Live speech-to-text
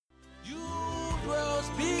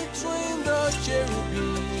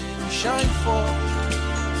cherubim shine forth.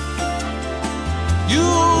 You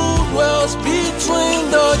dwells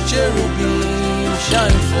between the cherubim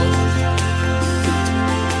shine forth.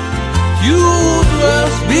 You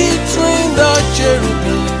dwells between the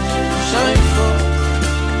cherubim shine forth.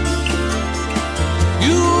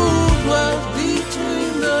 You dwells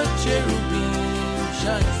between the cherubim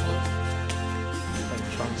shine forth.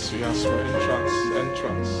 Entrance, we ask for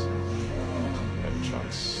entrance.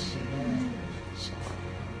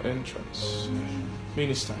 Entrance,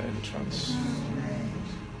 minister entrance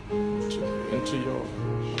into your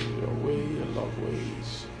way, your love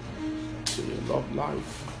ways, to your love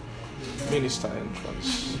life. Minister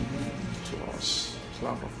entrance to us,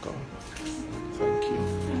 Lamb of God.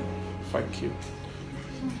 Thank you.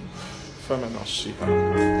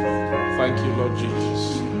 Thank you, Lord Jesus.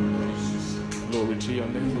 Glory to your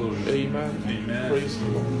name. Amen. Praise the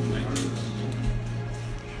Lord.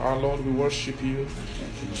 Our Lord, we worship you.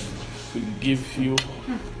 We give you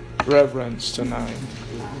reverence tonight.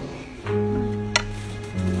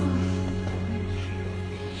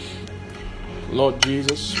 Lord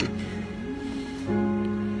Jesus,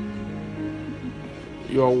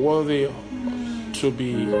 you are worthy to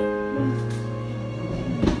be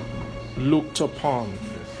looked upon.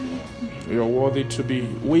 You are worthy to be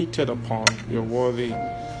waited upon. You are worthy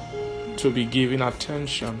to be given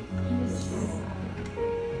attention.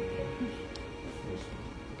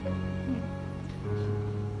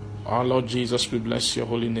 Our Lord Jesus, we bless your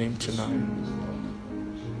holy name tonight.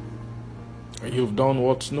 You've done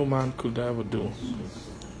what no man could ever do.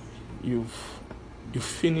 You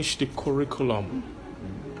finished the curriculum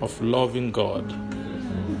of loving God,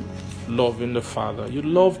 loving the Father. You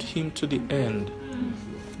loved him to the end,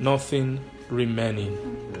 nothing remaining.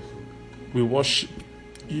 We worship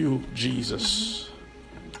you, Jesus.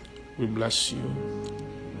 We bless you.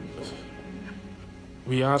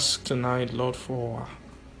 We ask tonight, Lord, for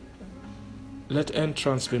let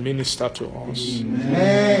entrance be ministered to us.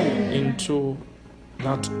 Amen. Into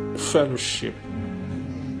that fellowship,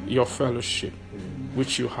 your fellowship,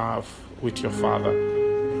 which you have with your Father.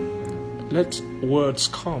 Let words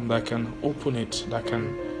come that can open it, that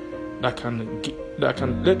can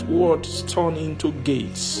let words turn into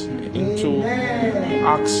gates, into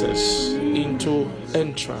access, into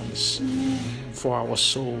entrance for our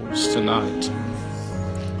souls tonight.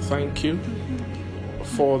 Thank you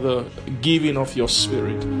for the giving of your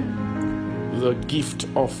Spirit, the gift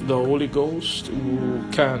of the Holy Ghost, who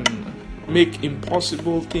can make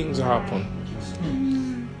impossible things happen,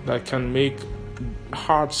 that can make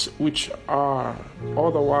hearts which are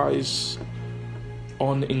otherwise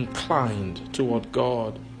uninclined toward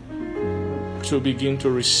God to begin to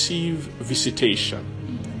receive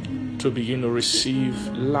visitation, to begin to receive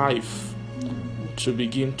life, to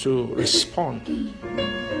begin to respond.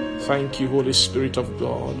 Thank you, Holy Spirit of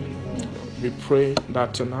God. We pray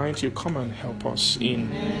that tonight you come and help us in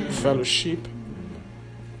fellowship.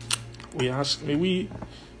 We ask, may we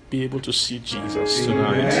be able to see Jesus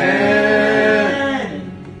tonight.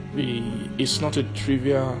 It's not a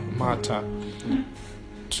trivial matter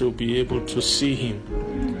to be able to see him.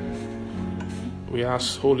 We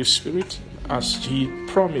ask, Holy Spirit, as he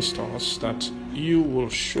promised us, that you will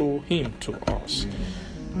show him to us.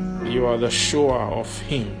 You are the shower of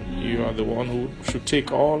him. You are the one who should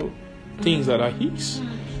take all things that are his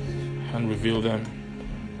and reveal them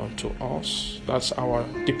unto us. That's our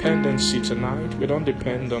dependency tonight. We don't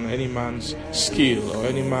depend on any man's skill or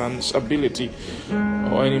any man's ability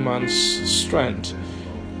or any man's strength.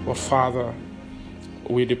 But Father,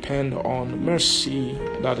 we depend on mercy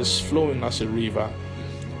that is flowing as a river,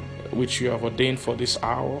 which you have ordained for this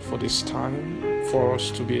hour, for this time, for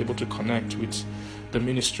us to be able to connect with the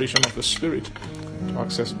ministration of the Spirit to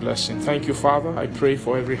access blessing. Thank you, Father. I pray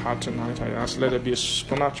for every heart tonight. I ask, let there be a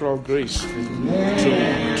supernatural grace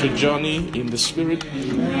to journey in the Spirit.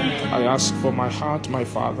 I ask for my heart, my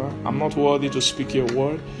Father. I'm not worthy to speak your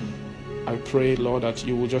word. I pray, Lord, that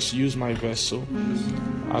you will just use my vessel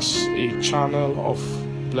as a channel of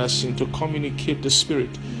blessing to communicate the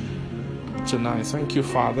Spirit tonight. Thank you,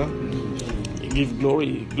 Father. Give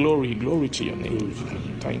glory to your name.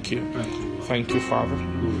 Thank you. Thank you, Father.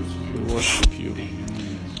 We worship you.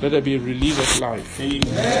 Let there be a release of life.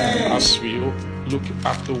 Amen. As we look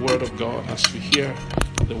at the Word of God, as we hear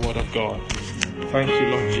the Word of God. Thank you,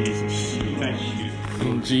 Lord Jesus. Thank you.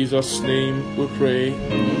 In Jesus' name we pray.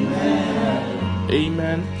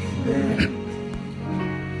 Amen. Amen.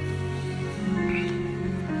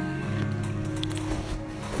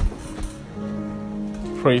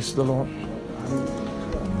 Praise the Lord.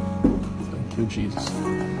 Thank you, Jesus.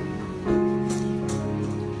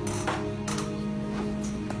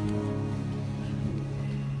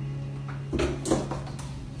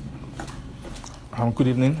 Good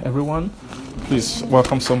evening, everyone. Please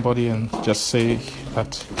welcome somebody and just say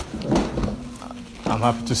that I'm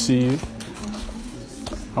happy to see you.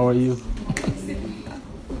 How are you?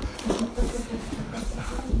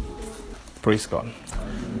 Praise God.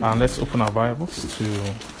 And let's open our Bibles to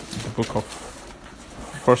the book of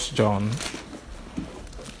 1 John.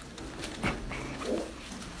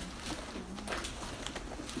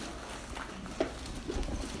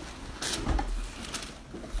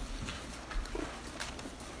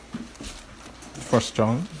 First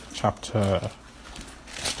John chapter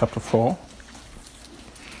 4.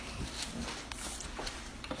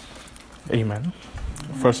 Amen.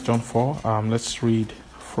 1 John 4. Let's read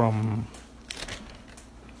from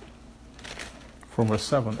verse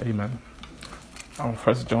 7. Amen. 1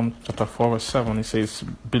 John chapter 4 verse 7. It says,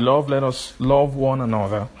 "Beloved, let us love one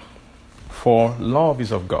another, for love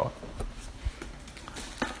is of God.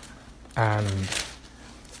 And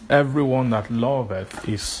everyone that loveth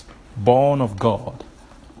is born of God,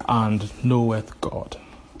 and knoweth God.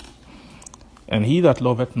 And he that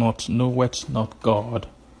loveth not knoweth not God,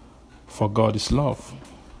 for God is love.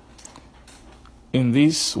 In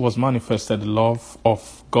this was manifested the love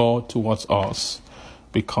of God towards us,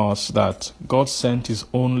 because that God sent his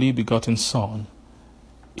only begotten Son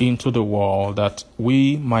into the world, that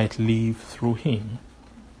we might live through him."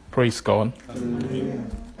 Praise God. Hallelujah.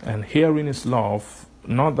 And herein is love,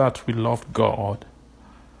 not that we loved God,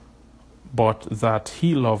 but that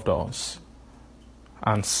he loved us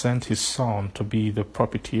and sent his Son to be the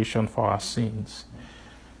propitiation for our sins.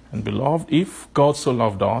 And beloved, if God so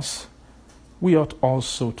loved us, we ought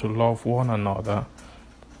also to love one another.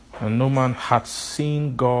 And no man hath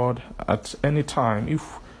seen God at any time.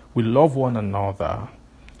 If we love one another,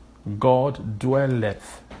 God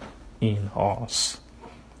dwelleth in us,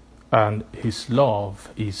 and his love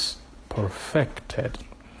is perfected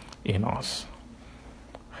in us.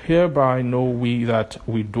 Hereby know we that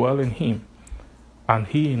we dwell in him, and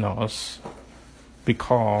he in us,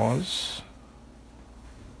 because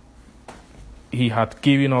he hath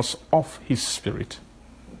given us of his Spirit.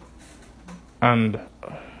 And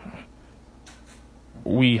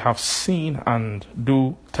we have seen and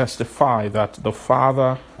do testify that the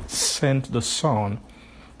Father sent the Son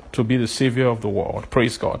to be the Savior of the world.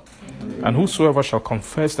 Praise God. And whosoever shall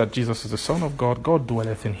confess that Jesus is the Son of God, God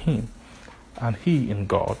dwelleth in him, and he in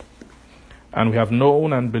God. And we have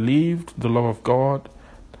known and believed the love of God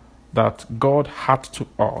that God hath to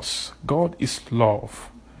us. God is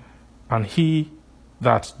love, and he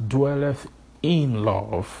that dwelleth in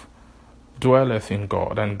love dwelleth in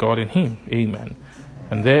God, and God in him. Amen.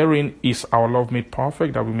 And therein is our love made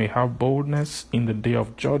perfect, that we may have boldness in the day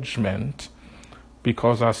of judgment,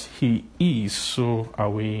 because as he is, so are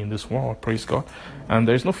we in this world. Praise God. And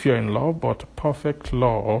there is no fear in love, but perfect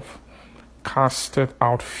love casteth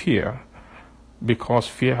out fear, because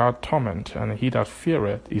fear hath torment, and he that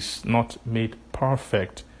feareth is not made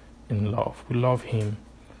perfect in love. We love him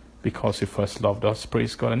because he first loved us.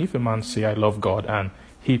 Praise God. And if a man say, "I love God," and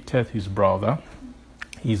hateth his brother,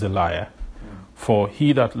 he is a liar. For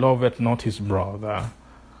he that loveth not his brother,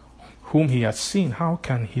 whom he hath seen, how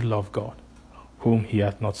can he love God, whom he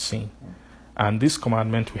hath not seen? And this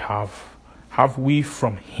commandment we have we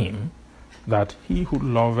from him, that he who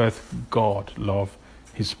loveth God love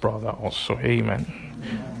his brother also. Amen.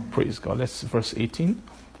 Praise God. Let's verse 18.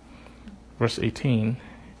 Verse 18,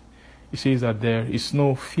 it says that there is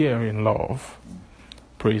no fear in love.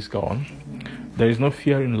 Praise God. There is no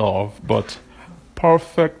fear in love, but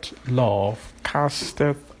perfect love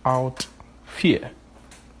casteth out fear,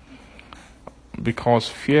 because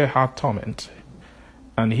fear hath torment,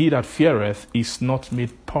 and he that feareth is not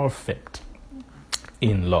made perfect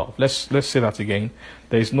in love. Let's say that again.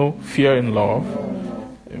 There is no fear in love,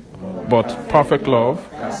 but perfect love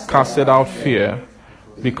casteth out fear,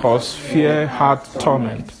 because fear hath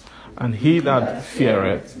torment, and he that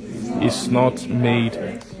feareth is not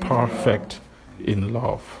made perfect in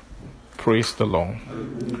love. Praise the Lord.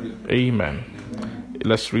 Amen.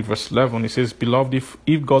 Let's read verse 11. It says, "Beloved,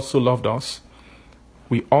 if God so loved us,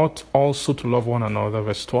 we ought also to love one another."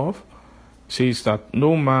 Verse 12 says that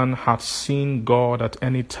no man hath seen God at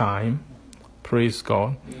any time. Praise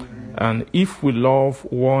God. And if we love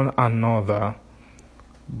one another,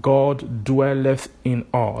 God dwelleth in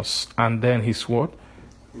us, and then his what?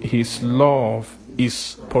 His love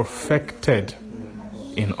is perfected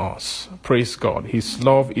in us. Praise God. His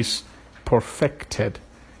love is perfected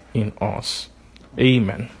in us.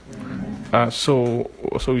 Amen. So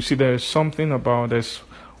you see, there is something about this,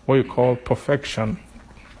 what you call perfection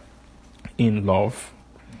in love.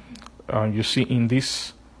 You see, in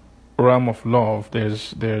this realm of love,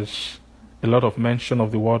 there's a lot of mention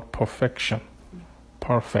of the word perfection.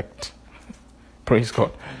 Perfect. Praise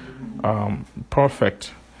God.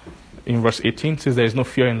 Perfect. In verse 18 it says there is no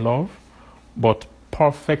fear in love, but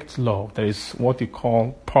perfect love. There is what you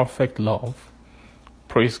call perfect love.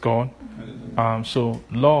 Praise God. So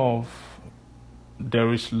love,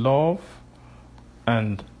 there is love,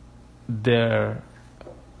 and their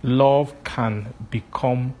love can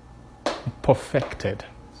become perfected.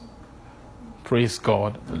 Praise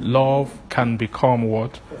God. Love can become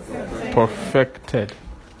what? Perfected.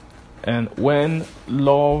 And when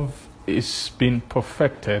love is being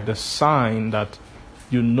perfected, the sign that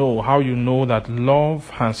you know, how you know that love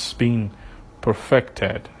has been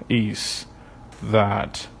perfected is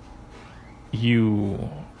that you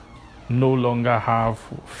no longer have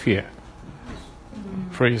fear.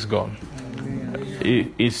 Praise God.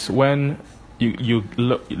 It's when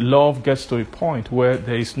love gets to a point where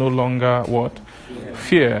there is no longer what?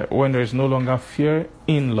 Fear. When there is no longer fear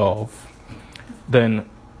in love, then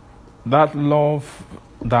that love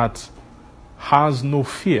that has no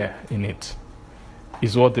fear in it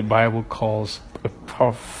is what the Bible calls a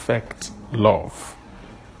perfect love.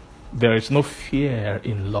 There is no fear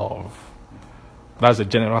in love. That's a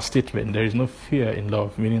general statement. There is no fear in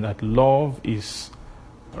love, meaning that love is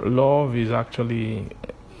actually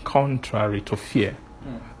contrary to fear.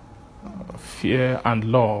 Fear and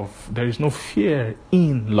love. There is no fear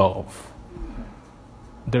in love.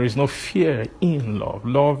 There is no fear in love.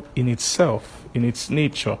 Love in itself, in its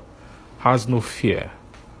nature, has no fear.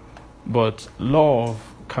 But love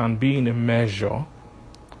can be in a measure,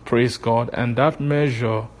 praise God, and that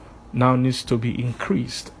measure now needs to be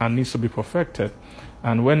increased and needs to be perfected.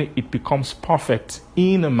 And when it becomes perfect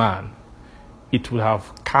in a man, it will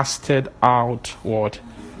have casted out what?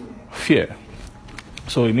 Fear.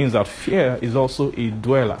 So it means that fear is also a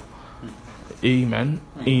dweller. Amen.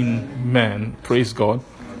 In man. Praise God.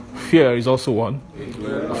 Fear is also what?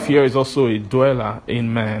 Fear is also a dweller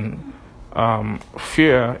in man.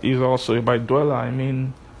 Fear is also, by dweller, I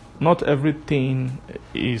mean, not everything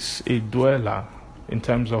is a dweller in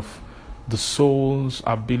terms of the soul's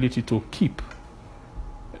ability to keep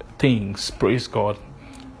things. Praise God.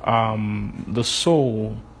 The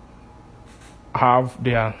soul have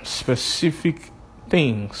their specific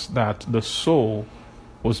things that the soul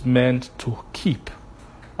was meant to keep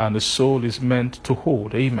and the soul is meant to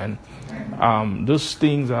hold. Amen. Those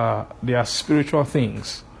things they are spiritual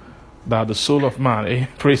things that the soul of man,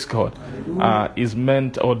 praise God, is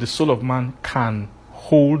meant, or the soul of man can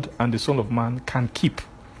hold and the soul of man can keep.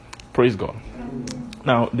 Praise God.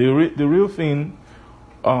 Now, the real thing,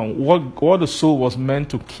 what the soul was meant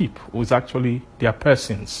to keep was actually their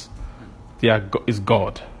persons. Is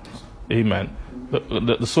God. Amen.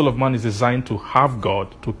 The soul of man is designed to have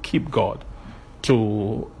God, to keep God.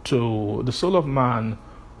 The soul of man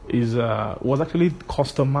was actually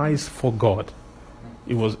customized for God.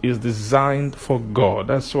 Is designed for God.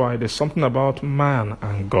 That's why there's something about man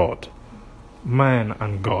and God. Man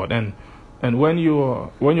and God. And when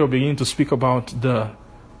you're beginning to speak about the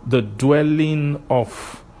dwelling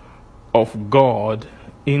of God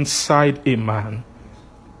inside a man,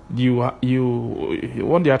 what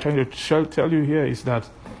they are trying to tell you here is that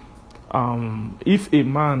if a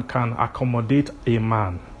man can accommodate a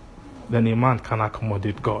man, then a man can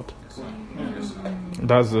accommodate God.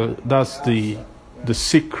 That's the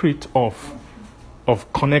secret of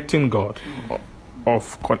connecting God,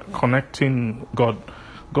 connecting God.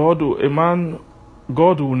 God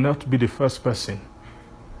will not be the first person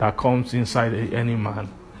that comes inside any man.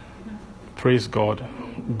 Praise God.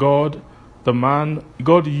 God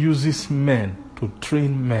uses men to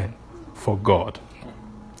train men for God.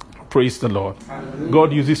 Praise the Lord.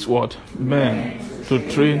 God uses what? Men to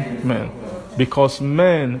train men. Because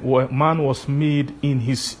man was made in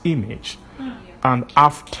his image and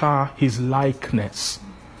after his likeness.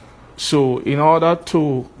 So in order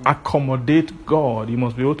to accommodate God, he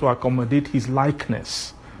must be able to accommodate his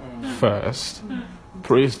likeness first.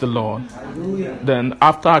 Praise the Lord. Then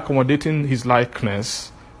after accommodating his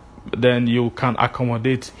likeness, then you can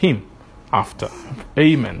accommodate him after.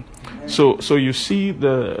 Amen. So you see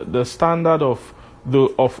the standard of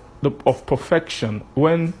perfection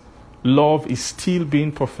when love is still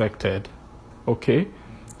being perfected. Okay?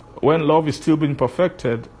 When love is still being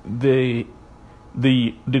perfected, the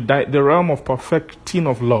realm of perfecting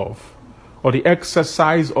of love, or the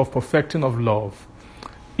exercise of perfecting of love,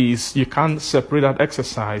 is you can't separate that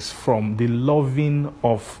exercise from the loving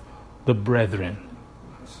of the brethren.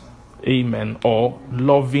 Amen. Or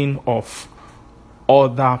loving of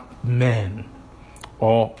other men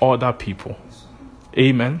or other people.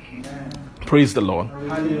 Amen. Praise the Lord.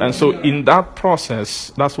 And so in that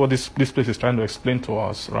process, that's what this place is trying to explain to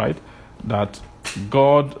us, right? That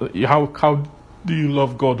God, how do you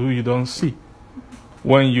love God who you don't see?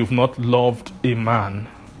 When you've not loved a man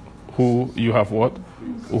who you have what?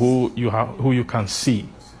 Who you can see.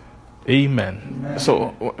 Amen. So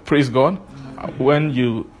praise God. When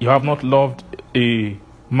you have not loved a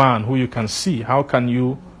man who you can see, how can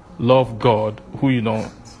you love God who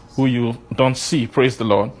you don't see? Praise the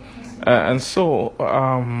Lord. And so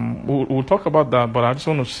we'll talk about that, but I just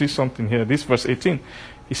want to see something here. This verse 18,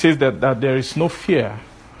 it says that there is no fear.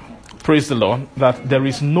 Praise the Lord. That there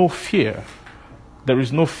is no fear. There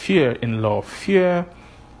is no fear in love. Fear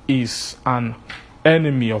is an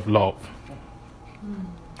enemy of love.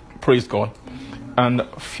 Praise God. And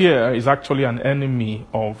fear is actually an enemy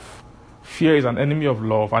of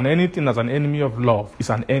love. And anything that's an enemy of love is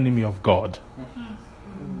an enemy of God.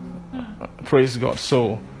 Praise God.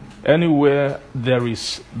 So anywhere there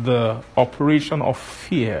is the operation of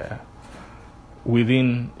fear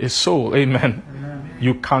within a soul, amen,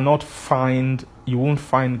 you won't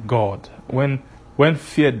find God. When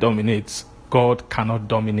fear dominates, God cannot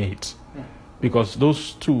dominate. Because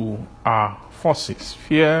those two are forces.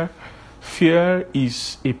 Fear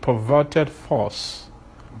is a perverted force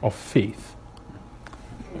of faith.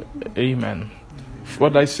 Amen.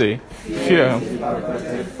 What did I say? Fear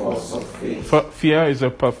is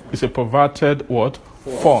a perverted what?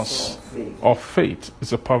 Force of faith.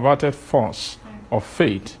 It's a perverted force of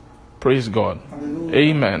faith. Praise God.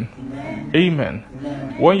 Amen. Amen.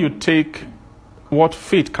 When you take what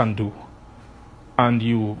faith can do and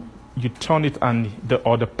you turn it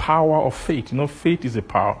or the power of faith. Faith is a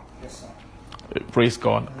power. Praise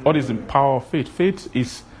God. What is the power of faith? Faith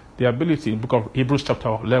is the ability. In the book of Hebrews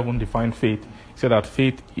chapter 11 define faith. It said that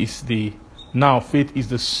faith is the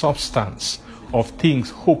substance of things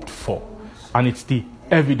hoped for, and it's the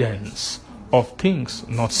evidence of things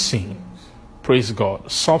not seen. Praise God.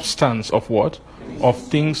 Substance of what? Of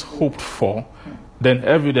things hoped for, then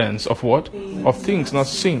evidence of what? Of things not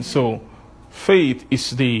seen. So faith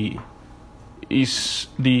is the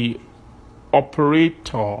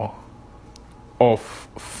operator of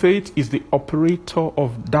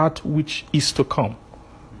that which is to come,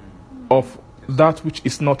 of that which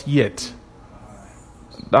is not yet.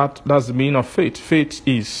 That's the meaning of faith. Faith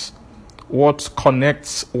is what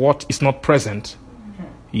connects what is not present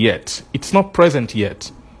yet. It's not present yet,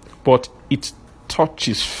 but it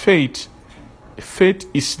touches faith. Faith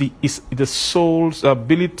is the soul's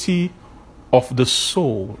ability of the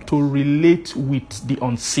soul to relate with the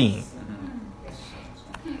unseen.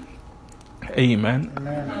 Amen.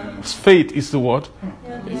 Faith is the what?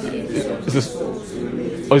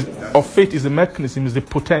 Of faith is the mechanism, is the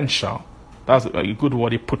potential. That's a good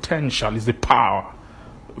word. A potential is the power,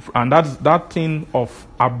 and that thing of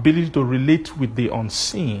ability to relate with the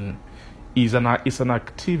unseen is an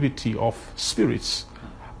activity of spirits.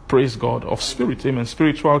 Praise God, of spirit. Amen.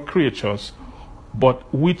 Spiritual creatures, but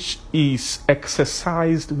which is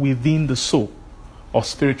exercised within the soul of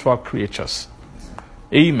spiritual creatures.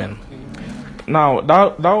 Amen. Now,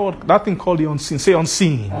 that thing called the unseen. Say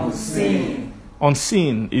unseen. Unseen.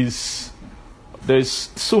 Unseen is, there's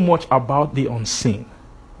so much about the unseen.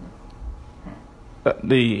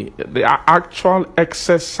 The actual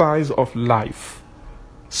exercise of life,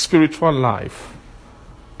 spiritual life,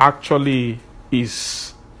 actually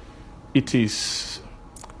is hidden,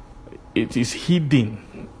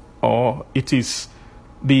 or it is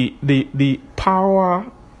the power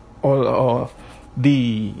or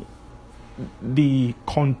the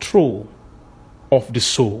control of the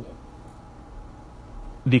soul.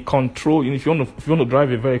 The control. If you want to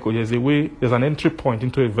drive a vehicle, there's an entry point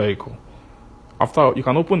into a vehicle. After, you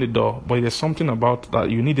can open the door, but there's something about that.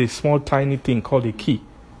 You need a small tiny thing called a key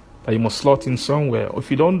that you must slot in somewhere.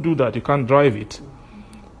 If you don't do that, you can't drive it.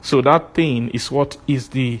 So that thing is what is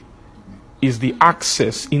the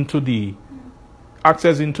access into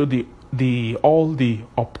all the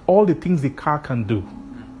things the car can do.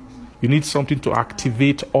 You need something to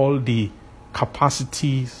activate all the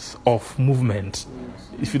capacities of movement.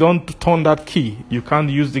 If you don't turn that key, you can't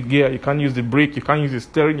use the gear, you can't use the brake, you can't use the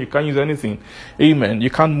steering, you can't use anything. Amen. You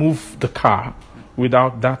can't move the car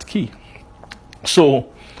without that key. So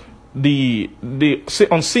the say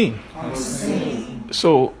unseen. Unseen.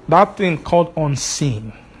 So that thing called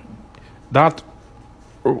unseen, that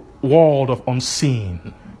world of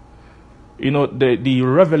unseen, the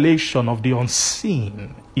revelation of the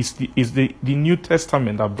unseen is the New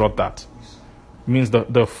Testament that brought that. Means the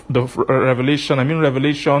revelation. The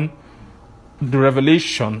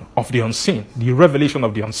revelation of the unseen. The revelation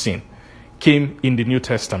of the unseen came in the New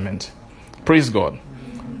Testament. Praise God.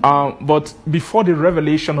 But before the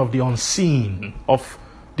revelation of the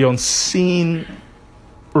unseen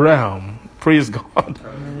realm, praise God,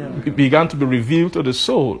 it began to be revealed to the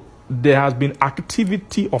soul, there has been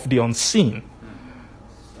activity of the unseen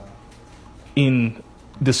in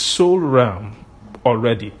the soul realm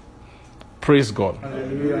already. Praise God.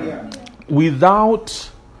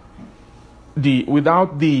 Without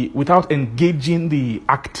engaging the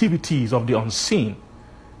activities of the unseen,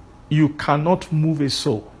 you cannot move a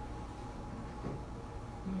soul.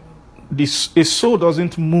 A soul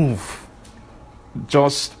doesn't move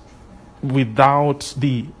just without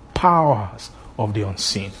the powers of the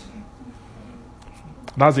unseen.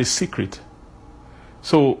 That's a secret.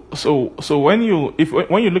 So when you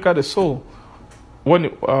look at the soul, what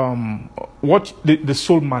the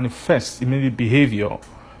soul manifests in maybe behavior,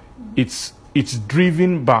 it's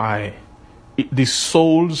driven by the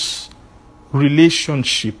soul's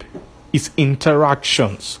relationship, its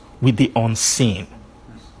interactions with the unseen,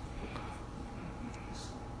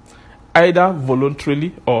 either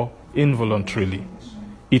voluntarily or involuntarily.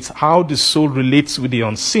 It's how the soul relates with the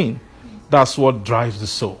unseen. That's what drives the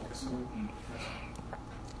soul.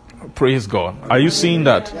 Praise God. Are you seeing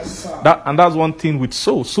that? And that's one thing with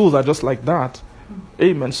souls. Souls are just like that.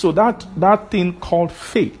 Amen. So that thing called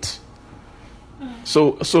faith.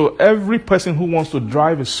 So every person who wants to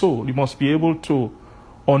drive a soul, you must be able to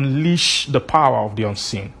unleash the power of the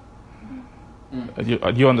unseen.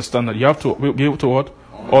 Do you understand that? You have to be able to what?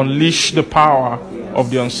 Unleash the power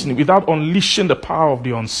of the unseen. Without unleashing the power of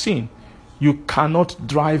the unseen, you cannot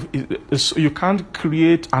drive. You can't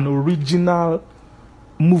create an original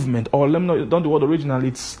movement. Or let me know. Don't do the word original.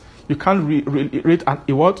 You can't create a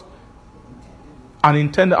what?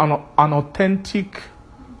 An authentic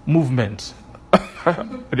movement.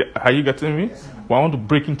 Are you getting me? Well, I want to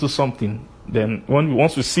break into something. Then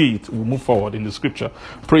once we see it, we'll move forward in the scripture.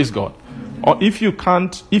 Praise God. Or if you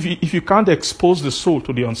can't expose the soul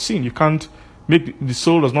to the unseen, you can't make the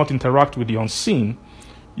soul does not interact with the unseen,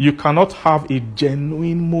 you cannot have a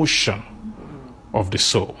genuine motion of the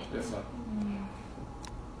soul. Yes, sir.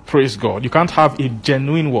 Praise God. You can't have a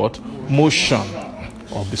genuine what? Motion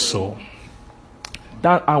of the soul.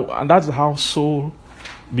 And that's how soul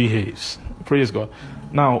behaves. Praise God.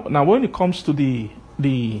 Now when it comes to the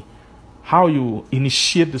how you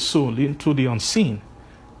initiate the soul into the unseen,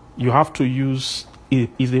 you have to use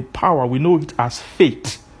is a power. We know it as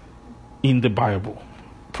faith in the Bible.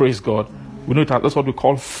 Praise God. We know that's what we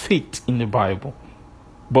call faith in the Bible.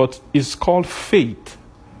 But it's called faith.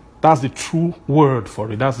 That's the true word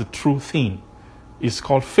for it. That's the true thing. It's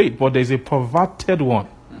called faith. But there's a perverted one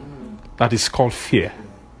that is called fear.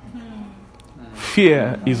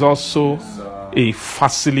 Fear is also a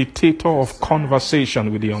facilitator of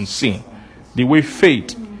conversation with the unseen. The way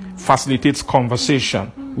faith facilitates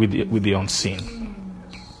conversation with the unseen.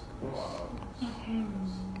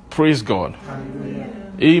 Praise God.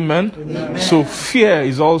 Amen. Amen. So fear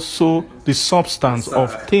is also the substance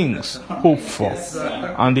of things hoped for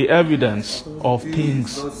and the evidence of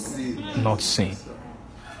things not seen.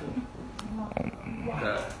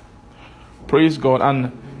 Praise God.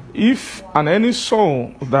 And if any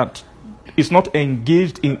soul that is not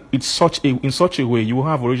engaged in such a way, you will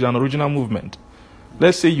have an original movement.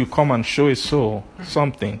 Let's say you come and show a soul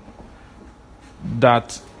something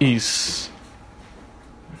that is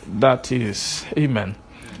amen.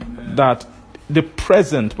 That the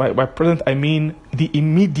present, by present I mean the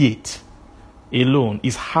immediate alone,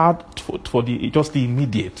 is hard for just the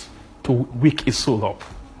immediate to wake a soul up.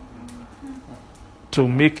 To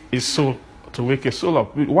wake a soul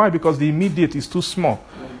up. Why? Because the immediate is too small.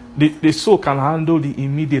 The soul can handle the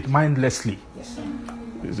immediate mindlessly.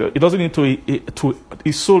 It doesn't need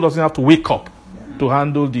his soul doesn't have to wake up to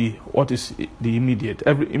handle what is the immediate.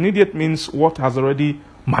 Immediate means what has already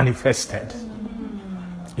manifested.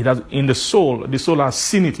 It has in the soul has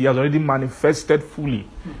seen it. He has already manifested fully.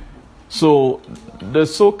 So the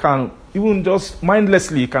soul can even just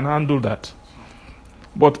mindlessly can handle that.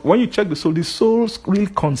 But when you check the soul's real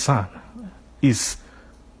concern is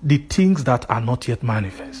the things that are not yet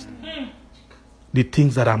manifest. The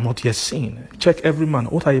things that are not yet seen. Check every man.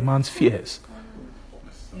 What are a man's fears?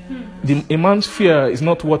 A man's fear is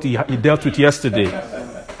not what he dealt with yesterday.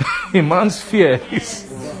 A man's fear is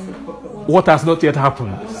what has not yet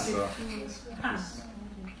happened.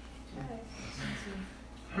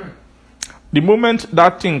 The moment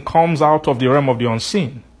that thing comes out of the realm of the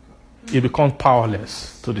unseen, it becomes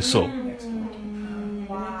powerless to the soul.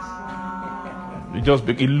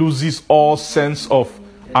 It loses all sense of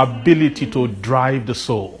ability to drive the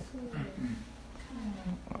soul.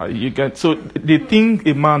 You get, so the thing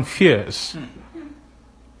a man fears,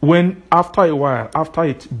 when after a while, after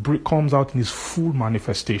it comes out in its full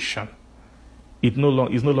manifestation, is no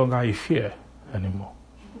longer a fear anymore.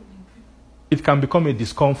 It can become a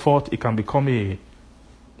discomfort. It can become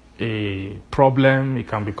a problem. It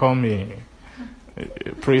can become a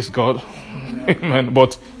praise God, amen.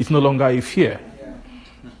 But it's no longer a fear.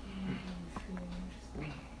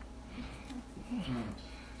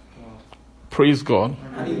 Praise God,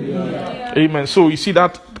 amen. So you see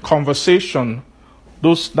that conversation.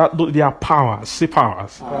 They are powers. Say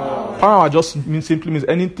powers. Power just simply means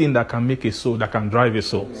anything that can make a soul, that can drive a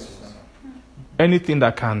soul. Anything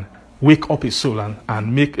that can wake up a soul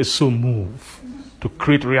and make a soul move to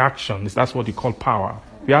create reactions. That's what you call power.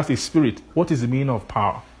 If you ask the spirit, what is the meaning of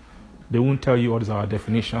power? They won't tell you what is our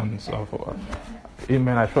definitions of.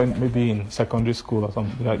 Amen. I thought maybe in secondary school or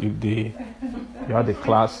something that you had a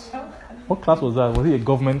class. What class was that? Was it a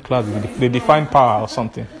government class? They defined power or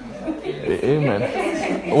something. Amen.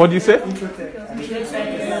 What do you say?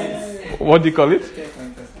 What do you call it?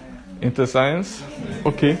 Interscience.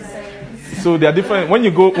 Okay. So they are different. When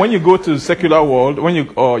you go to the secular world,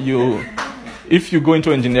 if you go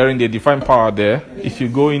into engineering, they define power there. If you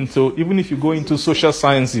go into social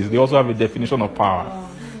sciences, they also have a definition of power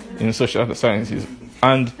in social sciences.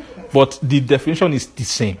 But the definition is the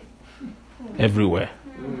same everywhere.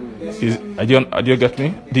 Do you get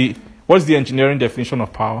me? What's the engineering definition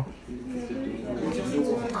of power?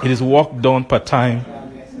 It is work done per time.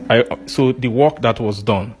 So the work that was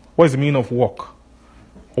done. What is the meaning of work?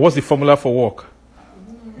 What's the formula for work?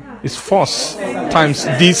 It's force times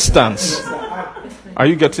distance. Are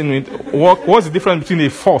you getting it? Work. What's the difference between a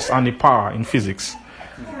force and a power in physics?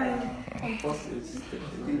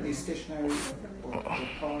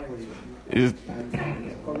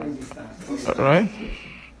 Right?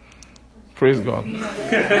 Praise God.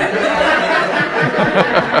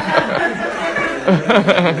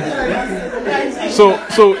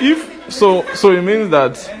 So it means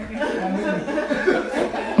that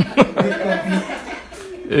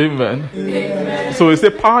Amen. So we say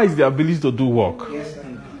power is the ability to do work.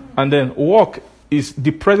 And then work is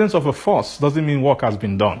the presence of a force. Doesn't mean work has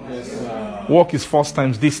been done. Work is force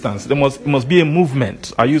times distance. There must be a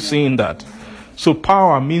movement. Are you seeing that? So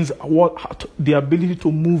power means the ability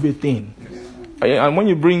to move a thing. And when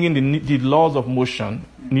you bring in the laws of motion,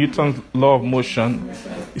 Newton's law of motion,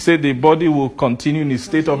 he said the body will continue in a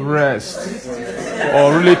state of rest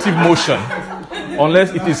or relative motion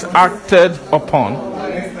unless it is acted upon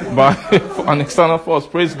by an external force.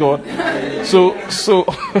 Praise God. So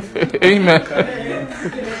amen.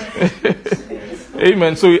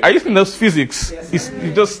 Amen. So I think that's physics. It's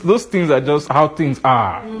just those things are just how things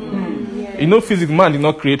are. You know, physics. Man did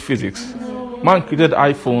not create physics. Man created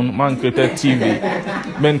iPhone. Man created TV.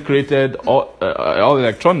 Man created all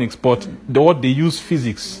electronics. But what they use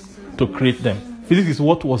physics to create them. Physics is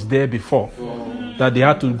what was there before that they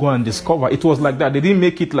had to go and discover. It was like that. They didn't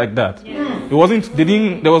make it like that. It wasn't.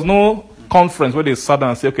 There was no conference where they sat down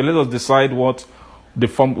and said, "Okay, let us decide what the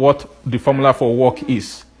formula for work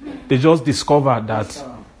is." They just discovered that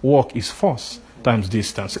work is force times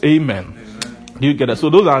distance. Amen. Do you get that? So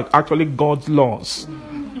those are actually God's laws.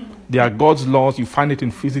 They are God's laws. You find it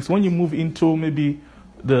in physics. When you move into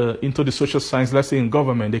into the social science, let's say in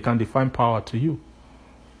government, they can define power to you.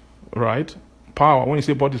 Right? Power. When you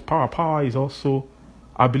say body is power, power is also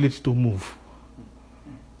ability to move,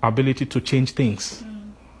 ability to change things,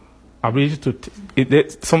 ability to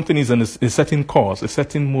something is in a certain cause, a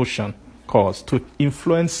certain motion cause, to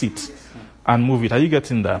influence it and move it. Are you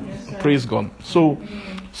getting that? Praise God. So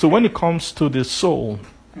when it comes to the soul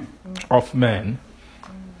of man,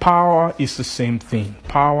 power is the same thing.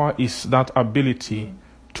 Power is that ability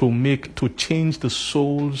to change the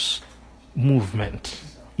soul's movement,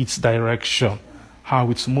 its direction, how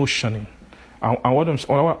it's motioning. And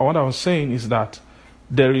what I was saying is that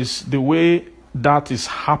there is the way that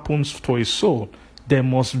happens to a soul. There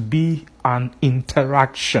must be an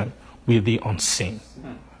interaction with the unseen.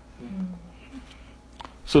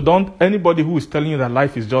 So anybody who is telling you that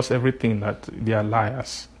life is just everything, that they are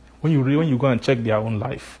liars. When you go and check their own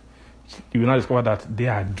life, you will now discover that they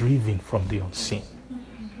are driven from the unseen.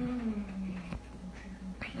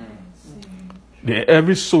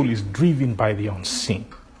 Every soul is driven by the unseen.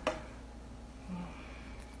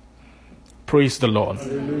 Praise the Lord.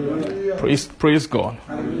 Praise God.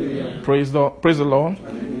 Praise the Lord.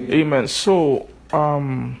 Amen. So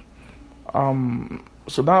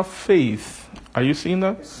so that faith, are you seeing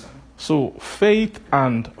that? So faith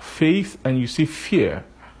and you see fear,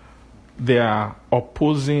 they are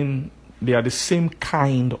opposing. They are the same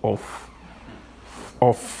kind of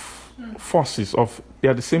of forces of they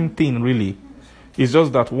are the same thing really. It's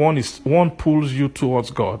just that one pulls you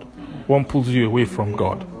towards God, one pulls you away from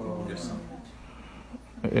God.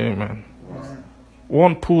 Amen.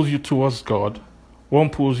 One pulls you towards God, one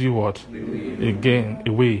pulls you what? Again,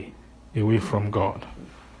 away from God.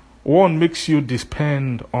 One makes you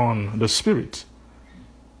depend on the spirit.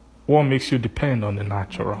 One makes you depend on the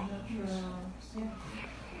natural.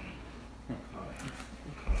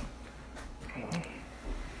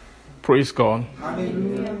 Praise God.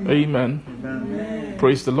 Amen. Amen.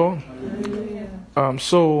 Praise the Lord.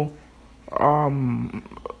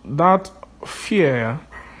 That fear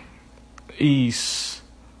is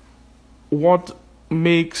what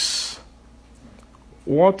makes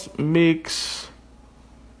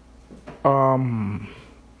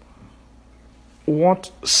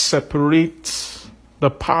what separates the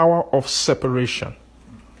power of separation.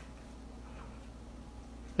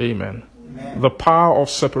 Amen. Amen. The power of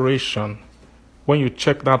separation, when you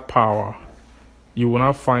check that power, you will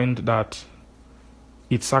now find that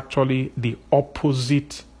it's actually the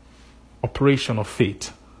opposite operation of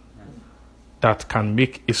faith that can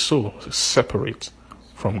make a soul separate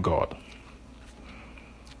from God.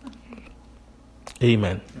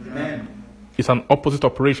 Amen. Amen. It's an opposite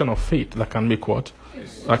operation of faith that can make what?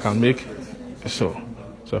 That can make a soul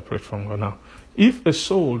separate from God. Now, if a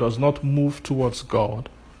soul does not move towards God,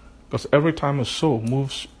 because every time a soul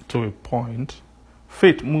moves to a point,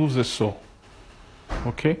 faith moves a soul.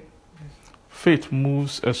 Okay? Faith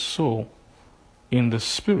moves a soul in the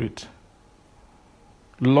spirit.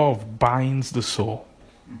 Love binds the soul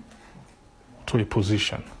to a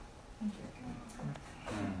position.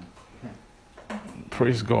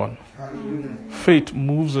 Praise God. Faith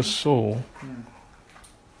moves a soul,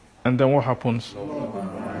 and then what happens?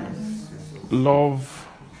 Love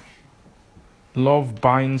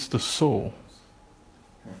binds the soul.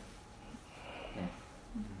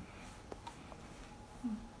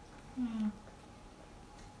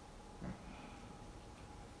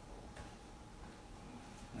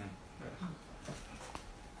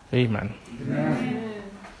 Amen. Amen.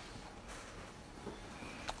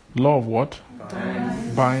 Love what?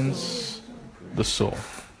 Binds the soul.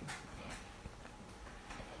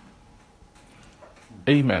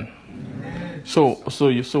 Amen. Amen.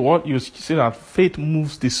 So what you see that faith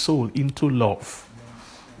moves the soul into love.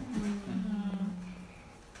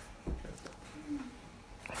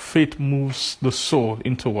 Faith moves the soul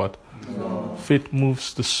into what? Love. Faith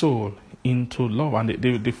moves the soul into love. And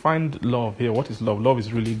they defined love here. What is love? Love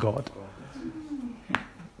is really God.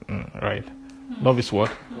 Right. Love is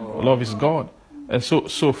what? God. Love is God. And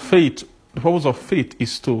so faith, the purpose of faith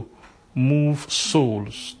is to move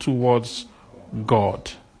souls towards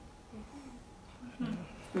God.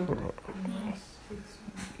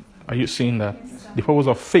 Are you seeing that? The purpose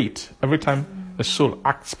of faith, every time a soul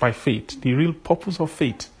acts by faith, the real purpose of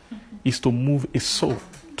faith is to move a soul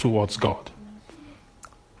towards God.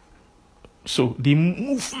 So the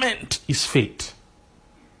movement is faith.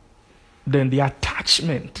 Then the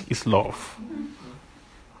attachment is love.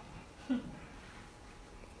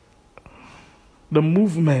 The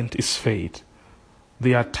movement is faith.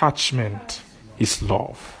 The attachment is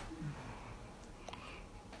love.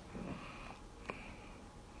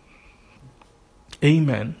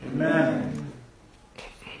 Amen. Amen.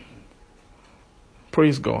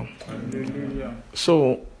 Praise God. Hallelujah.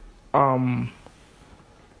 So, love,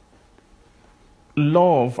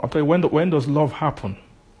 I'll tell you, when does love happen?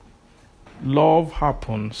 Love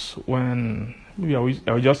happens when, maybe I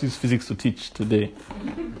will just use physics to teach today.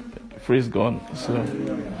 Praise God. So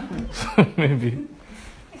maybe.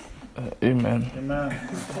 Amen. Amen.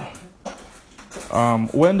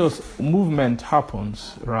 When does movement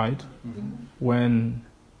happens, right? When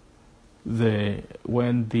the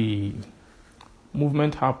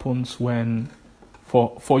movement happens when,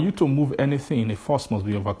 for you to move anything, a force must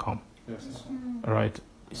be overcome. Yes. Right?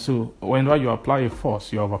 So whenever you apply a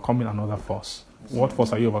force, you're overcoming another force. What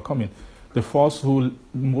force are you overcoming? The force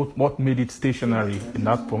what made it stationary in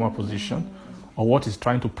that former position, or what is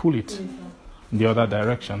trying to pull it in the other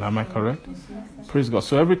direction. Am I correct? Praise God.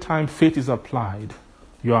 So every time faith is applied,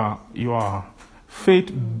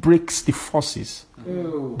 faith breaks the forces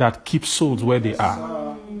that keep souls where they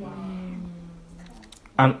are.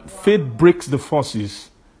 And faith breaks the forces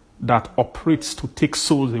that operates to take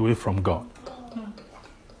souls away from God.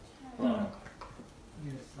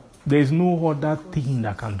 There is no other thing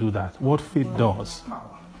that can do that. What faith does,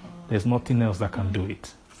 there's nothing else that can do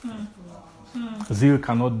it. Zeal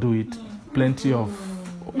cannot do it. Plenty of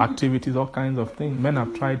activities, all kinds of things. Men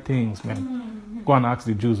have tried things, man. Go and ask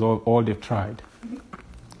the Jews all they've tried.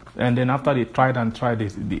 And then after they tried and tried,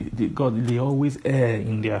 they always err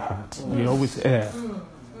in their hearts. They always err.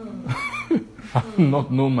 I've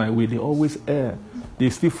not known my way. They always err. They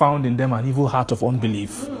still found in them an evil heart of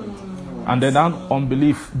unbelief. And then that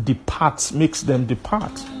unbelief makes them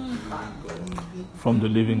depart from the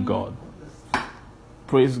living God.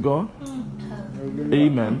 Praise God.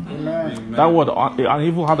 Amen. That word, an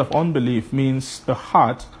evil heart of unbelief, means a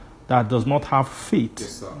heart that does not have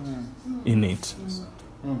faith in it.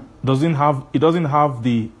 It doesn't have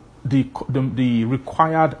the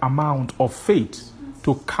required amount of faith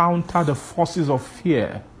to counter the forces of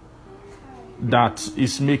fear that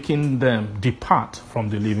is making them depart from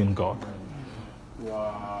the living God.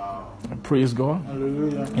 Wow. Praise God.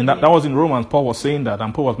 Hallelujah. And that was in Romans. Paul was saying that,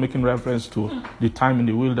 and Paul was making reference to the time in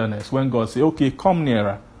the wilderness when God said, okay, come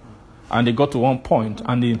nearer. And they got to one point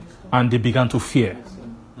and they began to fear.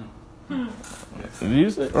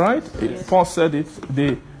 Right? Paul said it.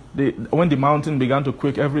 When the mountain began to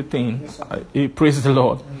quake, everything, praise the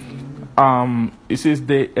Lord. It says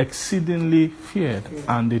they exceedingly feared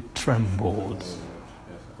and they trembled.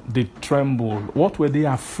 They trembled. What were they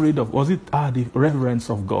afraid of? Was it the reverence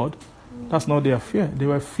of God? That's not their fear. They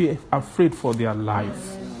were afraid for their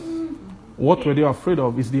life. What were they afraid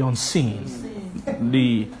of is the unseen.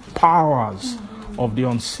 The powers of the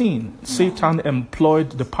unseen. Satan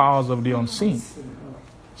employed the powers of the unseen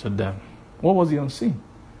to them. What was the unseen?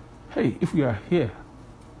 Hey, if we are here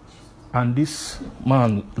and this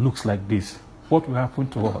man looks like this, what will happen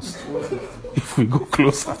to us if we go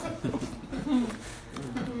closer?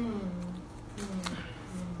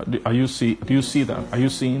 Do you see that? Are you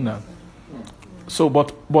seeing that? So,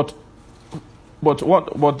 but what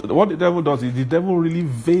the devil does is the devil really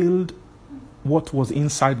veiled what was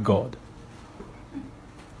inside God.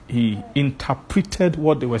 He interpreted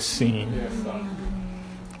what they were seeing.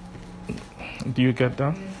 Do you get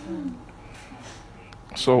that?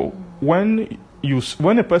 So when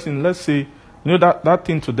a person, let's say, that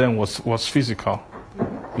thing to them was physical,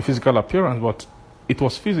 the physical appearance, but it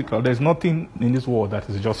was physical. There's nothing in this world that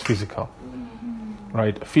is just physical,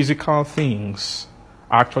 right? Physical things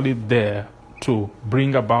are actually there to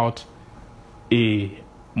bring about a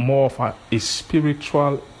more of a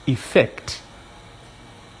spiritual effect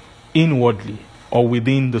inwardly or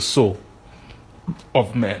within the soul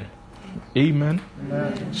of men. Amen.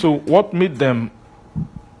 Amen. So what made them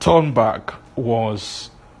turn back were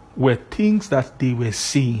things that they were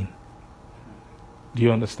seeing. Do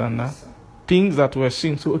you understand that? Things that were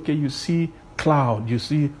seen. So, okay, you see cloud, you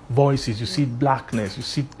see voices, you see blackness, you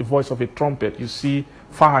see the voice of a trumpet, you see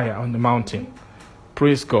fire on the mountain.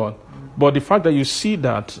 Praise God. But the fact that you see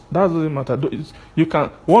that doesn't matter.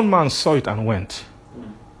 One man saw it and went.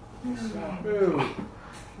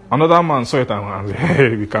 Another man saw it and went,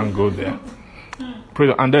 hey, we can't go there.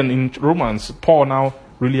 And then in Romans, Paul now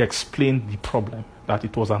really explained the problem, that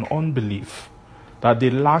it was an unbelief, that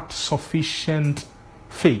they lacked sufficient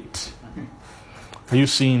faith. Are you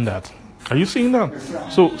seeing that? Are you seeing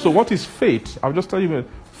that? So what is faith? I'll just tell you,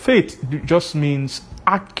 faith just means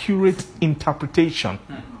accurate interpretation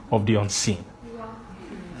of the unseen.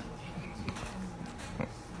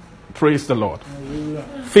 Praise the Lord.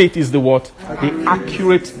 Faith is the what? The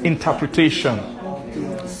accurate interpretation.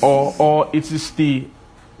 Or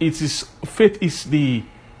faith is the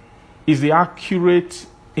accurate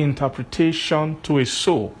interpretation to a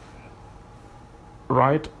soul,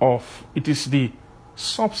 right? It is the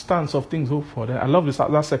substance of things hoped for. I love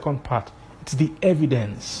that second part. It's the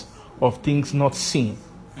evidence of things not seen.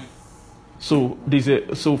 So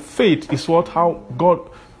faith is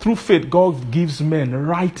through faith God gives men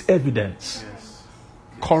right evidence,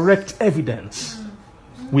 correct evidence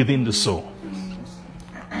within the soul.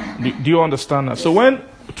 Do you understand that? So when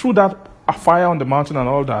through that fire on the mountain and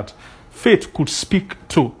all that, faith could speak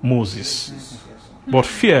to Moses, but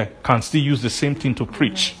fear can still use the same thing to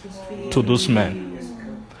preach to those men.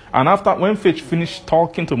 And when faith finished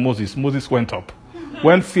talking to Moses, Moses went up.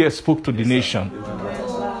 When fear spoke to the nation,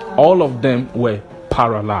 all of them were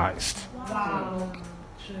paralyzed.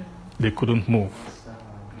 They couldn't move.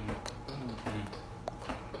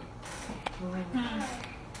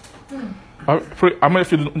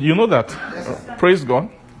 You know that? Praise God.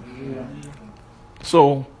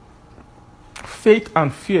 So, faith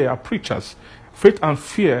and fear are preachers. Faith and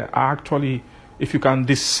fear are actually, if you can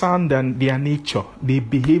discern their nature, they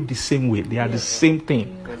behave the same way. They are the same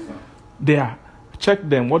thing. Check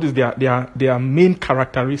them. What is their main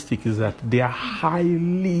characteristic is that they are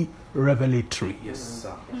highly revelatory. Yes,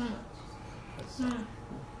 sir.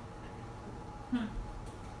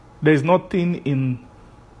 There is nothing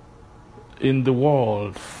in the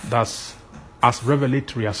world that's as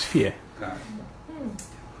revelatory as fear.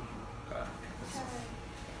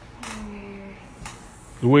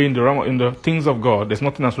 The way in the things of God, there's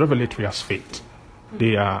nothing as revelatory as faith.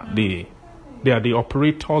 They are the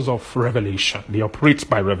operators of revelation. They operate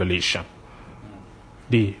by revelation.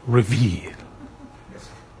 They reveal.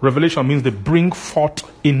 Revelation means they bring forth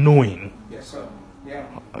a knowing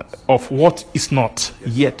of what is not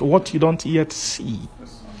yet, what you don't yet see,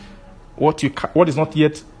 what is not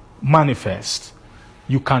yet manifest.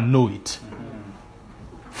 You can know it.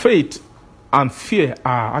 Faith and fear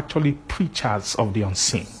are actually preachers of the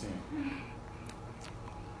unseen.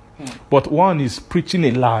 But one is preaching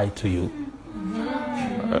a lie to you.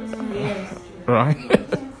 Right?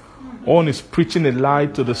 One is preaching a lie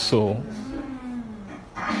to the soul.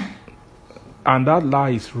 And that lie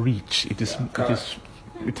is rich. It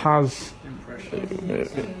has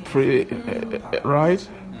right?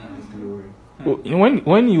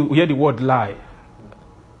 When you hear the word lie,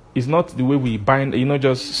 it's not the way we bind,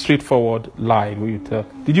 just straightforward lie. Where you tell,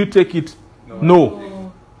 did you take it?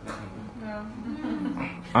 No.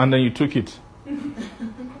 And then you took it.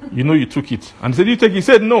 You took it. And said, you take it? He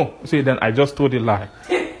said, no. Say, then I just told a lie.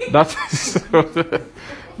 That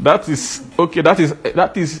is okay. That is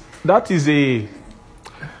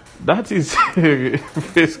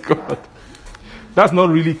praise God. That's not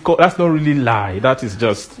really lie. That is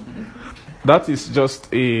just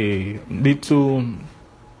a little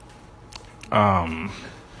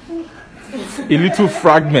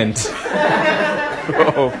fragment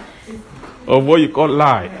of what you call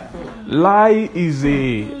lie. Lie is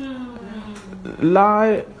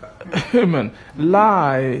amen.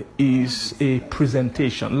 Lie is a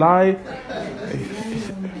presentation. Lie,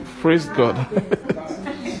 praise God.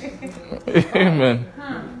 Amen.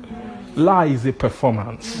 Lie is a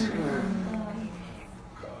performance.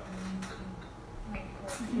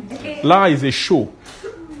 Lie is a show.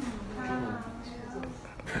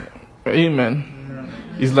 Amen.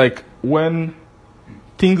 It's like when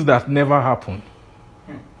things that never happen,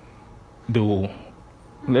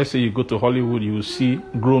 let's say you go to Hollywood, you will see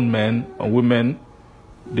grown men or women,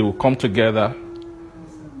 they will come together,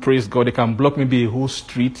 praise God, they can block maybe a whole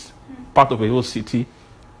street, part of a whole city.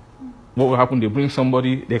 What will happen? They bring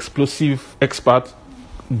somebody, the explosive expert,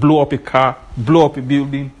 blow up a car, blow up a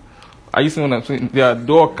building. Are you seeing what I'm saying? There are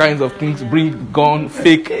all kinds of things, bring gun,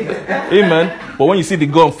 fake, amen. But when you see the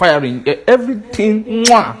gun firing, everything,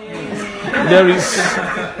 there is,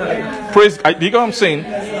 praise, do you know what I'm saying?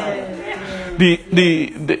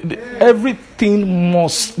 Everything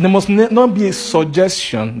there must not be a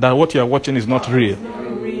suggestion that what you are watching is not real.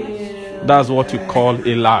 That's what you call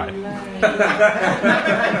a lie.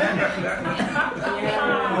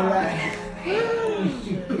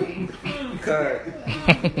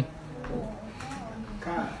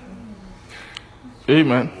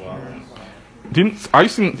 Amen. Are you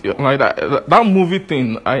seeing like that movie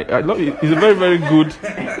thing? I love it. It's a very, very good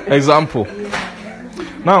example.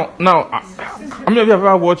 Now, how many of you have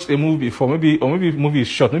ever watched a movie before? Maybe the movie is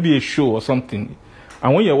short, maybe a show or something.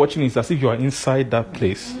 And when you're watching it, it's as if you are inside that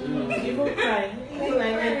place. You won't cry.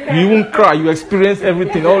 You won't cry. You experience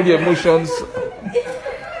everything, all the emotions.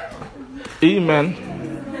 Amen.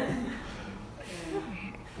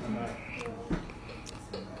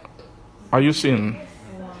 Are you seeing?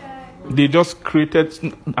 They just created,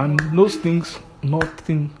 and those things,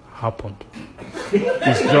 nothing happened.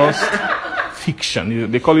 It's just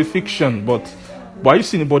fiction. They call it fiction, but are you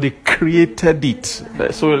seeing? But they created it.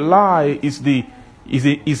 So a lie is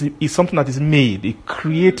something that is made. They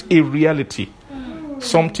create a reality,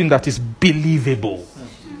 something that is believable.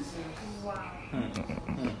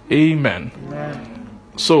 Amen.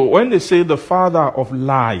 So when they say the father of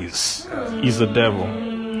lies is the devil,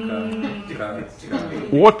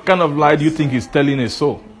 what kind of lie do you think he's telling us?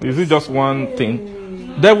 So is it just one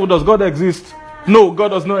thing? Devil, does God exist? No, God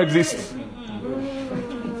does not exist.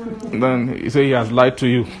 Then he say he has lied to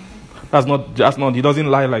you. That's not. He doesn't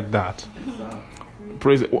lie like that.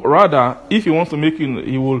 Praise it. Rather, if he wants to make you,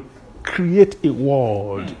 he will create a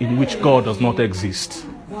world in which God does not exist,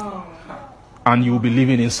 and you will be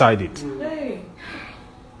living inside it.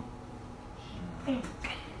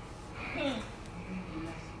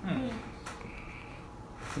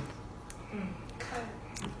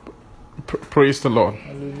 Praise the Lord.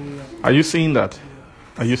 Are you seeing that?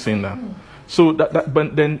 Are you seeing that? So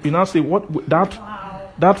but then you now say, what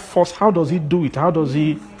that force? How does he do it? How does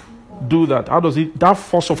he do that? How does he that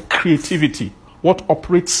force of creativity? What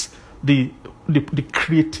operates the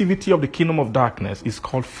creativity of the kingdom of darkness is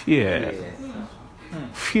called fear.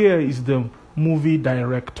 Fear is the movie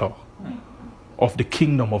director of the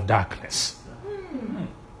kingdom of darkness.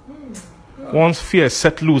 Once fear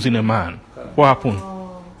set loose in a man, what happened?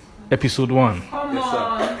 Episode 1.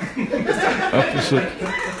 Episode.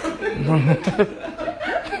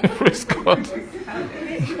 Praise God.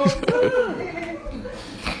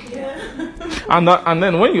 And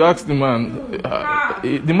then when you ask the man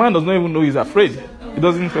does not even know he's afraid. He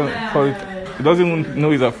doesn't call it. He doesn't even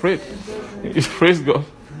know he's afraid. Praise God.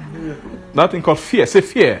 That thing called fear. Say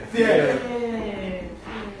fear. Fear.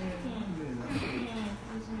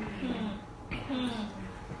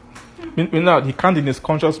 Now, he can't in his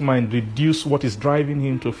conscious mind reduce what is driving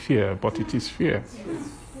him to fear, but it is fear.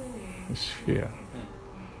 It's fear.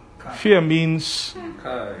 Fear means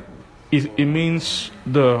it means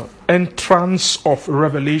the entrance of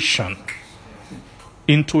revelation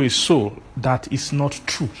into a soul that is not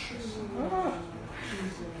true.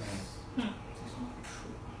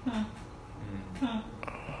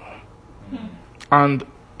 And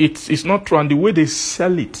it's not true. And the way they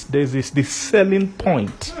sell it, there's the selling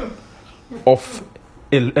point of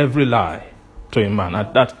every lie to a man.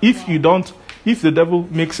 And that if the devil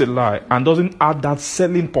makes a lie and doesn't add that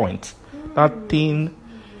selling point, that thing,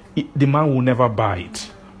 the man will never buy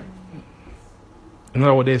it. In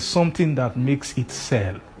other words, there's something that makes it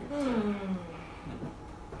sell.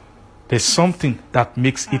 There's something that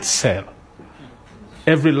makes it sell.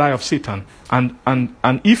 Every lie of Satan. And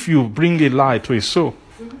if you bring a lie to a soul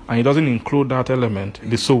and it doesn't include that element,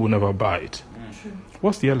 the soul will never buy it.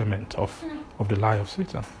 What's the element of the lie of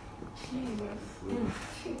Satan?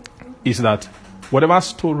 Is that whatever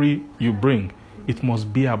story you bring, it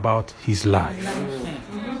must be about his life.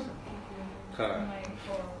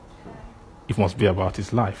 It must be about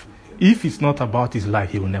his life. If it's not about his life,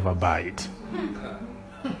 he will never buy it.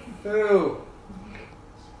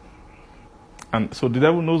 And so the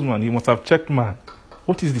devil knows man. He must have checked man.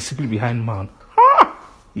 What is the secret behind man?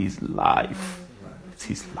 His life. It's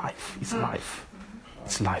his life. It's life.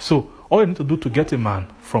 It's life. So all you need to do to get a man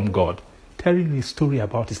from God, tell him a story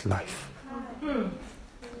about his life.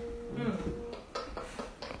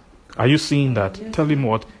 Are you seeing that? Tell him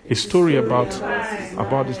what? A story about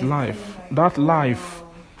his life. That life,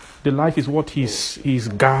 the life is what he's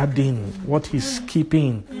guarding, what he's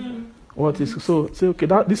keeping. So say, okay,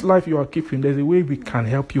 this life you are keeping, there's a way we can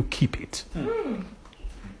help you keep it.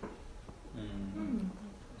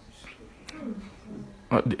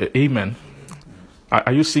 Amen.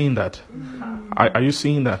 Are you seeing that? Are you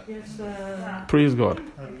seeing that? Yes, sir. Praise God.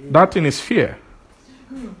 That thing is fear.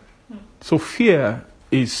 So fear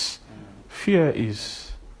is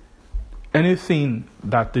anything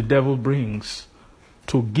that the devil brings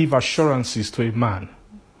to give assurances to a man,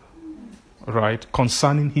 right,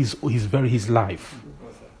 concerning his life,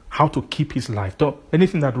 how to keep his life.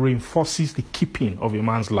 Anything that reinforces the keeping of a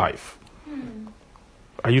man's life.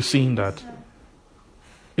 Are you seeing that?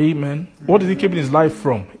 Amen. What is he keeping his life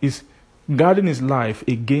from? Is guarding his life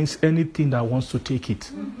against anything that wants to take it.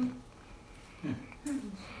 Am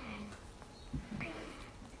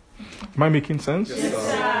I making sense? Yes, sir.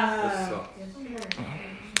 Yes, sir.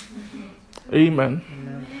 Amen.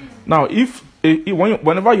 Now,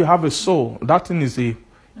 whenever you have a soul, that thing is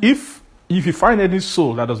if you find any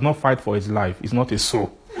soul that does not fight for its life, it's not a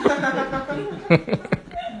soul.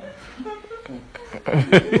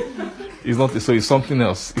 It's not a soul, it's something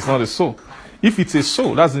else. It's not a soul. If it's a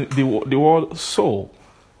soul, that's the word soul.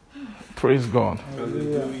 Praise God.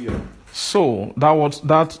 Hallelujah. Soul,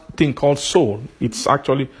 that thing called soul, it's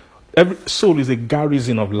actually, every soul is a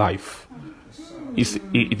garrison of life. It's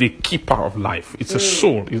the keeper of life. It's a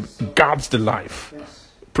soul. It guards the life.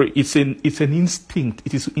 It's an instinct.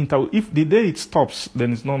 It is if the day it stops,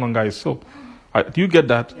 then it's no longer a soul. Do you get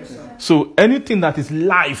that? Yes, so anything that is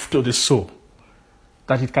life to the soul,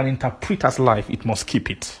 that it can interpret as life, it must keep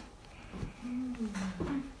it.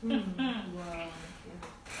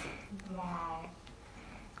 Wow.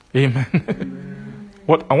 Amen.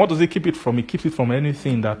 What does it keep it from? It keeps it from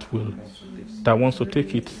anything that wants to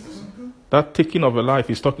take it. That taking of a life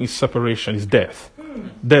is separation, is death.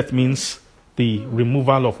 Death means the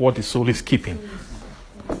removal of what the soul is keeping.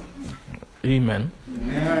 Amen.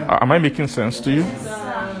 Am I making sense to you?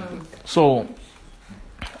 So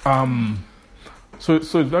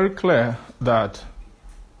it's very clear that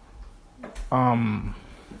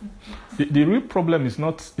the real problem is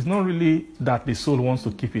not really that the soul wants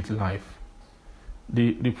to keep its life.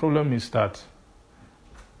 The problem is that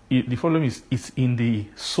it's in the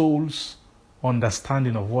soul's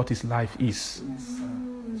understanding of what his life is.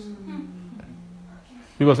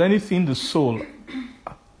 Because anything the soul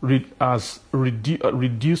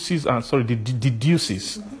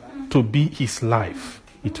deduces to be his life,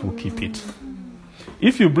 it will keep it.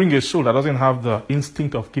 if you bring a soul that doesn't have the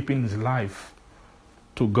instinct of keeping his life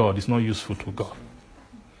to God, it's not useful to God.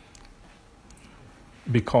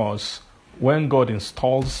 Because when God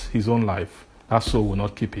installs his own life, that soul will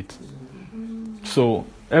not keep it. So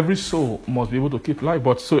every soul must be able to keep life.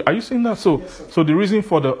 But so are you saying that? So so the reason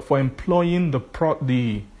for employing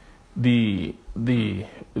the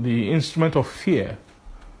instrument of fear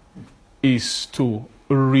is to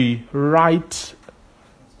rewrite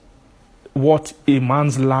what a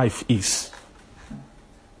man's life is.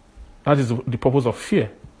 That is the purpose of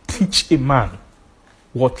fear. Teach a man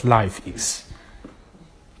what life is.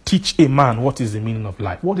 Teach a man what is the meaning of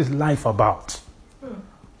life. What is life about?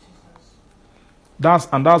 That's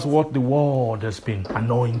what the world has been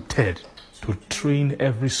anointed to train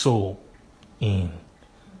every soul in.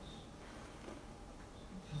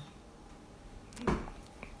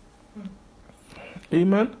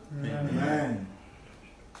 Amen? Amen.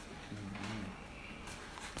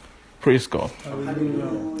 Praise God.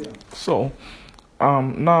 Hallelujah. So,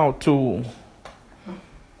 now to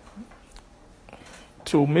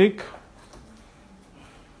make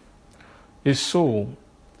a soul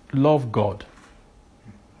love God.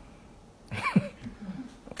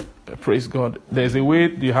 Praise God. There's a way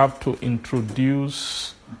you have to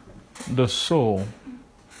introduce the soul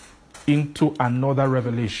into another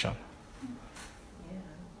revelation.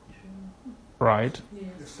 Right?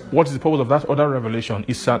 What is the purpose of that other revelation?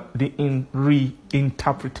 Is the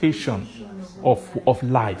reinterpretation of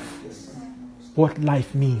life. What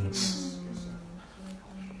life means.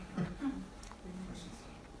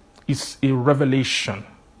 It's a revelation.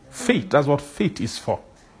 Faith, that's what faith is for.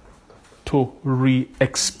 To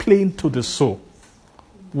re-explain to the soul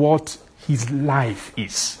what his life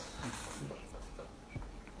is.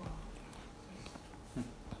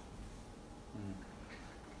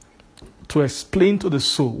 To explain to the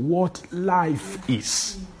soul what life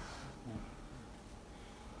is.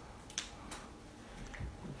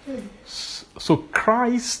 So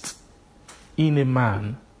Christ in a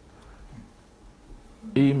man.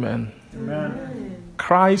 Amen. Amen.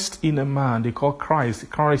 Christ in a man, they call Christ.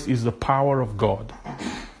 Christ is the power of God.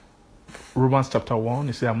 Romans chapter 1,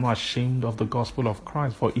 he says, I'm not ashamed of the gospel of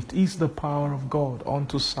Christ, for it is the power of God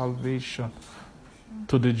unto salvation.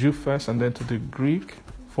 To the Jew first and then to the Greek,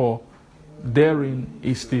 for therein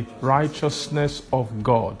is the righteousness of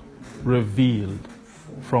God revealed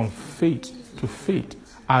from faith to faith,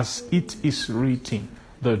 as it is written,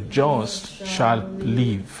 the just shall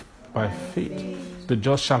live by faith. The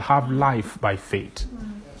just shall have life by faith.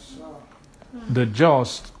 The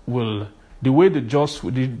just will, the way the just,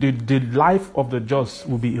 the life of the just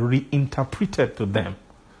will be reinterpreted to them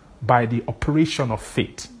by the operation of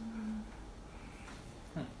faith.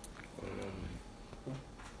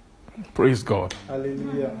 Praise God.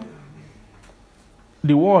 Hallelujah.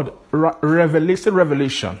 The word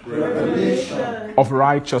revelation of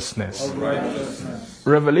righteousness.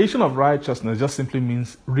 Revelation of righteousness just simply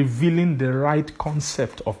means revealing the right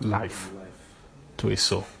concept of life to a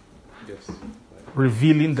soul. Yes.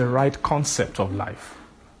 Revealing the right concept of life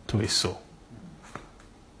to a soul.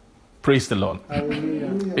 Praise the Lord.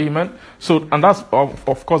 Hallelujah. Amen. So, and that's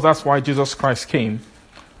of course that's why Jesus Christ came.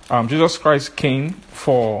 Jesus Christ came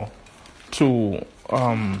to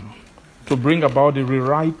bring about the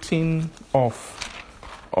rewriting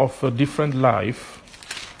of a different life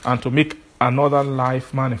and to make another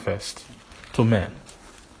life manifest to men.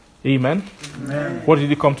 Amen. Amen. What did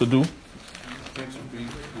he come to do?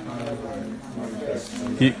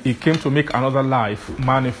 He came to make another life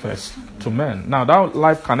manifest to men. Now that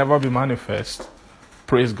life can never be manifest,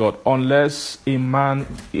 praise God, unless a man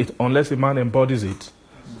embodies it.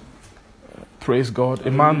 Praise God.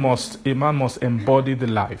 A man must embody the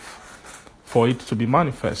life for it to be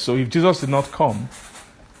manifest. So if Jesus did not come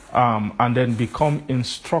and then become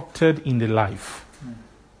instructed in the life,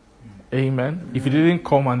 amen. If he didn't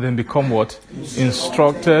come and then become what?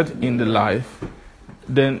 Instructed in the life,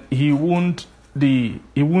 then he won't be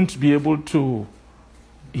able to,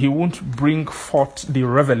 he won't bring forth the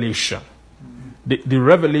revelation. The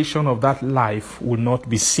revelation of that life will not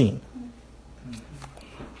be seen.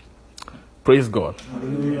 Praise God.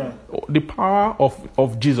 Hallelujah. The power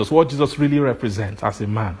of Jesus, what Jesus really represents as a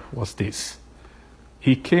man was this.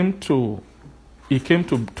 He came to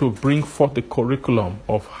bring forth the curriculum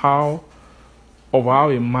of how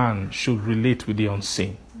a man should relate with the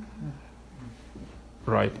unseen.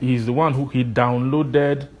 Right? He's the one he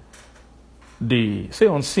downloaded say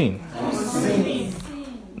unseen. Unseen.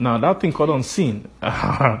 Now that thing called unseen,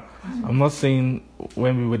 I'm not saying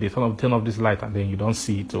when they turn off this light and then you don't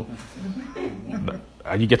see it. So,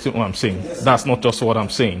 are you getting what I'm saying? That's not just what I'm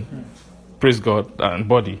saying. praise God, and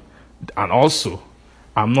body. And also,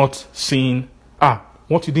 I'm not seeing,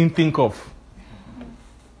 what you didn't think of.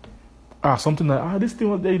 Something like, this thing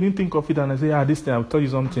was there, you didn't think of it, and I say, this thing, I'll tell you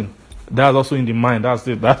something. That's also in the mind. That's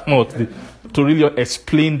not to really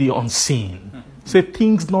explain the unseen. Say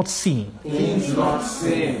things not seen. Things not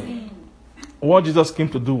seen. What Jesus came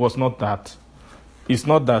to do was not that. It's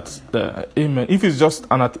not that. Amen. If it's just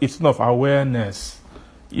it's enough awareness.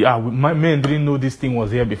 My men didn't know this thing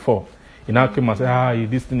was here before. He now came and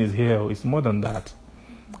said, this thing is here. It's more than that.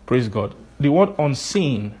 Praise God. The word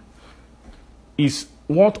unseen is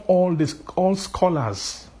what all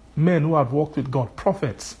scholars, men who have walked with God,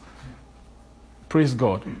 prophets, praise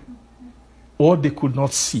God, what they could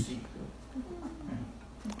not see.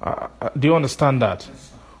 Do you understand that?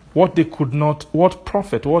 What they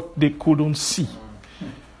couldn't see.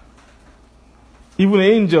 Even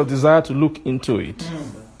angels desire to look into it.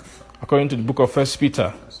 According to the book of 1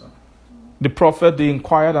 Peter, the prophet, they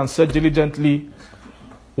inquired and said diligently,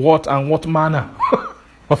 what manner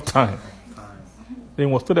of time? They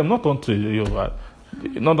was to them, not unto you,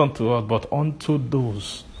 not unto us, but unto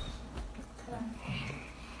those.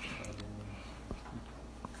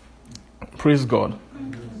 Praise God.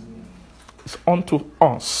 It's unto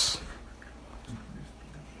us.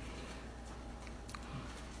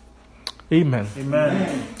 Amen.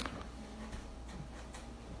 Amen.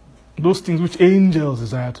 Those things which angels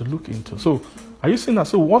desire to look into. So, are you saying that?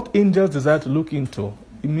 So, what angels desire to look into?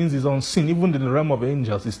 It means it's unseen. Even in the realm of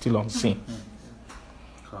angels, it's still unseen.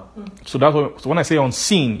 So that's what, so when I say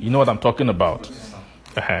unseen, you know what I'm talking about.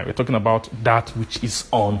 We're talking about that which is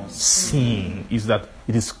unseen. Is that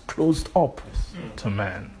it is closed up to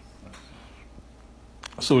man.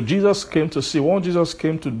 So Jesus came to see. What Jesus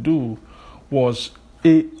came to do was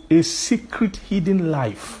a secret hidden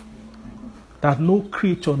life that no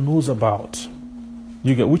creature knows about.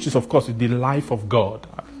 Which is of course the life of God,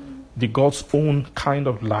 the God's own kind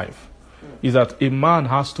of life. Is that a man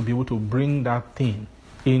has to be able to bring that thing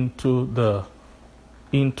into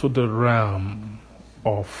the realm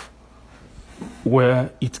of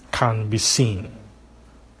where it can be seen.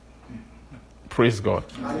 Praise God.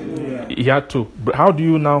 He had to. How do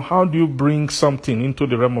you bring something into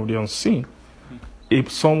the realm of the unseen?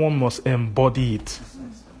 If someone must embody it.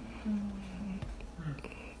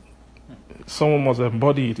 Someone must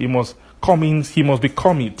embody it. He must come in. He must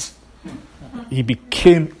become it. He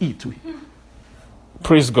became it.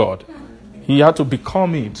 Praise God. He had to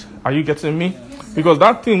become it. Are you getting me? Because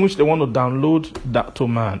that thing which they want to download that to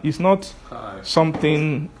man is not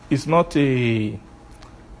something. It's not a.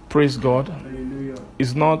 Praise God.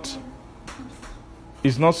 It's not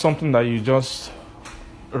something that you just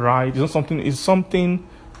write. It's something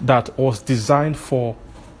that was designed for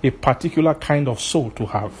a particular kind of soul to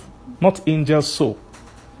have. Not angel's soul.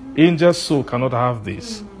 Angel's soul cannot have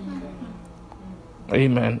this.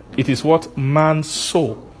 Amen. It is what man's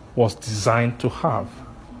soul was designed to have.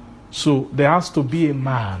 So there has to be a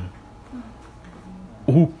man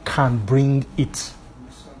who can bring it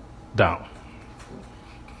down.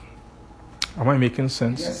 Am I making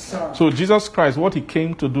sense? Yes, sir. So Jesus Christ, what he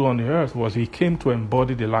came to do on the earth was he came to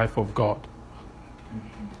embody the life of God.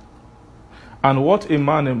 And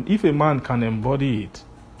if a man can embody it,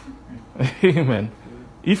 amen.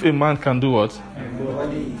 If a man can do what?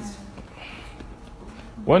 Embody it.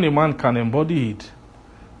 When a man can embody it,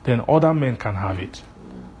 then other men can have it.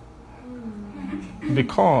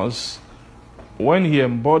 Because when he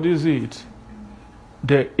embodies it,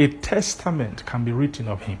 a testament can be written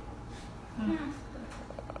of him.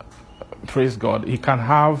 Praise God. He can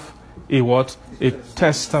have a what? A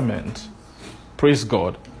testament. Praise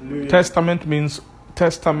God. Testament means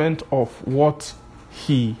testament of what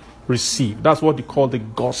he received. That's what they call the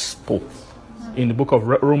gospel. In the book of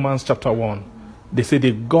Romans chapter 1, they say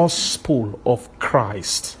the gospel of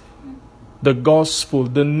Christ. The gospel,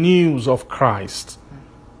 the news of Christ.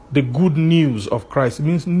 The good news of Christ. It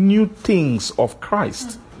means new things of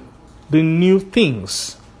Christ. The new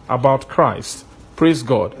things about Christ. Praise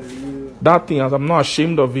God. That thing, as I'm not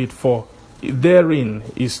ashamed of it, for therein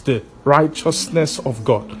is the righteousness of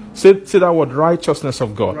God. Say that word, righteousness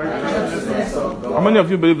of God. Righteousness of God. How many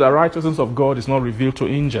of you believe that righteousness of God is not revealed to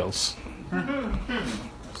angels?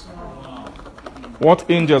 What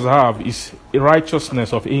angels have is a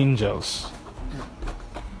righteousness of angels.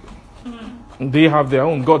 They have their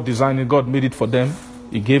own. God designed it. God made it for them.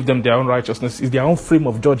 He gave them their own righteousness. It's their own frame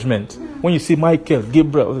of judgment. When you see Michael,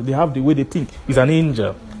 Gabriel, they have the way they think. He's an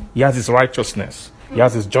angel. He has his righteousness. He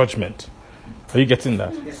has his judgment. Are you getting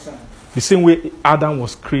that? Yes, sir. The same way Adam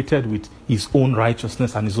was created with his own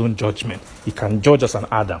righteousness and his own judgment. He can judge as an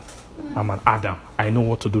Adam. I'm an Adam. I know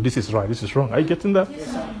what to do. This is right. This is wrong. Are you getting that?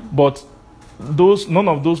 But none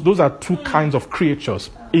of those are two kinds of creatures.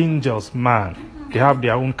 Angels, man. They have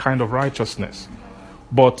their own kind of righteousness.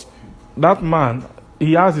 But that man,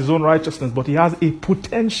 he has his own righteousness, but he has a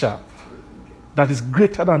potential that is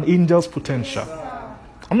greater than angels' potential.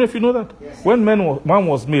 I mean, if you know that, when man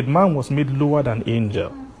was made lower than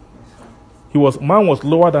angel. Man was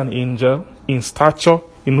lower than angel in stature,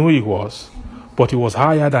 in who he was, but he was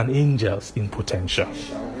higher than angels in potential.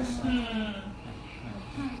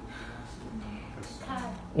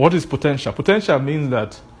 What is potential? Potential means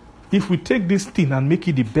that if we take this thing and make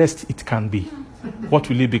it the best it can be, what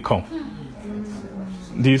will it become?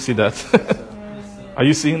 Do you see that? Are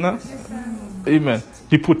you seeing that? Amen.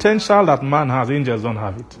 The potential that man has, angels don't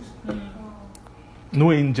have it.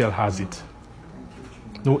 No angel has it.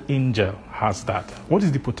 No angel has that. What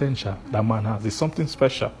is the potential that man has? It's something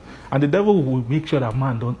special. And the devil will make sure that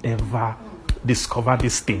man don't ever discover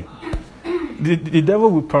this thing. The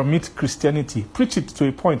devil will permit Christianity, preach it to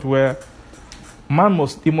a point where man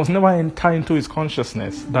must never enter into his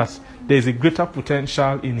consciousness that there is a greater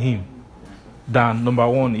potential in him than, number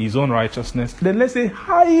one, his own righteousness. Then let's say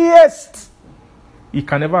highest he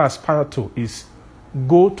can ever aspire to is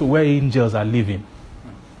go to where angels are living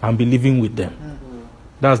and be living with them.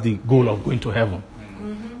 That's the goal of going to heaven.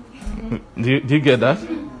 Do you get that?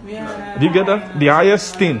 Yeah. Do you get that? The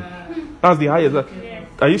highest thing. That's the highest.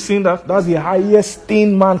 Are you seeing that? That's the highest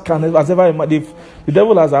thing man has ever imagined. The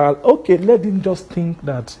devil has asked, okay, let him just think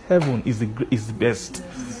that heaven is the best.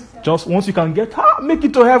 Just once you can make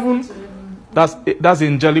it to heaven, that's the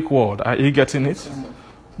angelic world. Are you getting it?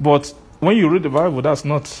 But when you read the Bible, that's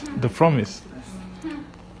not the promise.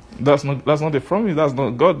 That's not the promise.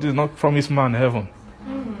 God did not promise man heaven.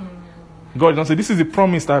 God did not say, this is the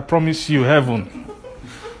promise that I promise you, heaven.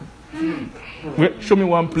 Show me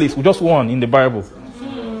one place, just one in the Bible,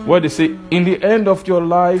 where they say, in the end of your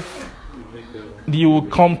life, you will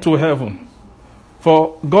come to heaven.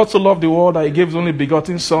 For God so loved the world that he gave his only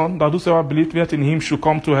begotten Son, that whosoever believeth in him should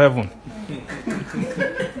come to heaven.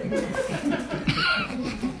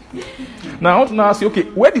 Now I want to ask you, okay,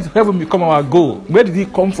 where did heaven become our goal? Where did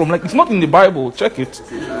it come from? Like, it's not in the Bible. Check it.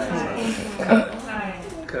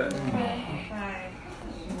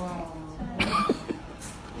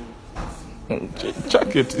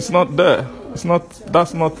 Check it. It's not there.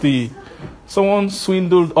 That's not the... Someone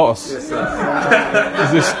swindled us. He's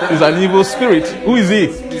an evil spirit. Who is he?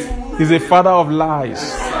 He's a father of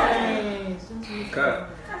lies.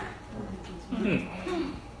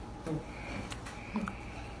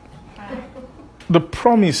 The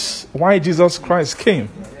promise why Jesus Christ came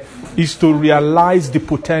is to realize the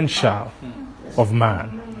potential of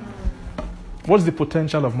man. What's the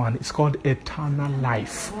potential of man? It's called eternal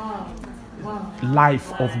life.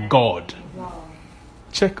 Life of God.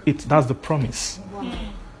 Check it. That's the promise.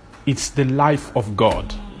 It's the life of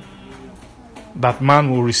God. That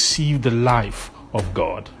man will receive the life of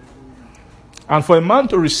God. And for a man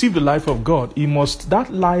to receive the life of God, he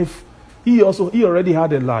already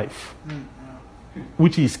had a life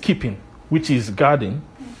which he is keeping, which he is guarding.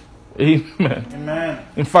 Amen. Amen.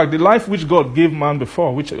 In fact, the life which God gave man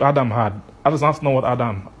before, which Adam had, that's not what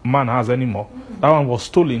man has anymore. That one was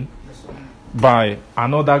stolen by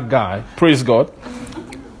another guy. Praise God.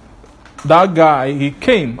 That guy, he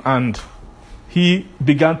came and he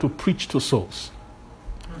began to preach to souls.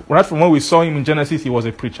 Right from when we saw him in Genesis, he was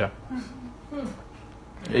a preacher.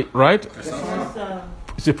 Right?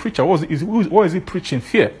 He's a preacher. What is he preaching?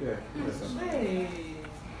 Fear.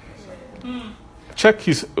 Check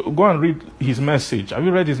go and read his message. Have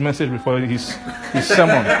you read his message before? His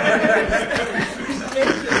sermon.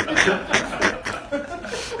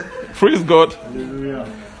 Praise God.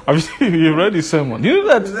 Have you read his sermon? You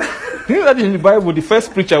know that in the Bible, the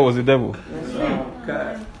first preacher was the devil.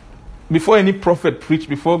 Before any prophet preached,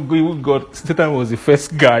 before God, Satan was the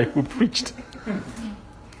first guy who preached.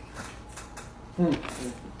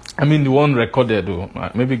 I mean, the one recorded,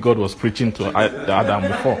 maybe God was preaching to Adam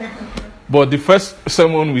before. But the first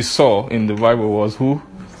sermon we saw in the Bible was who?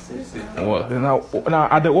 What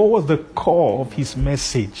was the core of his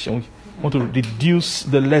message? I want to deduce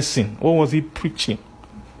the lesson. What was he preaching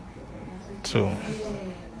to?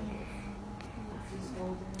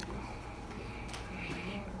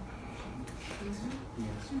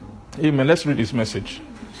 Amen. Let's read his message.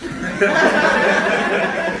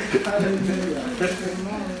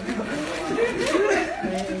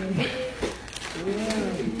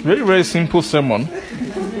 Very, very simple sermon.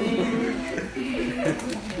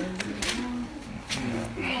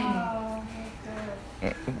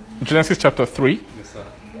 Genesis chapter 3.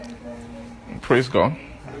 Praise God.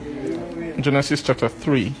 Genesis chapter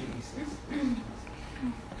 3.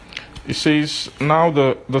 It says, now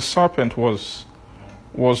the serpent was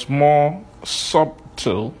more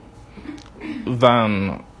subtle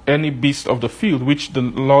than any beast of the field which the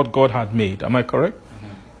Lord God had made. Am I correct?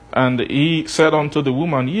 And he said unto the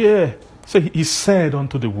woman, yea. So he said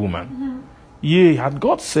unto the woman, yea, had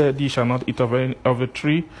God said, ye shall not eat of the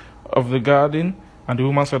tree of the garden? And the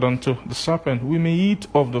woman said unto the serpent, we may eat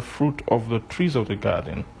of the fruit of the trees of the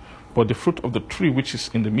garden, but the fruit of the tree which is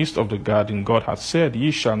in the midst of the garden, God hath said,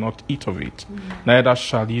 ye shall not eat of it, neither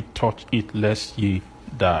shall ye touch it, lest ye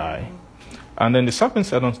die. And then the serpent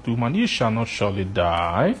said unto the woman, ye shall not surely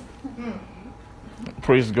die.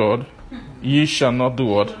 Praise God. Ye shall not do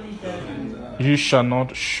what? Ye shall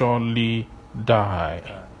not surely die.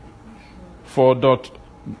 For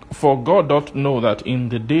God doth know that in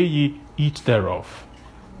the day ye eat thereof,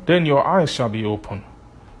 then your eyes shall be open,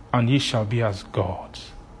 and ye shall be as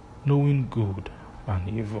gods, knowing good and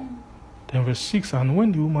evil. Then verse 6, and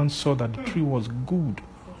when the woman saw that the tree was good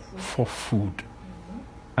for food,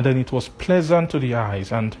 and then it was pleasant to the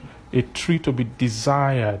eyes, and a tree to be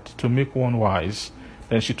desired to make one wise,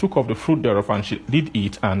 then she took of the fruit thereof, and she did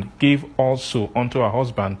eat, and gave also unto her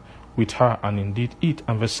husband with her, and indeed eat.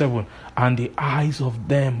 And verse 7, and the eyes of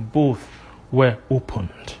them both were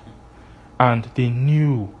opened, and they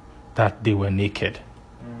knew that they were naked.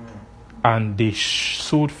 And they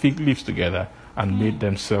sewed fig leaves together and made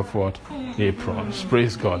themselves what? Aprons.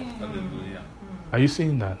 Praise God. Are you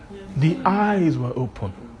seeing that? The eyes were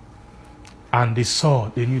open, and they saw,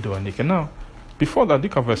 they knew they were naked. Now, before that,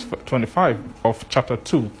 look at verse 25 of chapter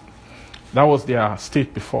 2. That was their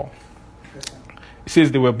state before. It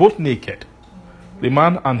says they were both naked, the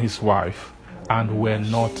man and his wife, and were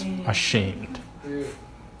not ashamed.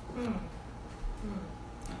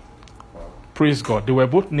 Praise God. They were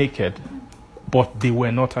both naked, but they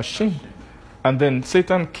were not ashamed. And then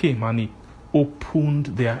Satan came and he opened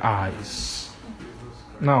their eyes.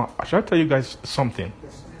 Now, shall I tell you guys something?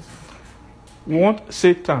 What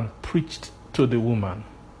Satan preached to the woman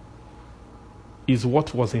is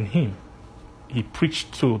what was in him. He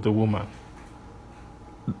preached to the woman.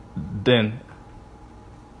 Then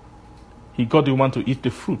he got the woman to eat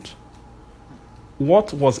the fruit.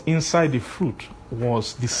 What was inside the fruit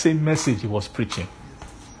was the same message he was preaching.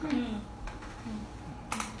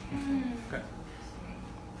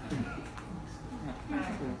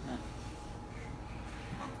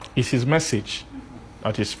 It's his message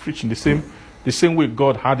that he's preaching. The same way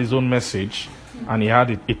God had his own message, and he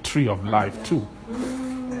had a tree of life too.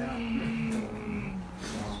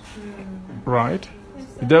 Right?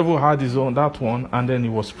 The devil had his own, that one, and then he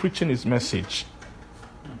was preaching his message.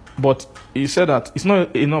 But he said that it's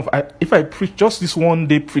not enough. If I preach just this one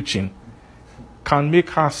day preaching, can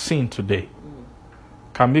make her sin today,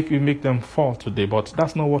 can make them fall today. But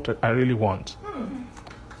that's not what I really want.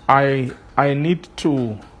 I need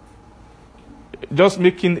to just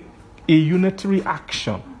making a unitary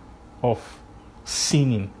action of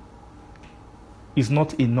sinning is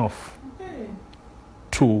not enough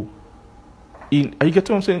to. You get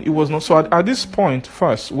what I'm saying? It was not. So at this point,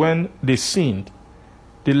 first, when they sinned,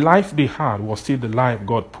 the life they had was still the life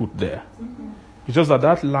God put there. It's just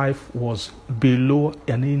that life was below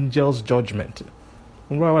an angel's judgment.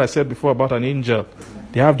 Remember what I said before about an angel?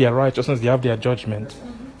 They have their righteousness, they have their judgment.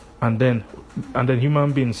 And then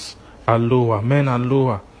human beings are lower, men are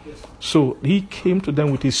lower. So he came to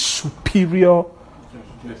them with a superior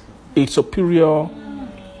the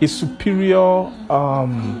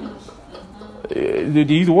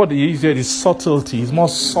word he used there is subtlety. He's more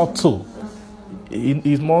subtle.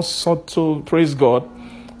 He's more subtle, praise God.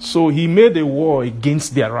 So he made a war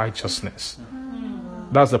against their righteousness.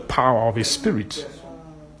 That's the power of his spirit.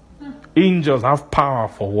 Angels have power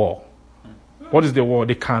for war. What is the war?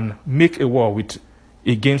 They can make a war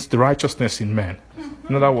against the righteousness in men.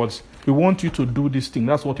 In other words, we want you to do this thing.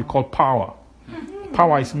 That's what we call power.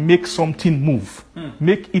 Power is make something move.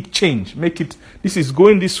 Make it change. Make it, this is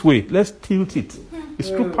going this way. Let's tilt it. It's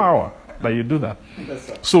through power that you do that.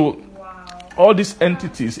 So, all these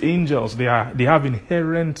entities, angels, they have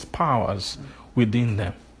inherent powers within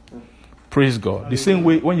them. Praise God. The same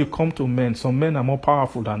way when you come to men, some men are more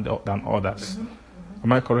powerful than others.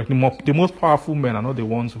 Am I correct? The most powerful men are not the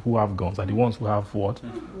ones who have guns, are the ones who have what?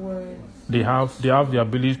 They have the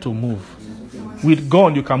ability to move. With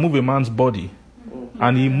gun, you can move a man's body.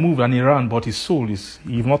 And he moved and he ran, but his soul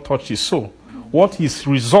you've not touched his soul. What he's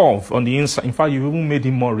resolved on the inside, in fact, you even made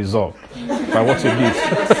him more resolved by what you did.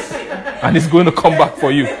 And it's going to come back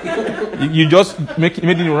for you. You just made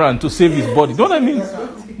him run to save his body. You know what I mean?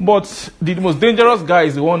 But the most dangerous guy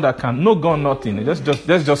is the one that can no gun, nothing. Let's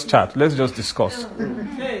just chat. Let's just discuss.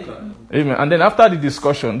 Amen. And then after the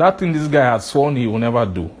discussion, that thing this guy has sworn he will never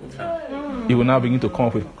do, he will now begin to come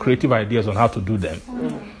up with creative ideas on how to do them,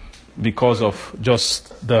 because of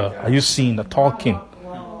just are you seeing the talking?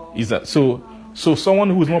 Is that so? So someone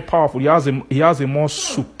who is more powerful, he has a more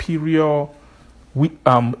superior.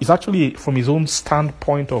 It's actually from his own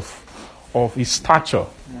standpoint of his stature.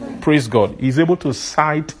 Praise God. He's able to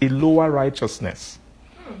cite a lower righteousness.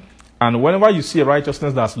 And whenever you see a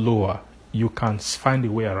righteousness that's lower, you can find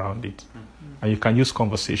a way around it. And you can use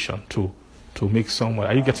conversation to make someone.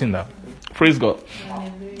 Are you getting that? Praise God.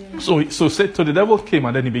 So the devil came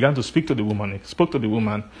and then he began to speak to the woman. He spoke to the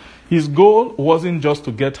woman. His goal wasn't just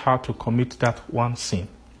to get her to commit that one sin.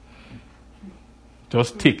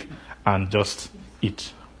 Just take and just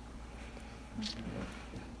eat.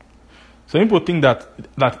 So people think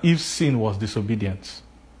that Eve's sin was disobedience.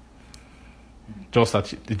 Just that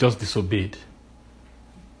they just disobeyed.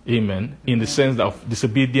 Amen. In the sense of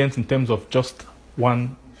disobedience in terms of just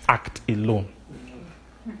one act alone.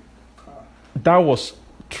 That was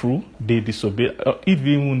true. They disobeyed. Eve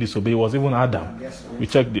even disobeyed. It was even Adam. We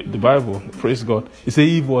check the Bible. Praise God. It says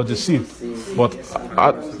Eve was deceived. But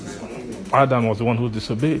Adam was the one who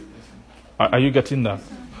disobeyed. Are you getting that?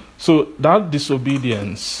 So that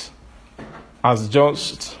disobedience as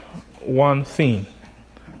just one thing,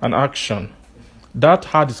 an action, that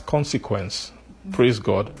had its consequence. Praise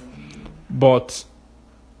God. But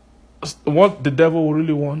what the devil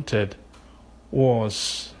really wanted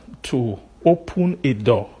was to open a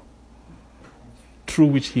door through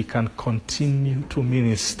which he can continue to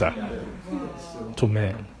minister to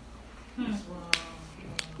men.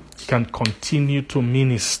 He can continue to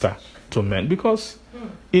minister to men, because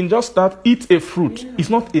in just that, eat a fruit is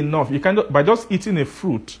not enough. You cannot, by just eating a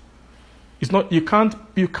fruit, it's not. You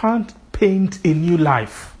can't paint a new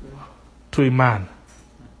life to a man.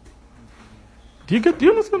 Do you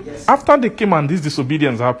understand? Yes. After they came and this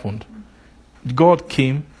disobedience happened, God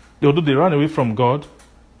came. Although they ran away from God,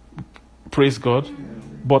 praise God.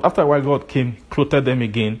 But after a while, God came, clothed them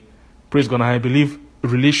again, praise God. And I believe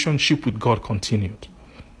relationship with God continued.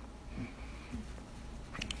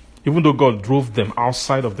 Even though God drove them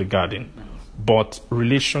outside of the garden, but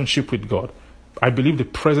relationship with God. I believe the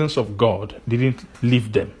presence of God didn't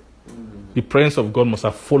leave them. The presence of God must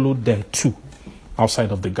have followed them too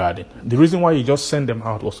outside of the garden. The reason why he just sent them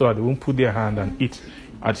out was so that they won't put their hand and eat.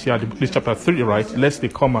 At here, this chapter 3, right? Lest they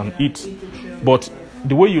come and eat. But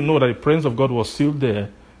the way you know that the presence of God was still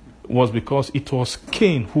there was because it was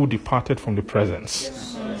Cain who departed from the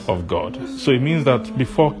presence of God. So it means that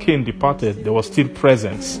before Cain departed, there was still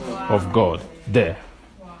presence of God there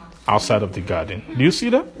outside of the garden. Do you see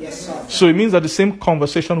that? Yes, sir. So it means that the same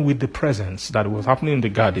conversation with the presence that was happening in the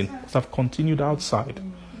garden must have continued outside.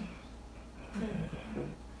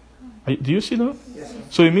 Do you see that? Yes, sir.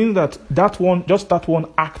 So it means that that one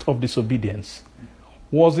act of disobedience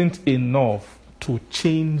wasn't enough to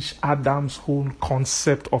change Adam's whole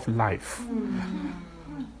concept of life.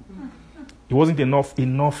 It wasn't enough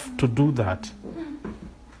to do that.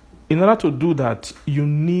 In order to do that, you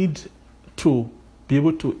need to be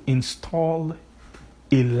able to install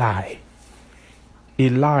a lie. A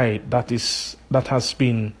lie that has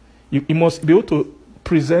been, you must be able to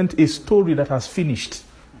present a story that has finished.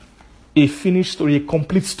 A finished story, a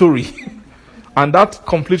complete story. And that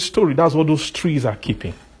complete story, that's what those trees are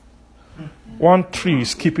keeping. One tree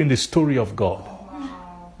is keeping the story of God.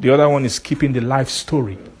 The other one is keeping the life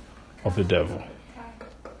story of the devil.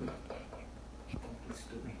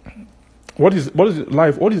 What is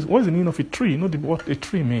life? What is the meaning of a tree? You know what a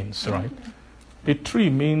tree means, right? A tree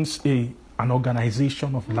means an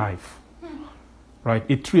organization of life. Right?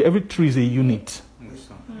 Every tree is a unit.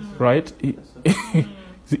 Right?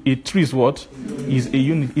 A tree is what? Is a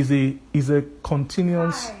unit, is a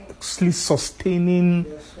continuously sustaining.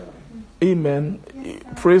 Amen.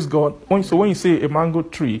 Praise God. So when you say a mango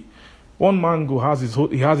tree, one mango has his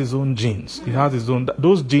own genes. It has his own.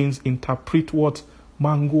 Those genes interpret what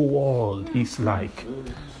mango world is like.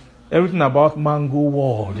 Everything about mango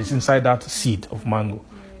world is inside that seed of mango.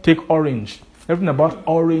 Take orange. Everything about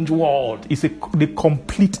orange world is the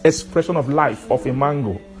complete expression of life of a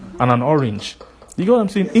mango and an orange. You get what I'm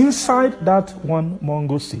saying? Inside that one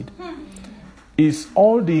mango seed is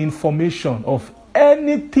all the information of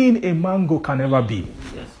anything a mango can ever be.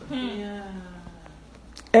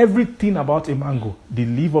 Everything about a mango. The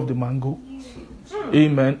leaf of the mango.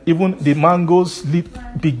 Amen. Even the mango's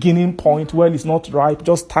beginning point where it's not ripe,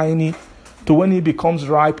 just tiny, to when it becomes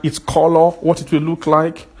ripe, its color, what it will look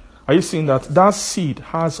like. Are you seeing that? That seed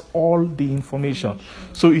has all the information.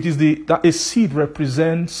 So it is that a seed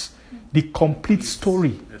represents the complete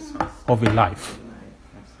story of a life.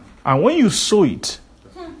 And when you sow it,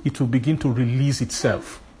 it will begin to release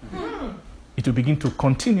itself. It will begin to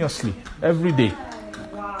continuously, every day.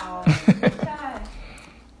 Wow.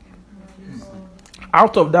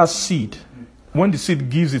 Out of that seed, when the seed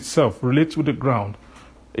gives itself, relates with the ground,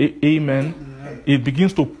 amen, it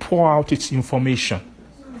begins to pour out its information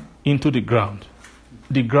into the ground.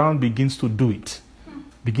 The ground begins to do it.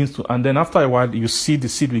 And then after a while, you see the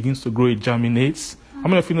seed begins to grow, it germinates. How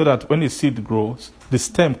many of you know that when a seed grows, the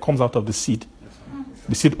stem comes out of the seed?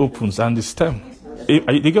 The seed opens and the stem. You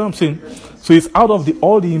get what I'm saying? So it's out of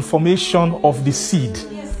all the information of the seed.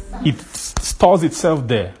 It stores itself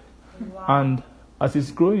there. And as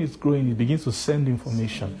it's growing, it begins to send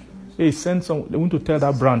information. Hey, they want to tell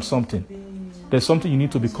that branch something. There's something you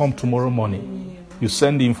need to become tomorrow morning. You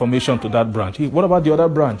send the information to that branch. Hey, what about the other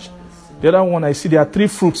branch? The other one, I see there are 3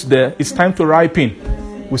 fruits there. It's time to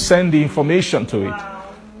ripen. We send the information to it.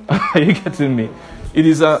 Are you getting me? It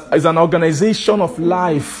is an organization of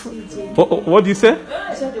life. What do you say?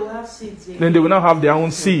 I said they will have seeds. Then they will now have their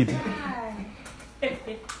own seed.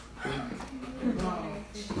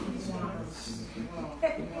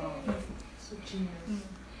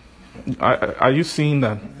 Are you seeing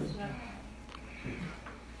that?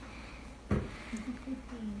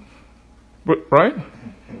 Right?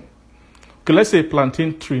 Okay, let's say a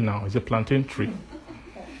plantain tree now. It's a plantain tree.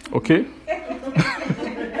 Okay?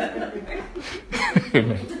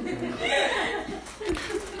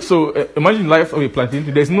 So imagine the life of a plantain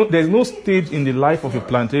tree. There's no stage in the life of a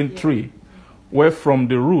plantain tree where from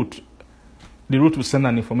the root will send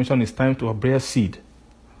an information it's time to bear seed.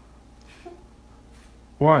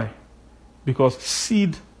 Why? Because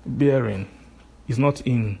seed bearing is not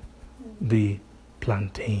in the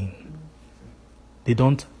plantain. They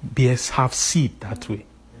don't have seed that way.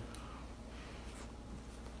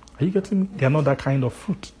 Are you getting me? They are not that kind of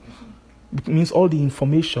fruit. It means all the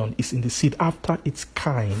information is in the seed after its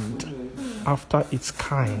kind. After its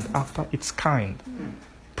kind. After its kind.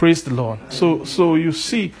 Praise the Lord. So you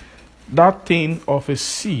see, that thing of a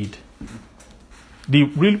seed, the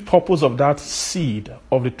real purpose of that seed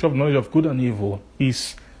of the tree of knowledge of good and evil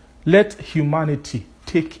is let humanity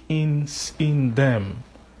take in them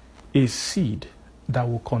a seed that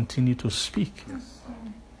will continue to speak.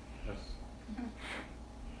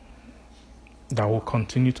 That will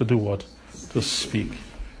continue to do what? To speak.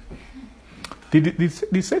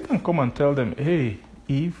 Did Satan come and tell them, hey,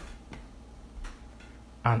 Eve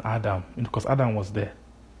and Adam, because Adam was there,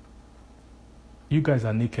 you guys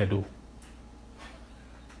are naked, oh.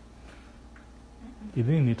 He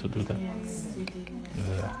didn't need to do that.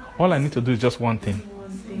 Yeah. All I need to do is just one thing.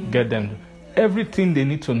 Get them. Everything they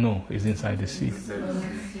need to know is inside the seed.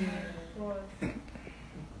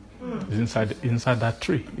 It's inside that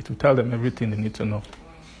tree. It will tell them everything they need to know.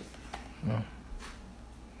 Yeah.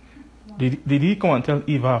 Did he come and tell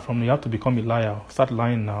Eve, from you have to become a liar? Start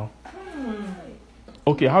lying now.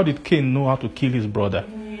 Okay, how did Cain know how to kill his brother?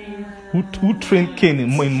 Who trained Cain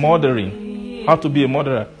in murdering? How to be a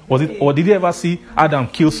murderer? Was it, or did he ever see Adam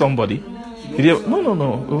kill somebody? Did he ever,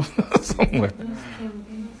 no. Somewhere.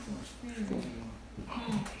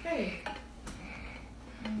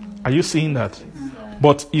 Are you seeing that?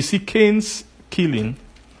 But you see, Cain's killing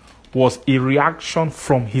was a reaction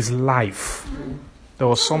from his life. There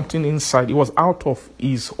was something inside. It was out of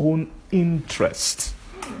his own interest.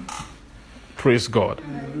 Praise God.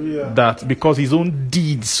 That because his own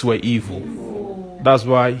deeds were evil, that's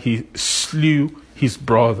why he slew his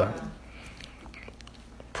brother.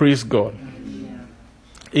 Praise God.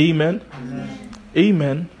 Amen.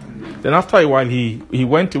 Amen. Then after a while, he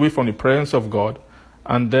went away from the presence of God,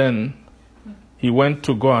 and then he went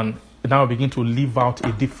to go and now begin to live out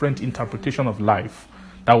a different interpretation of life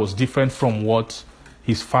that was different from what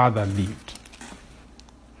his father lived.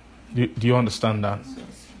 Do you understand that?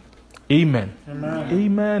 Amen. Amen.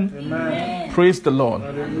 Amen. Amen. Praise the Lord.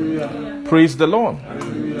 Hallelujah. Praise the Lord.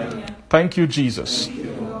 Hallelujah. Thank you, Jesus.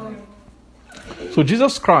 So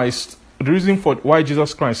Jesus Christ, the reason for why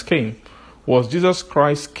Jesus Christ came was Jesus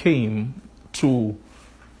Christ came to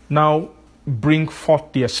now bring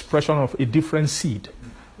forth the expression of a different seed.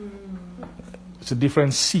 It's a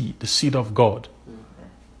different seed, the seed of God.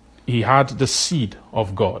 He had the seed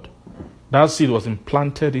of God. That seed was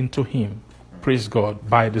implanted into him, praise God,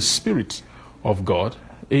 by the Spirit of God.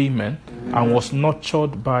 Amen. And was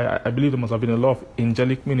nurtured by, I believe there must have been a lot of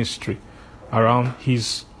angelic ministry around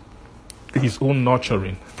his own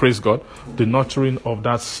nurturing. Praise God. The nurturing of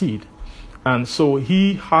that seed. And so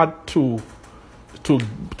he had to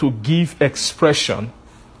to give expression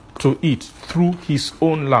to it through his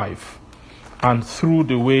own life and through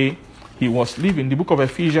the way he was living. The book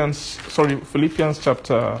of Philippians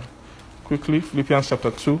chapter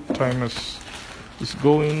 2. Time is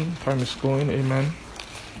going, amen.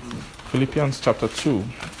 Philippians chapter 2.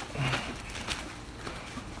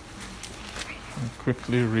 I'll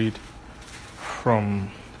quickly read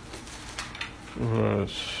from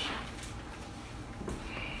verse,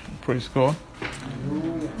 praise God.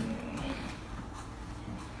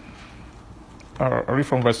 I read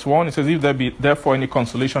from verse 1. It says, if there be therefore any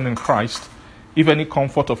consolation in Christ, if any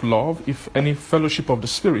comfort of love, if any fellowship of the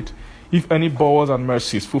Spirit, if any bowels and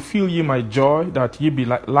mercies, fulfill ye my joy, that ye be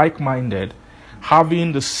like-minded,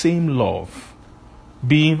 having the same love,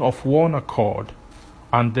 being of one accord,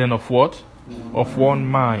 and then of what? Of one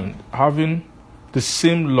mind. Having the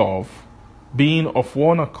same love, being of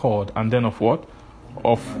one accord, and then of what?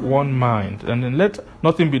 Of one mind. And then let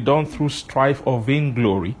nothing be done through strife or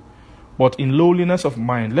vainglory, but in lowliness of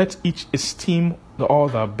mind, let each esteem the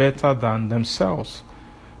other better than themselves.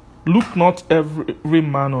 Look not every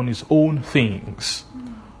man on his own things,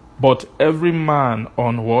 but every man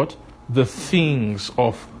on what? The things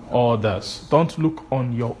of others. Don't look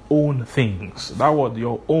on your own things. That word,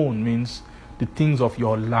 your own, means the things of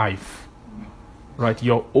your life. Right?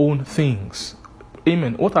 Your own things.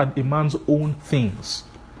 Amen. What are a man's own things?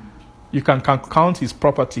 You can count his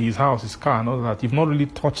property, his house, his car, and all that. You've not really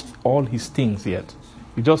touched all his things yet.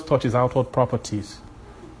 You just touch his outward properties.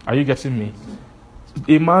 Are you getting me?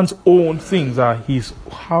 A man's own things are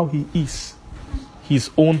how he is, his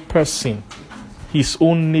own person, his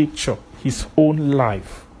own nature, his own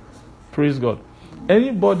life. Praise God.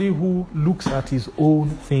 Anybody who looks at his own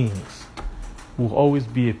things will always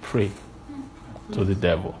be a prey to the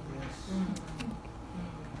devil.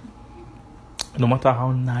 No matter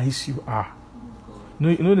how nice you are.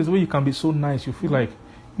 You know this way you can be so nice, you feel like,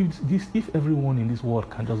 if everyone in this world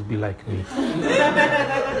can just be like me.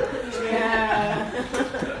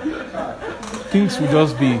 Things will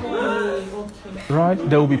just be, right?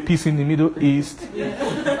 There will be peace in the Middle East.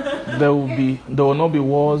 There will not be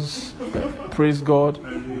wars. Praise God.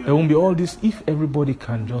 There won't be all this if everybody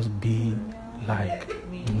can just be like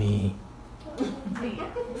me.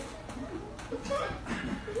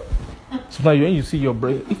 So now when you see your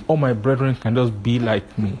brethren, if all my brethren can just be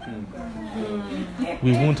like me,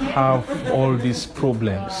 we won't have all these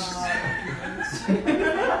problems.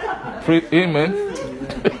 Pray, amen.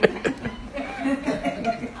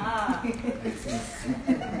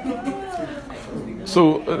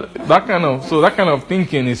 So that kind of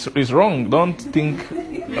thinking is wrong. Don't think.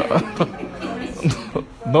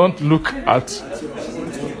 Don't look at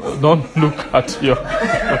your.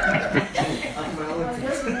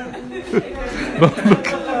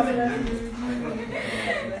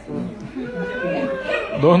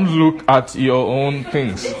 Don't look at your own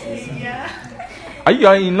things. Are you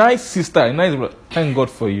a nice sister, a nice brother? Thank God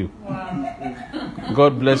for you.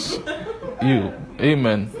 God bless you.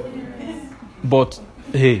 Amen. But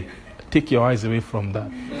hey, take your eyes away from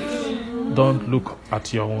that. Don't look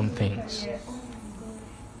at your own things.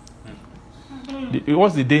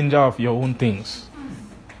 What's the danger of your own things?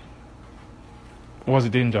 What's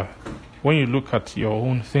the danger? When you look at your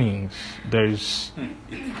own things, there is...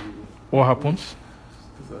 What happens?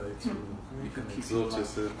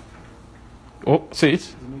 Oh, say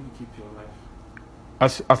it.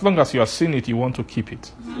 As long as you are seeing it, you want to keep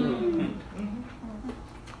it.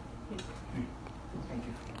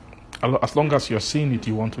 As long as you're seeing it,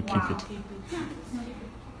 you want to keep it.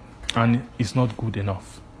 And it's not good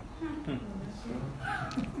enough.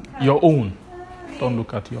 Your own. Don't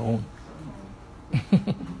look at your own.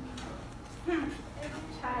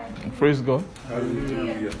 Praise God.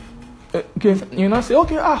 Hallelujah. Okay, you know, say,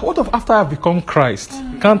 okay, what if after I've become Christ?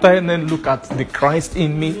 Can't I then look at the Christ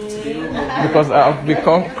in me? Because I've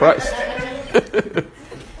become Christ.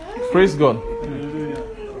 Praise God.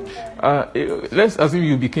 Let's assume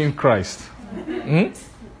you became Christ. Can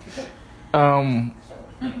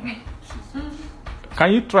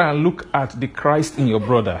you try and look at the Christ in your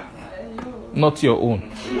brother, not your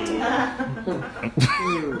own?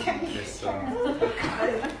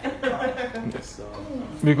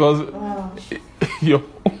 Because your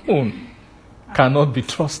own cannot be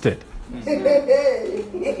trusted.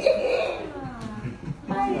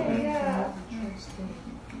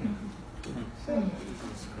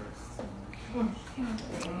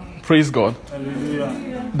 Praise God.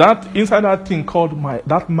 Hallelujah. That inside that thing called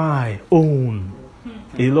my own,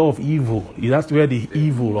 a law of evil. That's where the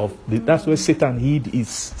evil that's where Satan hid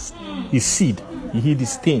his seed. He hid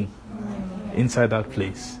his thing inside that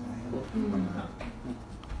place.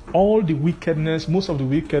 All the wickedness, most of the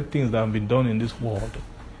wicked things that have been done in this world,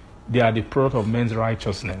 they are the product of men's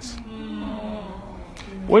righteousness.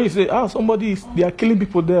 When you say, they are killing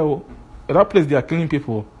people there, at that place they are killing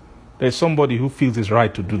people, there's somebody who feels it's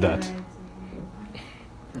right to do that.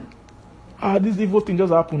 This evil thing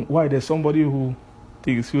just happened. Why? There's somebody who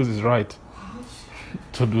feels it's right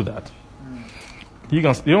to do that. You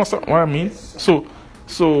understand what I mean? So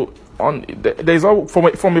there's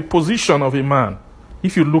from a position of a man,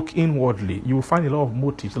 if you look inwardly, you will find a lot of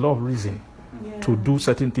motives, a lot of reason to do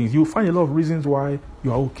certain things. You will find a lot of reasons why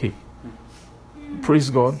you are okay. Praise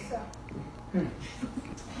God.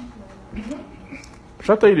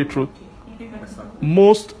 Shall I tell you the truth?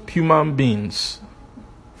 Most human beings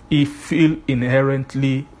feel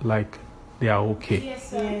inherently like they are okay.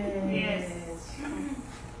 Yes. Yes.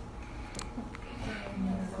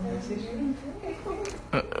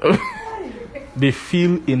 They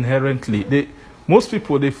feel inherently. Most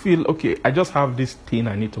people, they feel, okay, I just have this thing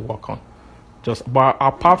I need to work on. But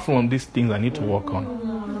apart from these things I need to work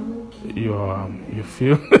on, you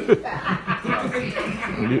feel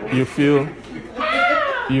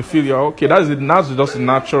you feel you're okay. That's just a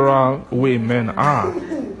natural way men are.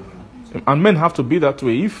 And men have to be that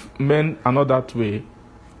way. If men are not that way,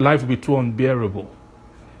 life will be too unbearable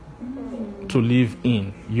to live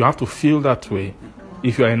in. You have to feel that way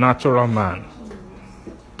if you're a natural man.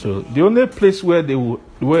 So the only place where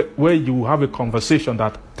where you have a conversation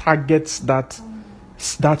that targets that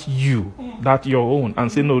your own,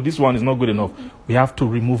 and say, no, this one is not good enough, we have to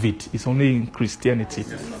remove it. It's only in Christianity.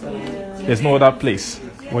 There's no other place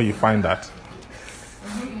where you find that.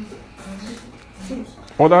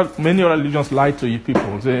 Many other religions lie to you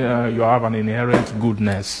people. Say you have an inherent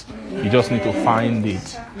goodness. You just need to find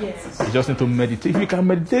it. You just need to meditate. If you can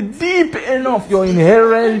meditate deep enough, your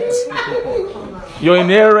inherent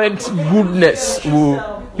goodness,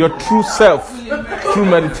 your true self, through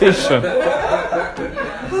meditation.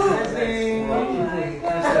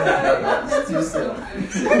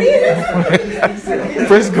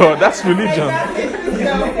 Praise God. That's religion.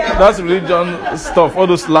 That's religion stuff. All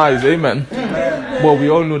those lies. Amen. But we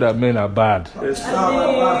all know that men are bad.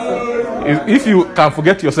 If you can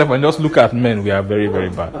forget yourself and just look at men, we are very, very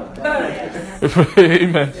bad.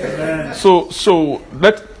 Amen. So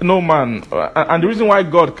let no man. And the reason why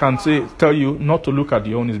God can tell you not to look at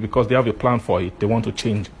your own is because they have a plan for it. They want to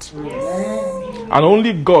change it. And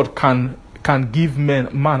only God can give man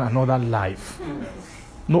another life.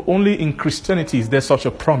 Not only in Christianity is there such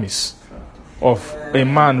a promise of a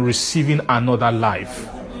man receiving another life.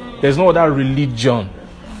 There's no other religion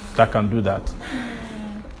that can do that.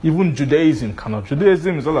 Even Judaism cannot.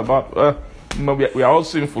 Judaism is all about, we are all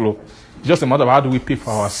sinful. It's just a matter of how do we pay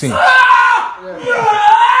for our sins.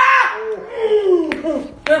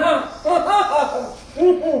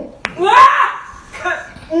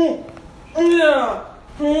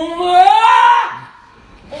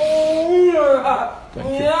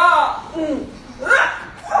 Thank you.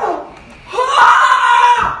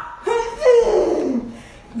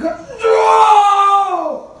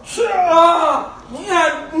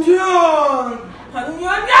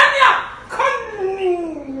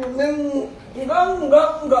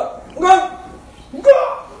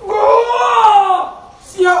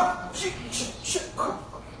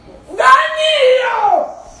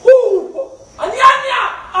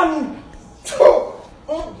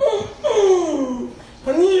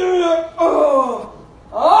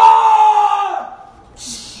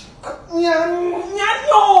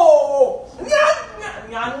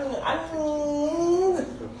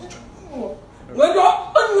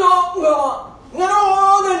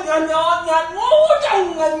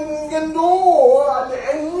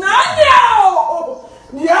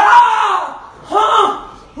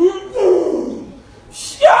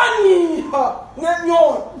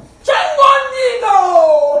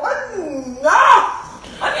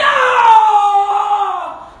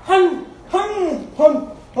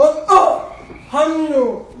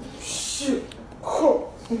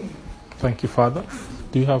 Thank you, Father.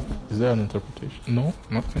 Is there an interpretation? No,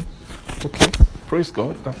 nothing. Okay, praise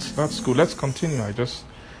God. That's good. Let's continue. I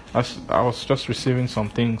was just receiving some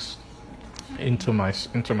things into my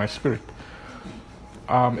spirit.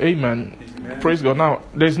 Amen. Praise God. Now,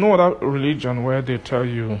 there's no other religion where they tell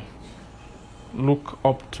you look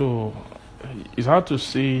up to. It's hard to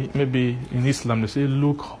see. Maybe in Islam they say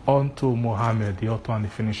look unto Muhammad, the author and the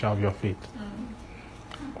finisher of your faith,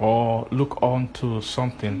 or look unto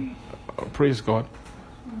something. Praise God.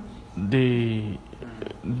 There's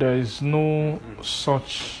no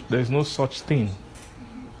such thing.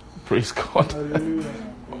 Praise God.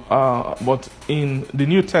 But in the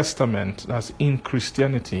New Testament, that's in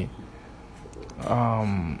Christianity,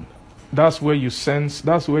 that's where you sense,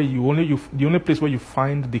 that's where the only place where you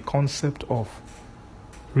find the concept of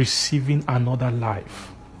receiving another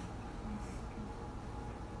life.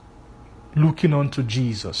 Looking unto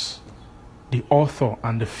Jesus, the author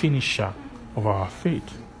and the finisher of our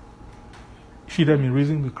faith. If you then in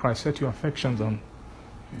reason with Christ, set your affections on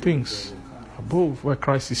things above, where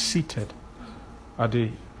Christ is seated at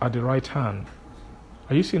the right hand.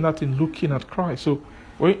 Are you seeing that in looking at Christ? So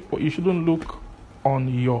you shouldn't look on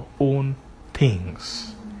your own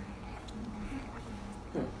things.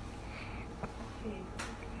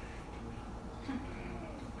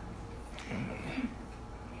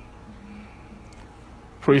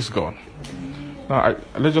 Praise God. Now,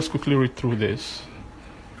 let's just quickly read through this.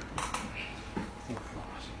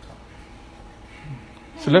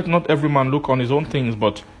 So let not every man look on his own things,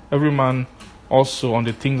 but every man also on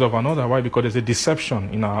the things of another. Why? Because there's a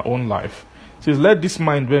deception in our own life. It says, let this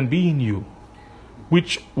mind then be in you,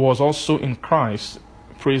 which was also in Christ.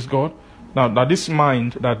 Praise God. Now, that this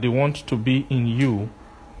mind that they want to be in you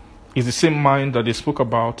is the same mind that they spoke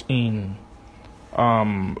about in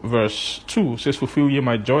verse 2. It says, fulfill ye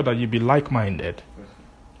my joy, that ye be like-minded.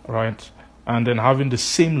 Right? And then having the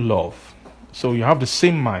same love. So you have the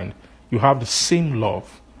same mind, you have the same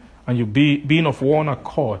love, and you being of one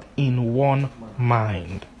accord in one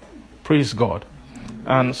mind. Praise God.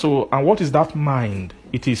 And what is that mind?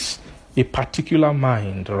 It is a particular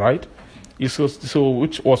mind, right? So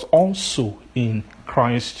which was also in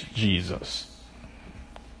Christ Jesus.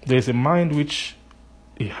 There's a mind which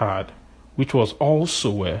he had, which was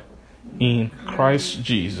also where? In Christ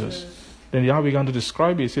Jesus. Then Yahweh began to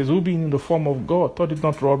describe it. It says, who being in the form of God, thought it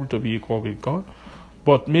not robbery to be equal with God,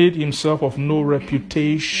 but made himself of no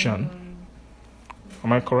reputation.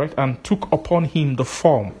 Am I correct? And took upon him the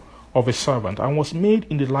form of a servant, and was made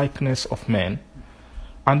in the likeness of men.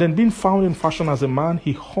 And then being found in fashion as a man,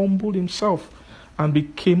 he humbled himself and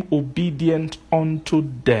became obedient unto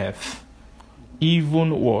death.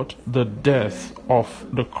 Even what? The death of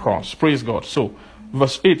the cross. Praise God. So,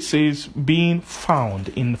 verse 8 says, being found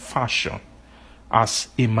in fashion as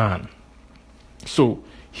a man. So,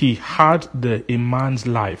 he had a man's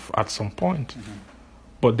life at some point.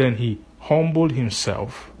 But then he humbled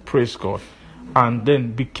himself, praise God, and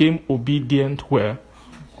then became obedient where?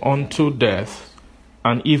 Unto death,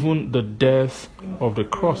 and even the death of the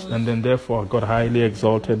cross. And then therefore God highly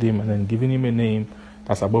exalted him and then given him a name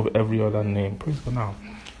that's above every other name. Praise God. Now,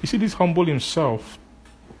 you see this humble himself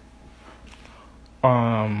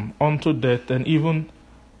unto death, and even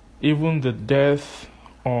the death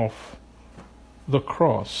of the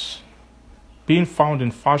cross. Being found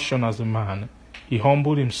in fashion as a man, he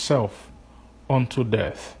humbled himself unto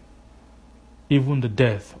death. Even the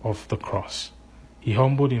death of the cross. He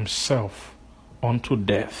humbled himself unto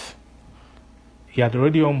death. He had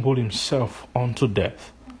already humbled himself unto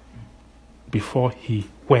death before he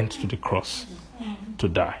went to the cross to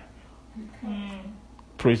die.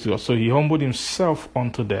 Praise God. So he humbled himself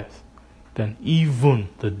unto death. Then even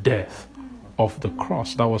the death of the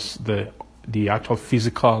cross, that was the actual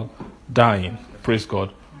physical dying, praise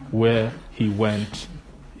God, where he went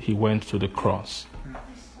to the cross.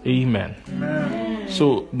 Amen. Amen.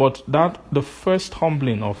 So, but the first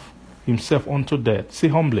humbling of himself unto death, say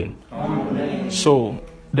humbling. So,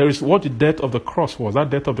 there is what the death of the cross was. That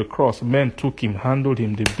death of the cross, men took him, handled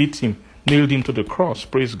him, they beat him, nailed him to the cross,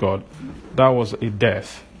 praise God. That was a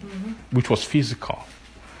death, which was physical.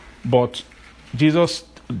 But Jesus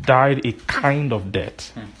died a kind of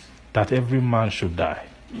death that every man should die.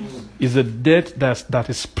 Is a death that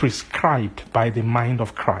is prescribed by the mind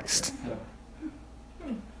of Christ.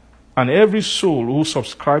 And every soul who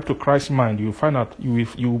subscribes to Christ's mind, you will find out you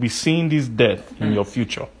will be seeing this death in your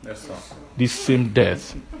future. Yes, sir. This same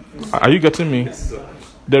death. Are you getting me? Yes, sir.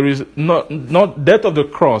 There is not death of the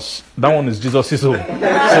cross. That one is Jesus' own. So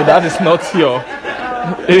that is not your.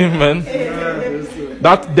 Amen.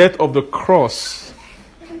 That death of the cross.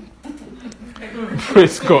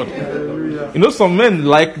 Praise God. You know, some men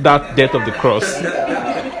like that death of the cross.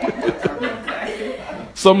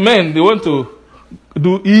 Some men, they want to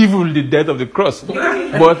do evil the death of the cross,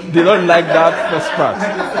 but they don't like that first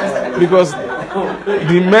part, because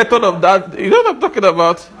the method of that, you know what I'm talking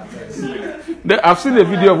about? I've seen a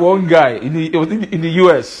video of one guy in the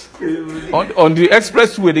US on the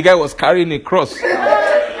expressway. The guy was carrying a cross.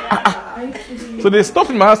 So they stopped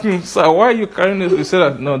him and asked him, "Sir, why are you carrying this?" He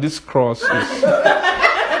said, "No, this cross is."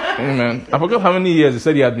 Amen. I forgot how many years he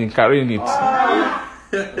said he had been carrying it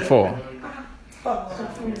for.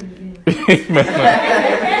 Amen.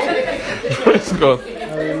 Praise God.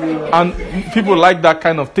 And people like that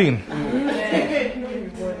kind of thing.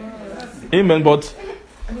 Amen. But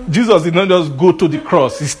Jesus did not just go to the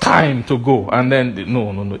cross. It's time to go. And then,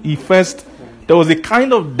 no. There was a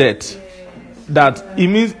kind of death that it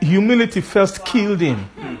means humility first killed him.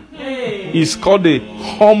 It's called a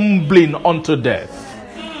humbling unto death.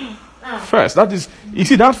 First, that is, you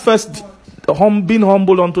see, that first being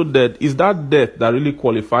humbled unto death is that death that really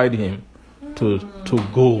qualified him to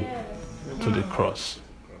go to the cross.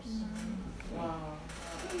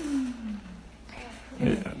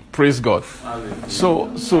 Yeah. Praise God.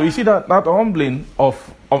 So you see that humbling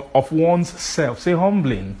of one's self. Say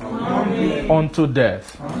humbling unto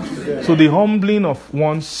death. So the humbling of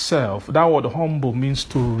one's self, that word humble means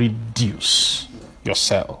to reduce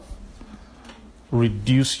yourself.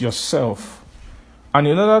 Reduce yourself. And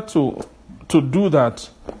in order to do that,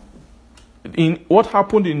 in what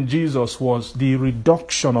happened in Jesus was the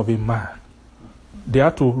reduction of a man. They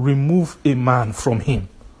had to remove a man from him.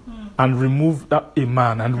 And remove a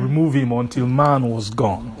man and remove him until man was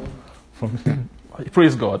gone from him.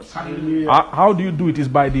 Praise God. How do you do it? Is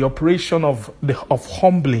by the operation of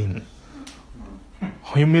humbling,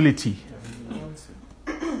 humility.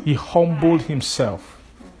 He humbled himself,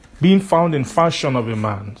 being found in fashion of a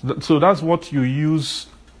man. So that's what you use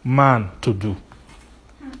man to do.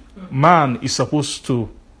 Man is supposed to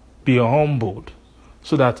be humbled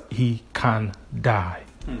so that he can die.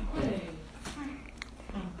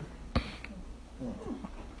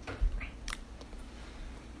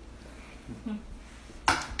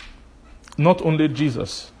 Not only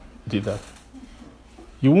Jesus did that.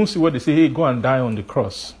 You won't see where they say, hey, go and die on the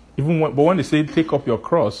cross. But when they say, take up your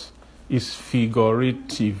cross, it's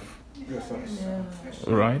figurative.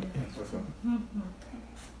 Right?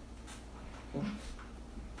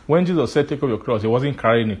 When Jesus said, take up your cross, he wasn't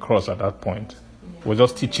carrying a cross at that point. He was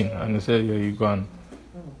just teaching. And he said, yeah, you go and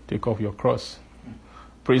take up your cross.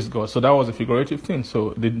 Praise God. So that was a figurative thing.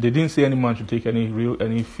 So they didn't say any man should take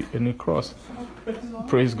any cross.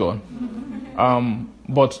 Praise God.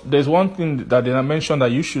 But there's one thing that they mentioned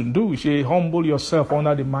that you should do. You should humble yourself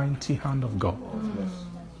under the mighty hand of God.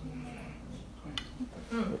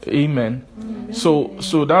 Amen.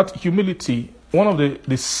 So that humility, one of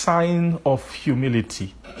the sign of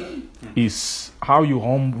humility is how you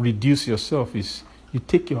reduce yourself is you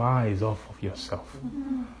take your eyes off of yourself.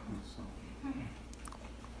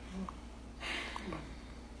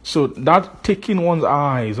 So that taking one's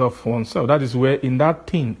eyes off oneself, that is where in that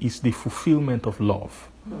thing is the fulfillment of love.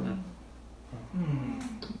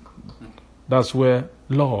 That's where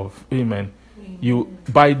love, amen. You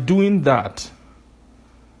by doing that,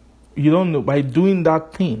 you don't know, by doing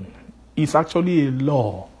that thing, it's actually a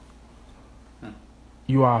law.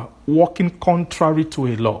 You are walking contrary to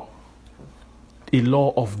a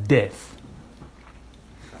law of death.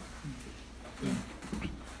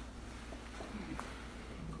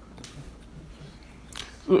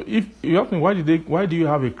 So if you ask me, why do you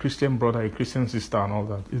have a Christian brother, a Christian sister and all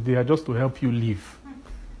that? They are just to help you live.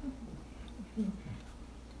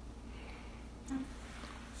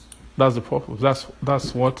 That's the purpose.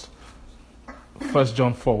 That's what 1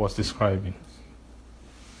 John 4 was describing.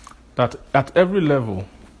 That at every level,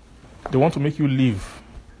 they want to make you live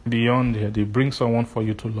beyond here. They bring someone for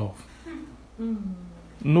you to love.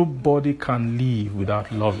 Nobody can live without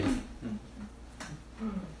loving.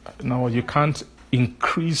 Now, you can't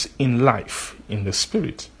increase in life in the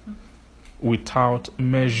spirit without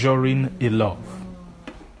measuring a love.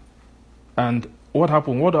 And what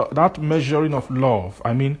happened? That measuring of love,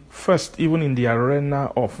 I mean, first, even in the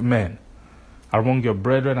arena of men, among your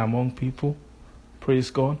brethren, among people,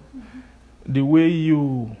 praise God, the way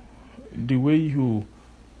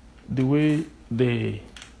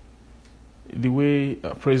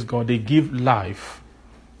praise God, they give life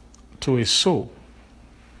to a soul,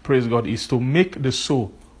 praise God, is to make the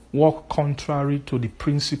soul walk contrary to the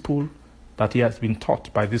principle that he has been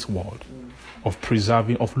taught by this world of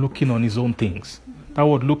preserving, of looking on his own things. That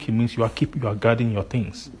word looking means you are guarding your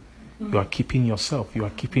things. You are keeping yourself. You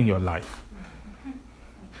are keeping your life.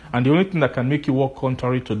 And the only thing that can make you walk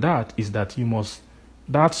contrary to that is that you must,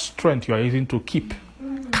 that strength you are using to keep,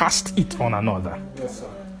 cast it on another. Yes, sir.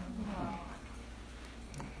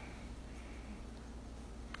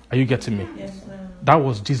 Are you getting me? Yes, sir. That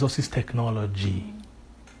was Jesus' technology.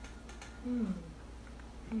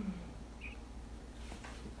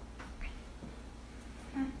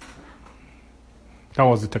 That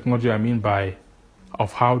was the technology I mean by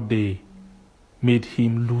of how they made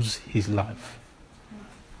him lose his life.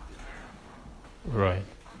 Right.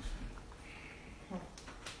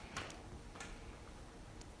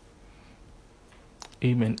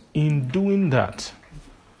 Amen. In doing that,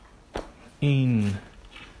 in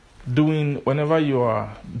doing, whenever you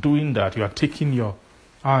are doing that, you are taking your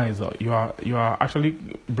eyes, or you are actually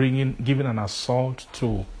giving an assault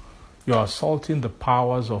to, you are assaulting the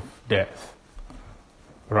powers of death,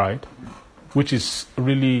 right? Which is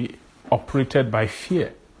really operated by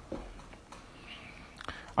fear.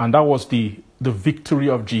 And that was the victory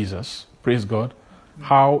of Jesus, praise God.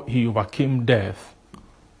 How he overcame death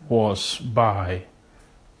was by,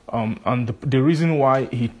 and the reason why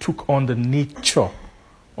he took on the nature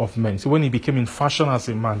of men. So when he became in fashion as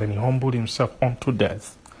a man, then he humbled himself unto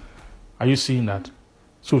death. Are you seeing that?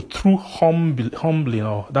 So through humbling,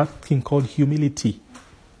 or that thing called humility,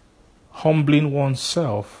 humbling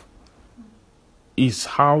oneself is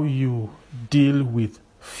how you deal with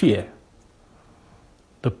fear.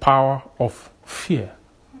 The power of fear.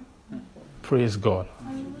 Praise God.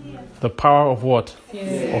 The power of what?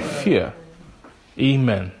 Fear. Of fear.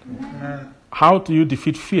 Amen. How do you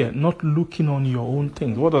defeat fear? Not looking on your own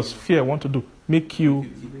things. What does fear want to do? Make you...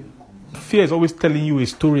 Fear is always telling you a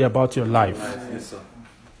story about your life.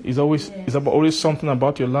 It's always something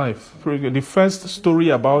about your life. The first story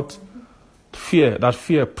about fear that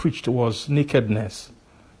fear preached was nakedness.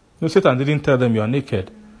 Satan didn't tell them you are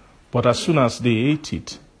naked. But as soon as they ate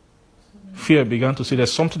it, fear began to say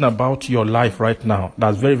there's something about your life right now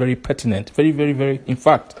that's very, very pertinent. Very, very, very... In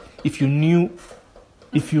fact, if you knew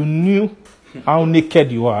how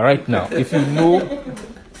naked you are right now, if you know...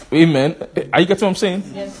 Amen. Are you getting what I'm saying?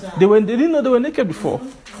 Yes, sir. They didn't know they were naked before.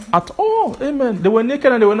 At all. Amen. They were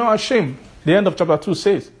naked and they were not ashamed. The end of chapter 2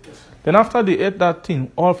 says. Then after they ate that thing,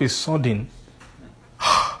 all of a sudden,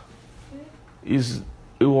 it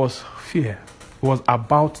was fear. It was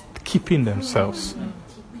about keeping themselves,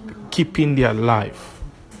 keeping their life.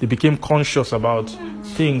 They became conscious about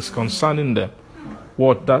things concerning them.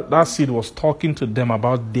 What that seed was talking to them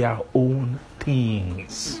about their own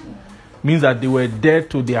things. Means that they were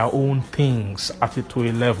dead to their own things at it to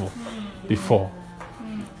a level before.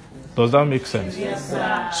 Does that make sense? Yes,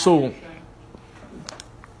 sir. So,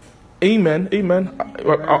 amen.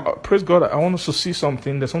 Praise God. I want us to see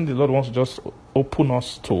something. There's something the Lord wants to just open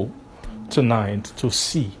us to tonight to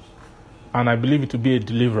see. And I believe it to be a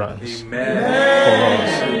deliverance for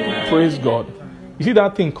us. Amen. Praise God. You see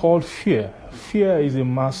that thing called fear? Fear is a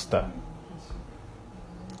master.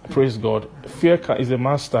 Praise God. Fear is a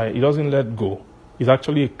master. He doesn't let go. He's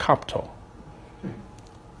actually a captor.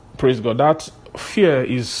 Praise God. That fear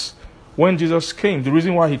is when Jesus came. The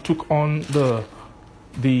reason why he took on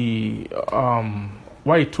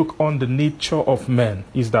why he took on the nature of man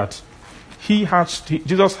is that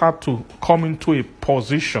Jesus had to come into a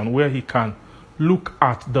position where he can look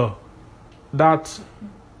at that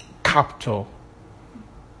captor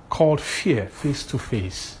called fear face to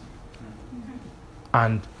face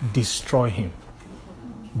and destroy him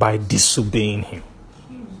by disobeying him.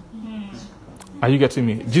 Are you getting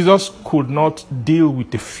me? Jesus could not deal with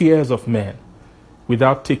the fears of men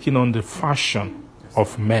without taking on the fashion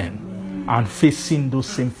of men and facing those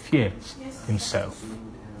same fears himself.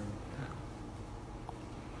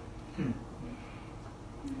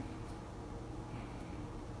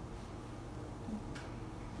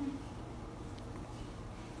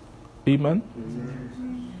 Amen?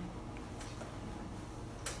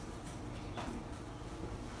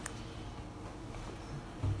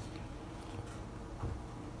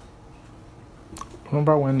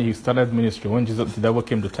 Remember when he started ministry, when the devil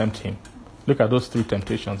came to tempt him? Look at those 3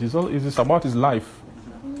 temptations. It's about his life.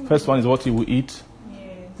 First one is what he will eat.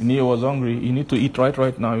 He knew he was hungry. You need to eat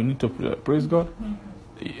right now. You need to praise God.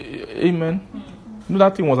 Amen. You know,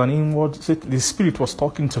 that thing was an inward. The Spirit was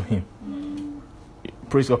talking to him.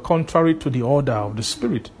 Praise God. Contrary to the order of the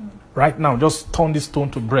Spirit. Right now, just turn this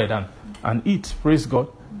stone to bread and eat. Praise God.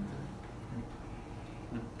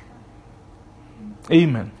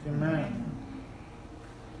 Amen. Amen.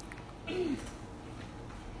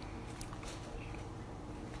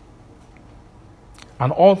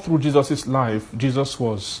 And all through Jesus' life, Jesus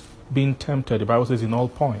was being tempted, the Bible says, in all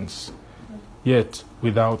points, yet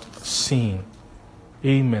without sin.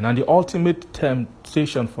 Amen. And the ultimate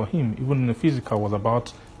temptation for him, even in the physical, was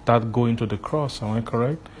about that going to the cross, am I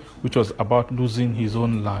correct? Which was about losing his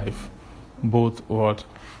own life, both what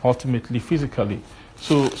ultimately physically.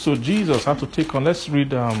 So Jesus had to take on, let's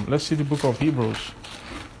see the book of Hebrews,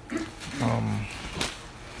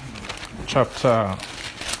 chapter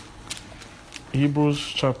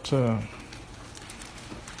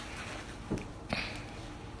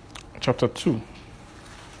 2.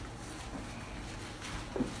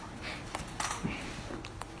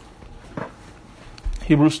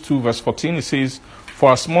 Hebrews 2 verse 14, it says,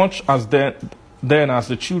 "For as much as then as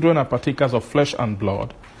the children are partakers of flesh and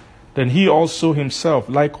blood, then he also himself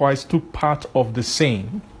likewise took part of the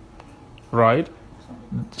same, right?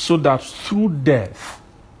 So that through death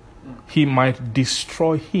he might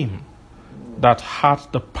destroy him that had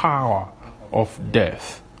the power of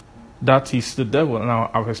death. That is the devil.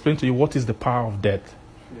 Now I'll explain to you what is the power of death.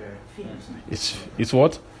 It's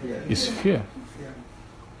what? It's fear.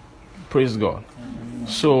 Praise God.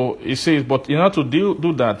 So it says, but in order to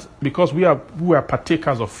do that, because we are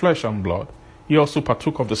partakers of flesh and blood, he also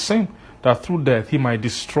partook of the same, that through death he might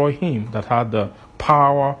destroy him that had the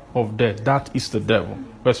power of death. That is the devil.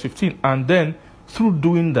 Verse 15. And then through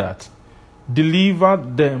doing that,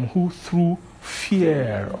 delivered them who through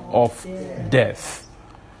fear of death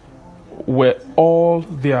were all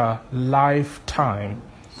their lifetime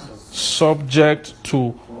subject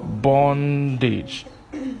to bondage.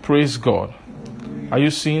 Praise God. Are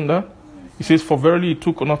you seeing that? He says, for verily he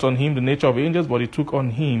took not on him the nature of angels, but he took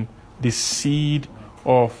on him the seed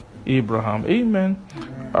of Abraham. Amen.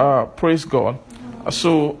 Praise God.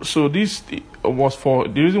 So this was for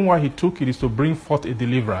the reason why he took it is to bring forth a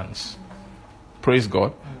deliverance. Praise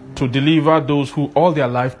God. To deliver those who all their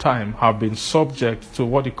lifetime have been subject to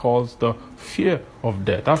what he calls the fear of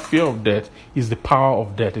death. That fear of death is the power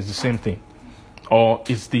of death. It's the same thing. Or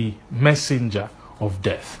it's the messenger of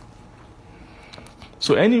death.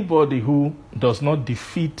 So anybody who does not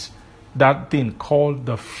defeat that thing called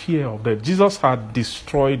the fear of death, Jesus had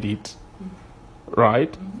destroyed it,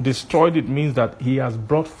 right? Destroyed it means that he has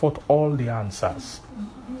brought forth all the answers,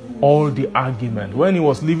 all the argument. When he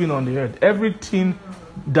was living on the earth, everything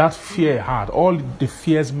that fear had, all the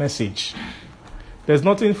fear's message. There's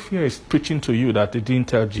nothing fear is preaching to you that they didn't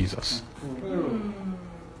tell Jesus.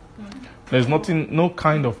 There's nothing, no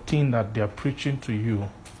kind of thing that they are preaching to you.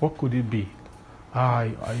 What could it be?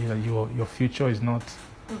 Your future is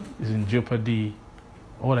in jeopardy.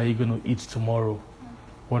 What are you going to eat tomorrow?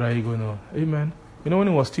 What are you going to... Amen. You know, when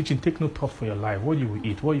he was teaching, take no thought for your life. What you will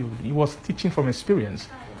eat. He was teaching from experience.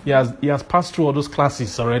 He has passed through all those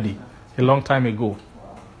classes already a long time ago.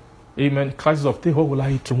 Amen. Classes of, what will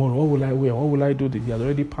I eat tomorrow? What will I wear? What will I do? He has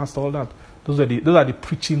already passed all that. Those are the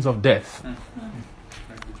preachings of death.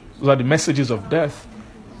 Those are the messages of death.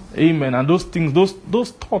 Amen. And those things,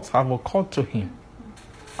 those thoughts have occurred to him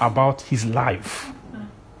about his life.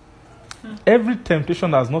 Every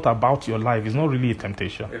temptation that's not about your life is not really a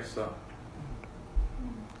temptation. Yes, sir.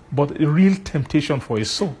 But a real temptation for a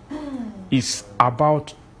soul is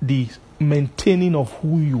about the maintaining of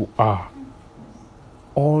who you are.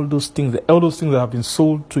 All those things that have been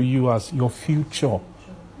sold to you as your future,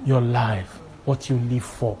 your life, what you live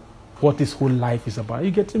for, what this whole life is about. Are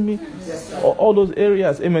you getting me? Yes, all those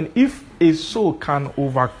areas. Amen. If a soul can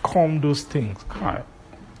overcome those things,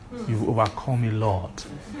 you've overcome a lot.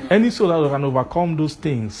 Any soul that can overcome those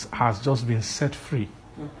things has just been set free.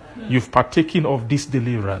 You've partaken of this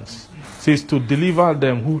deliverance. It says to deliver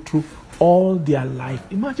them who through all their life.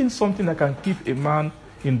 Imagine something that can keep a man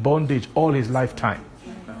in bondage all his lifetime.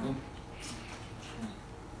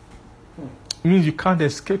 It means you can't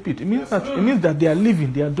escape it. It means that they are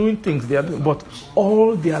living, they are doing things, but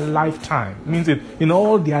all their lifetime. It means that in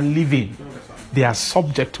all their living, they are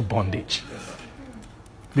subject to bondage.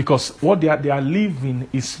 Because what they are living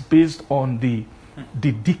is based on the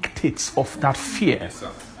dictates of that fear.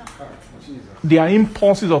 Their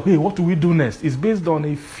impulses of, hey, what do we do next? Is based on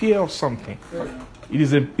a fear of something. It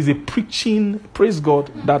is a preaching, praise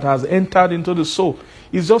God, that has entered into the soul.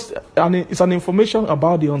 It's just an information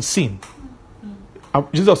about the unseen.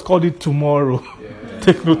 Jesus called it tomorrow. Yeah.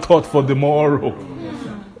 Take no thought for the morrow.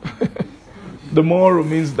 Yeah. The morrow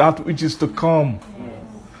means that which is to come.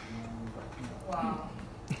 Wow.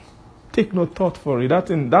 Take no thought for it.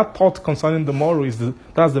 That thought concerning the morrow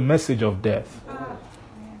that's the message of death.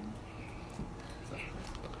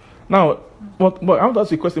 Now, but I want to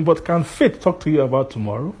ask you a question. But can faith talk to you about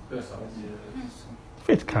tomorrow? Yes.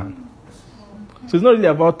 Faith can. So it's not really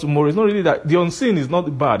about tomorrow. It's not really that the unseen is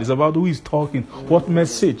not bad. It's about who is talking, what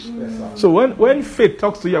message. So when faith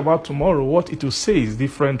talks to you about tomorrow, what it will say is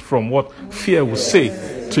different from what fear will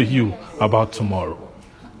say to you about tomorrow.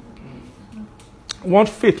 What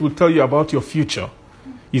faith will tell you about your future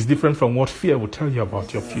is different from what fear will tell you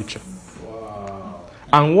about your future.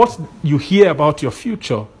 And what you hear about your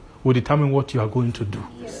future will determine what you are going to do.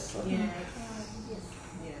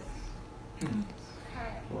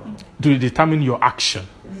 To determine your action,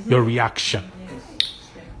 your reaction.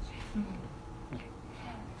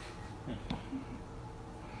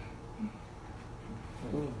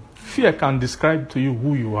 Fear can describe to you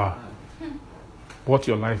who you are, what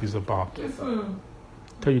your life is about.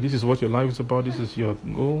 tell you this is what your life is about, this is your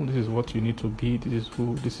goal, this is what you need to be, this is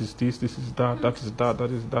who, this is that, that is that,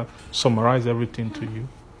 that is that. Summarize everything to you.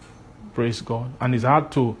 Praise God. And it's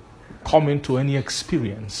hard to come into any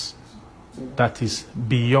experience that is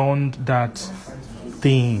beyond that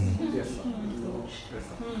thing.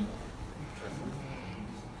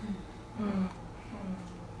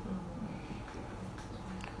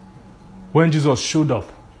 When Jesus showed up,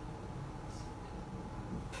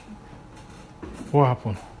 what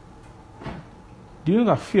happened? Do you know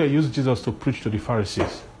that fear used Jesus to preach to the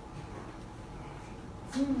Pharisees?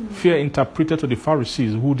 Fear interpreted to the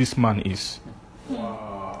Pharisees who this man is.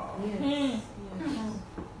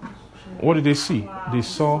 What did they see? They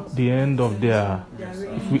saw the end of their...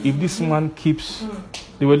 If this man keeps...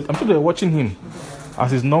 I'm sure they were watching him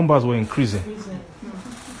as his numbers were increasing.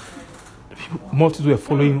 Multitudes were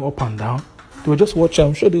following him up and down. They were just watching.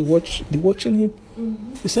 I'm sure they watching him.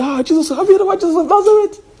 They say, Jesus, have you ever watched Jesus of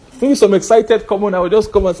Nazareth? Maybe some excited common, I will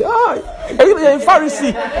just come and say, you're a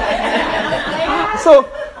Pharisee. So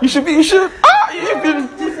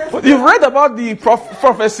you've read about the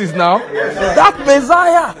prophecies now. That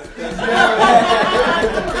Messiah.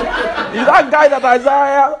 Is that guy that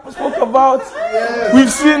Isaiah spoke about?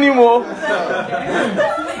 We've seen him all.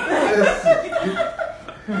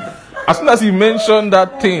 As soon as he mentioned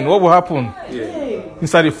that thing, what will happen?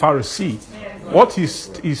 Inside the Pharisee. What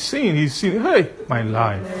he's saying, hey, my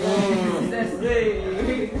life.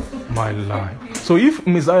 My life. So if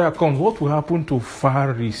Messiah comes, what will happen to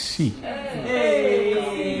Pharisee?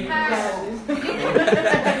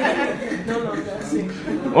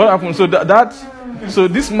 What happened? So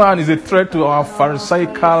this man is a threat to our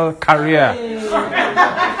Pharisaical career.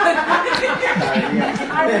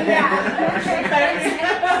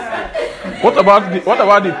 What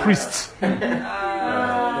about the priests?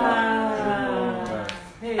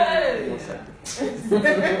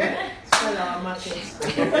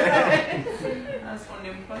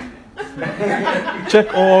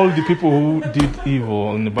 Check all the people who did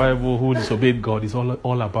evil in the Bible, who disobeyed God. It's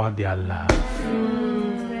all about their life.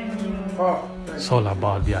 It's all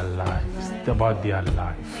about their life. It's about their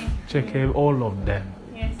life. Check all of them.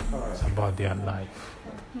 It's about their life.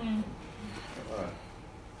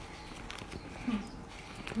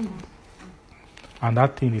 And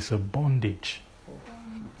that thing is a bondage.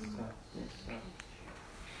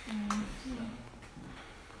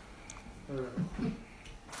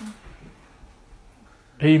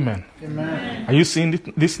 Amen. Amen. Are you seeing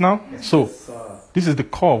this now? So, this is the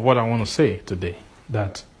core of what I want to say today.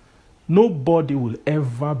 That nobody will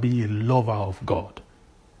ever be a lover of God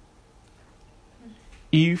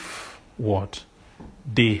if what?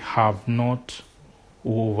 They have not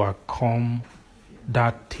overcome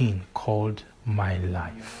that thing called my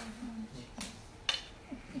life.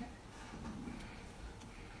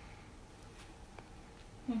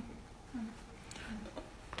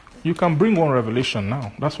 You can bring one revelation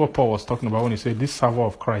now. That's what Paul was talking about when he said this server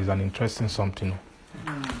of Christ is an interesting something.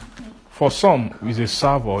 For some, it's a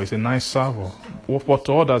server, it's a nice server. But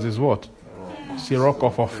to others is what? It's a rock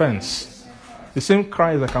of offense. The same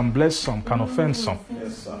Christ that can bless some can offend some.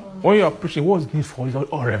 When you are preaching, what's the need for it?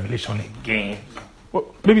 Oh, revelation again.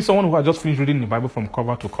 Well, maybe someone who had just finished reading the Bible from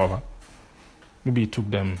cover to cover. Maybe it took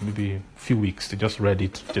them maybe a few weeks to just read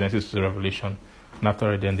it, Genesis to Revelation. And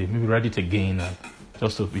after then they maybe read it again and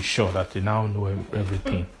just to be sure that they now know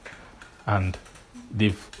everything. And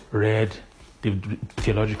they've read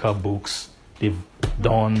theological books. They've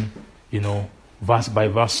done, verse by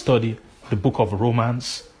verse study, the book of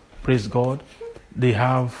Romans. Praise God. They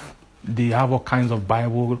have all kinds of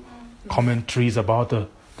Bible commentaries about the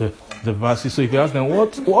verses. So if you ask them,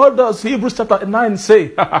 what does Hebrews chapter 9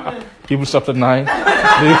 say? Hebrews chapter 9. They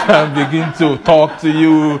can begin to talk to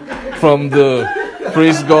you from the,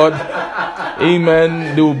 praise God.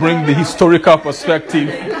 Amen. They will bring the historical perspective.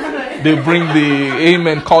 They bring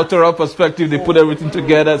the, cultural perspective. They put everything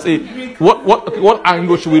together. Say, what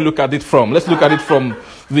angle should we look at it from? Let's look at it from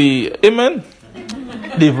the, amen.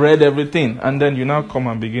 They've read everything. And then you now come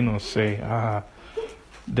and begin to say,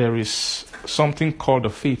 there is something called the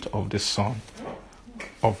faith of the Son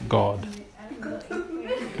of God.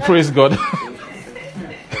 Praise God.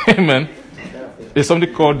 Amen. There's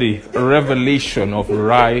something called the revelation of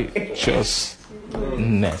righteousness.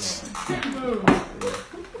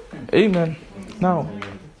 Amen. Now,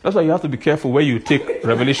 that's why you have to be careful where you take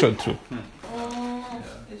revelation to.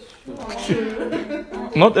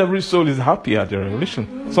 Not every soul is happy at your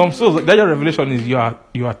revelation. Some souls, their revelation is you are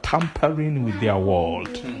tampering with their world.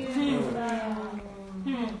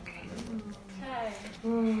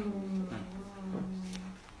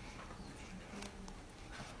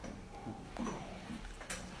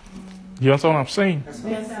 You understand what I'm saying?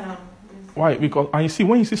 Yes, sir. Why? Because, and you see,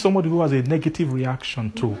 when you see somebody who has a negative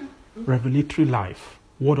reaction to revelatory life,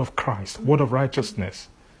 word of Christ, word of righteousness,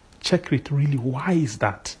 check it really. Why is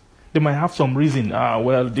that? They might have some reason.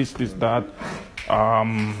 Well, this, that.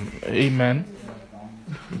 Amen.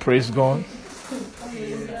 Praise God.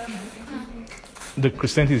 The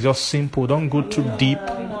Christianity is just simple. Don't go too deep.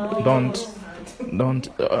 Don't.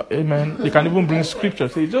 Amen. You can even bring scripture.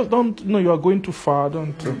 Say, just don't. No, you are going too far.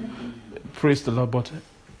 Don't. Praise the Lord. But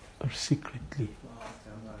secretly,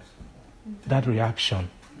 that reaction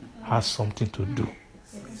has something to do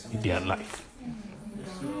with their life.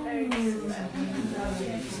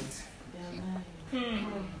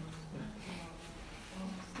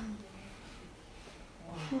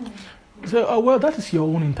 So, well, that is your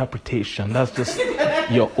own interpretation. That's just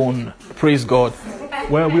your own. Praise God.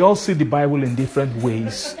 Well, we all see the Bible in different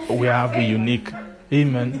ways. We have a unique.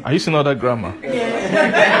 Amen. Are you seeing all that grammar?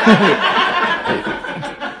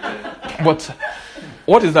 But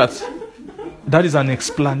what is that? That is an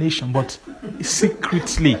explanation, but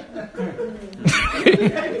secretly.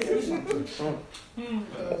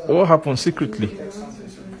 What happened secretly?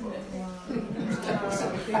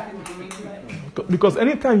 Because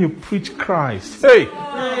anytime you preach Christ, hey,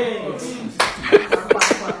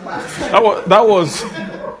 that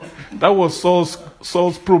was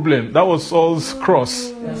Saul's problem. That was Saul's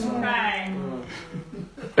cross.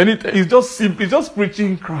 And he's just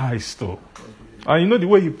preaching Christ, though. And you know the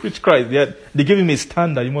way you preach Christ, they gave him a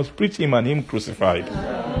standard. You must preach him and him crucified.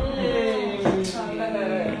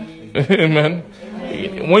 Amen.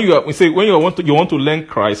 When you want to learn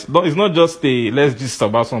Christ, it's not just let's just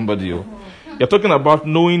about somebody. You're talking about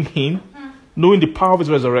knowing him, knowing the power of his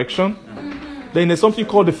resurrection. Then there's something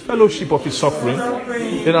called the fellowship of his suffering.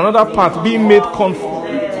 Then another part, being made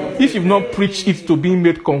if you've not preached it to being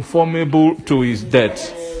made conformable to his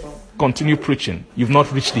death, continue preaching. You've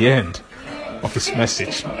not reached the end of his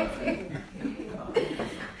message.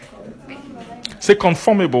 Say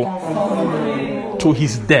conformable to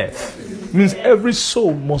his death. It means every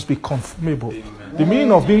soul must be conformable. The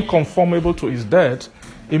meaning of being conformable to his death,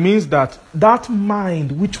 it means that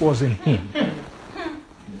mind which was in him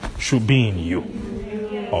should be in you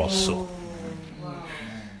also.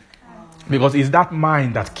 Because it's that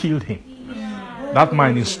mind that killed him. That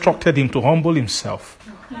mind instructed him to humble himself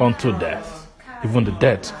unto death, even the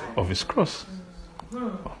death of his cross.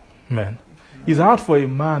 Oh, man, it's hard for a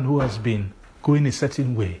man who has been going a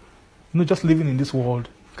certain way, just living in this world.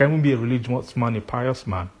 Can even be a religious man, a pious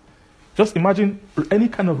man. Just imagine any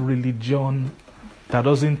kind of religion that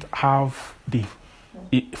doesn't have the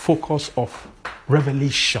focus of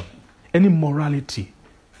revelation, any morality,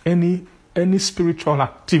 any spiritual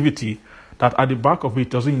activity that at the back of it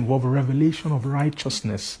doesn't involve revelation of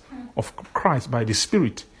righteousness of Christ by the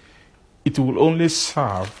Spirit. It will only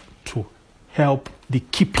serve to help the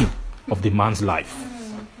keeping of the man's life.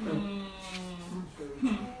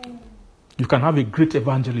 You can have a great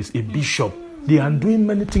evangelist, a bishop. They are doing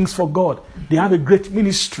many things for God. They have a great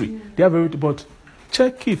ministry. They have everything, but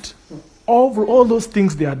check it. All those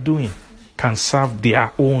things they are doing can serve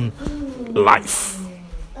their own life.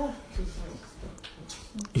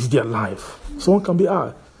 It's their life. Someone can be,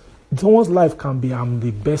 someone's life can be, I'm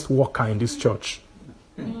the best worker in this church.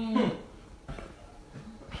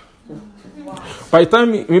 By the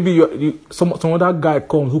time maybe some other guy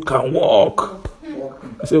comes who can walk,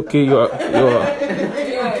 I say, okay, you are.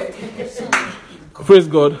 Praise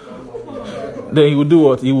God. Then he will do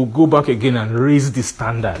what? He will go back again and raise the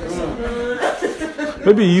standards.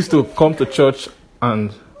 Maybe he used to come to church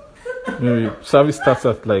and maybe service starts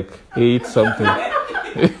at like 8 something.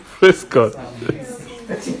 Praise God.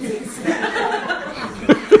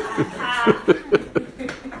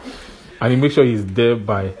 And he makes sure he's there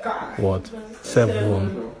by what?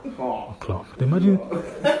 7 o'clock. Imagine.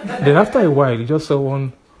 Then after a while, he just saw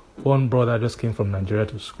one brother just came from Nigeria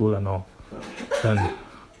to school and all. And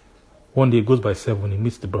one day he goes by 7, he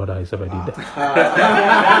meets the brother, he's already there.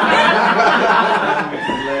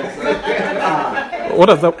 What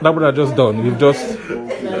has that brother just done? You've just...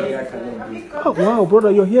 Oh, wow,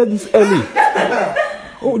 brother, you're here this early.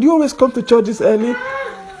 Oh, do you always come to church this early?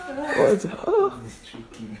 Oh.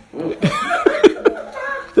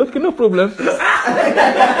 Okay, no problem.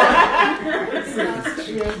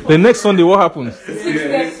 The next Sunday, what happens?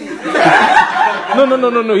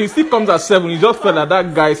 No. He still comes at 7. He just felt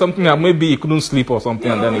that guy, something that maybe he couldn't sleep or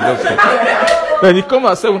something, and then he just slept. Then he comes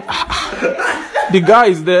at 7. The guy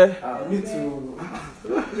is there. Me too.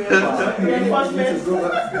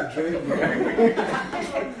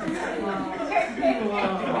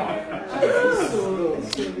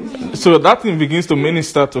 So that thing begins to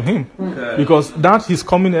minister to him. Because that he's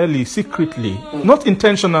coming early, secretly, not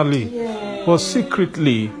intentionally, but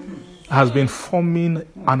secretly has been forming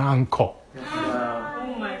an anchor.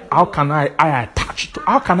 How can I attach to,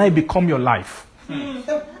 how can I become your life?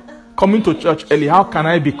 Coming to church early, how can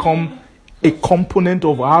I become a component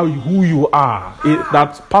of who you are?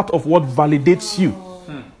 That's part of what validates you.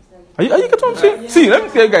 Are you getting what I'm saying? See, let me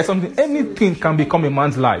tell you guys something. Anything can become a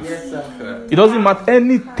man's life. It doesn't matter.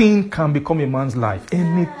 Anything can become a man's life.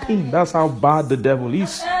 Anything. That's how bad the devil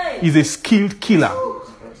is. He's a skilled killer.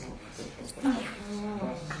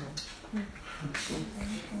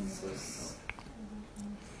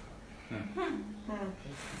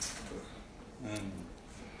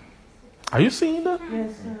 Are you seeing that?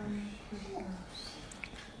 Yes,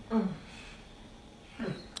 sir.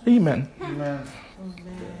 Amen. Amen.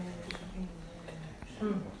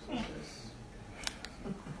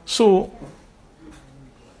 So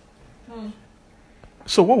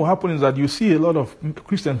what will happen is that you see a lot of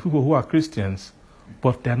Christian people who are Christians,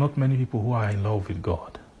 but there are not many people who are in love with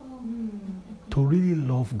God. To really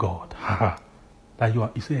love God, that you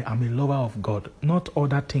say, I'm a lover of God, not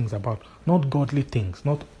other things not godly things,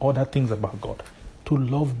 not other things about God. To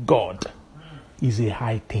love God is a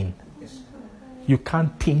high thing. You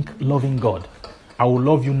can't think loving God, I will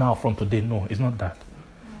love you now from today. No, it's not that.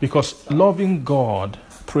 Because loving God,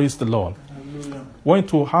 praise the Lord. When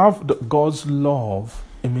to have God's love,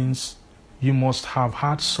 it means you must have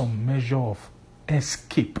had some measure of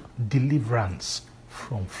escape, deliverance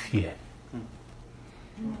from fear.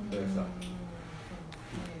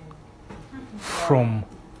 From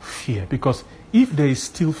fear. Because if there is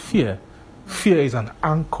still fear, fear is an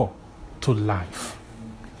anchor to life.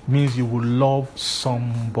 It means you will love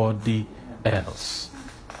somebody else.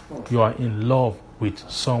 You are in love with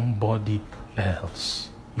somebody else.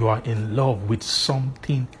 You are in love with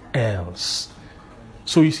something else.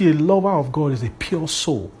 So you see, a lover of God is a pure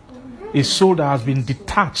soul. A soul that has been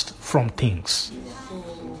detached from things.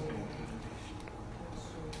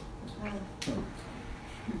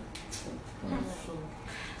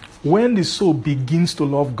 When the soul begins to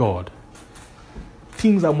love God,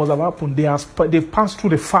 things that must have happened, they've passed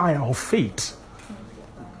through the fire of faith.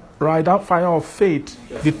 Right? That fire of faith,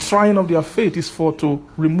 the trying of their faith is to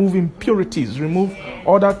remove impurities, remove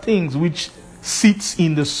other things which sits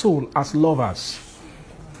in the soul as lovers.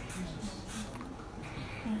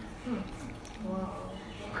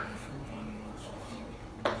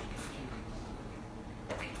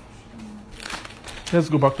 Let's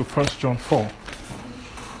go back to 1 John 4.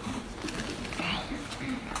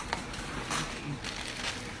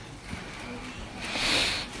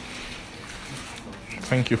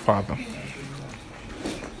 Thank you, Father.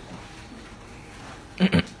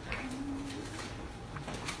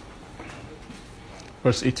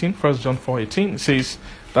 Verse 18, 1 John 4:18 says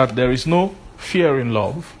that there is no fear in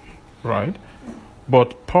love, right?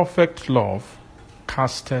 But perfect love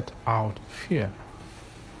casteth out fear.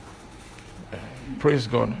 Praise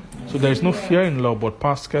God. So there is no fear in love, but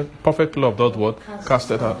perfect love does what?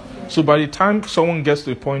 Casteth out. So by the time someone gets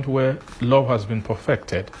to a point where love has been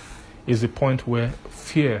perfected, is the point where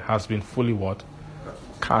fear has been fully what?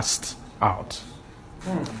 Cast out.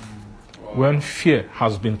 When fear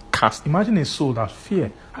has been cast, imagine a soul that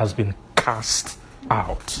fear has been cast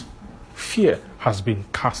out. Fear has been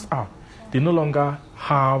cast out. They no longer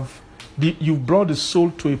have, you brought the soul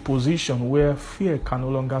to a position where fear can no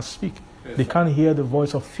longer speak. They can't hear the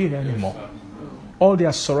voice of fear anymore. All they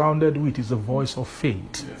are surrounded with is the voice of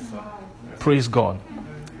faith. Praise God.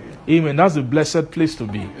 Amen. That's a blessed place to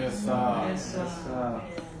be. Yes, sir. Yes, sir.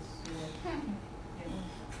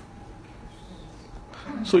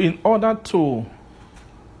 So in order to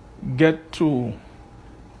get to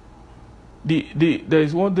there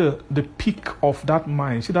is what the peak of that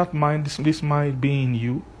mind. See that mind, this mind being in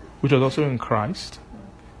you, which was also in Christ.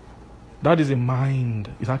 That is a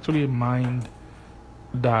mind. It's actually a mind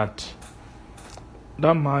that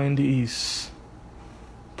mind is,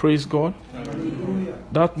 praise God. Hallelujah.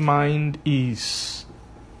 That mind it's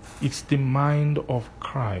the mind of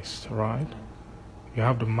Christ, right? You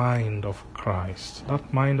have the mind of Christ.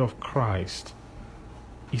 That mind of Christ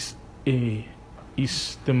is the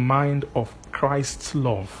mind of Christ's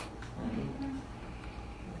love.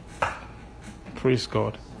 Praise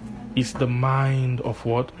God. It's the mind of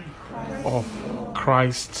what? Of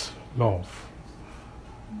Christ's love.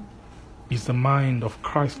 It's the mind of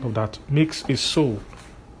Christ's love that makes a soul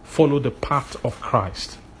follow the path of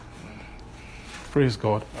Christ. Praise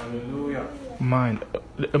God. Hallelujah. Mind.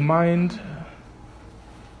 A mind.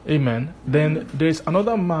 Amen. Then there's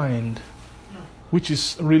another mind which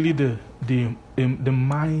is really the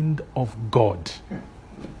mind of God.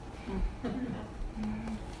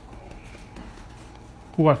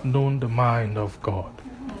 Who hath known the mind of God?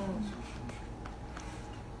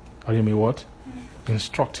 Or you may what?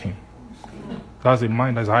 Instruct him. That's a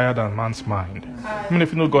mind that's higher than man's mind. I mean,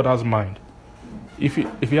 if you know God has mind, if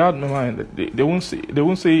he had no mind, they won't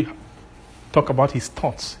say talk about his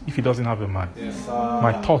thoughts if he doesn't have a mind. Yes,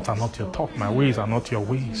 My thoughts are not your thoughts. My ways are not your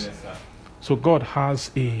ways. Yes, So God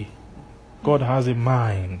has a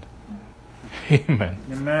mind. Amen.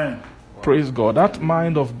 Amen. Praise God. That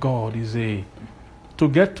mind of God is to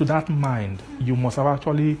get to that mind, you must have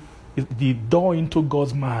actually, the door into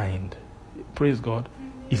God's mind, praise God,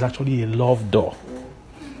 is actually a love door.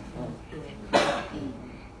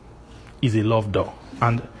 Is a love door.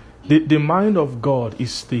 And the mind of God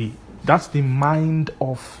is that's the mind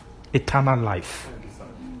of eternal life.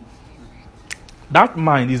 That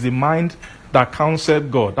mind is the mind that counseled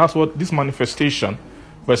God. That's what this manifestation,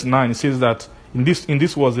 verse 9, it says that in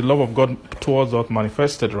this was the love of God towards us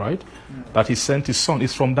manifested, right? That he sent his son.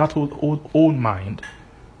 It's from that old mind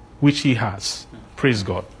which he has. Praise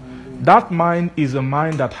God. That mind is a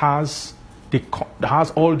mind that has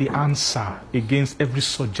all the answer against every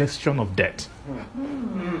suggestion of death.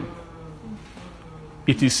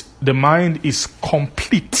 The mind is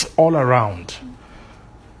complete all around.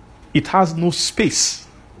 It has no space.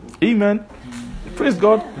 Amen. Praise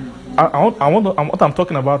God. What I'm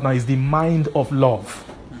talking about now is the mind of love.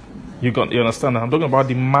 You understand? I'm talking about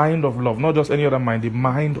the mind of love, not just any other mind. The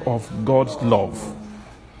mind of God's love.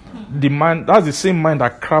 The mind, that's the same mind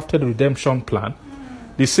that crafted the redemption plan.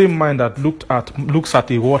 The same mind that looks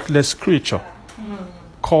at a worthless creature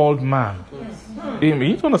called man. Amen. You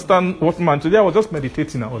need to understand what man. Today I was just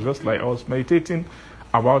meditating. I was meditating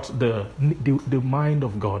about the mind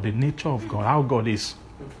of God, the nature of God, how God is.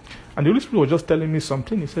 And the Holy Spirit was just telling me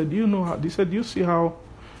something. He said, do you know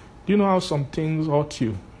how some things hurt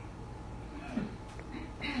you?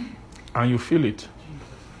 And you feel it.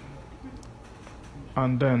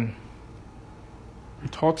 And then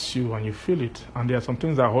it hurts you and you feel it. And there are some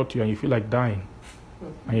things that hurt you and you feel like dying.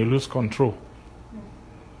 And you lose control.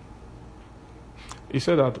 He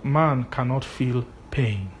said that man cannot feel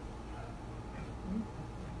pain.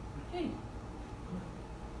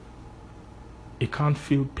 He can't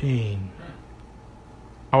feel pain.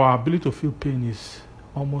 Our ability to feel pain is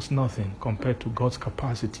almost nothing compared to God's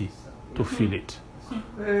capacity to feel it.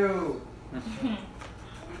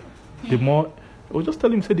 The more, I was just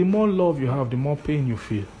telling him, say, the more love you have, the more pain you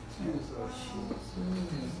feel.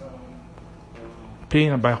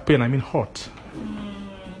 Pain, and by pain I mean hurt.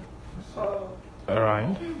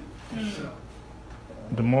 Alright?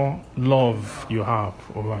 The more love you have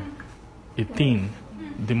over a thing,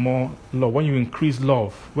 the more love. When you increase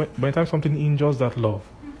love, by the time something injures that love,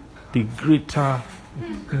 the greater.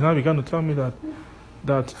 Now began to tell me that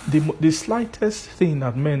the slightest thing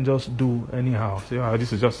that men just do anyhow, say, oh,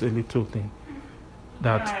 this is just a little thing,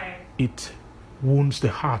 that it wounds the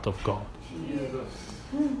heart of God.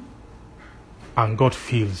 And God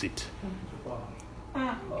feels it.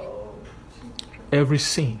 Every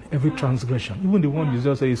sin, every transgression, even the one you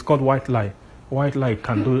just say is called white lie. White lie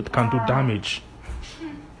can do damage.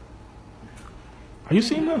 Are you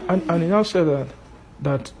seeing that? And he now said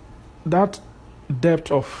that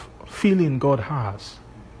depth of feeling God has.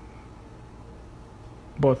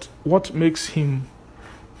 But what makes him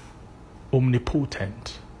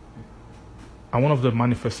omnipotent? And one of the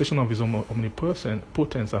manifestations of his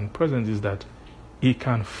omnipotence and presence is that he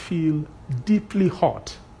can feel deeply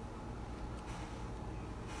hot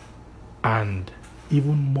and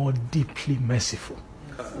even more deeply merciful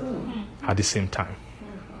at the same time.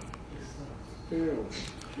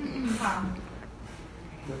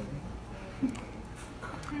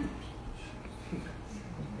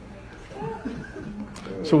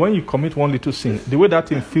 So when you commit one little sin, the way that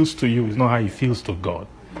thing feels to you is not how it feels to God.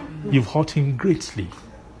 You've hurt him greatly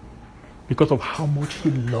because of how much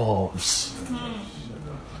he loves.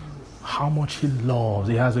 How much he loves.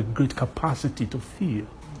 He has a great capacity to feel.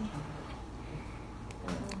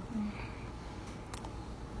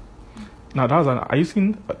 Now are you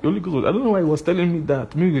seeing Holy Ghost? I don't know why he was telling me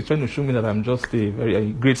that. Maybe he's trying to show me that I'm just a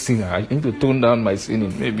very great singer. I need to tone down my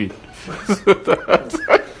sinning, maybe.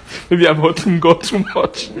 Maybe I'm hurting God too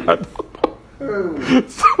much. I don't know.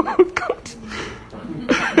 So, God.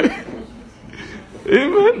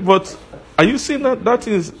 Amen. But are you seeing that?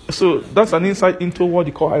 That's an insight into what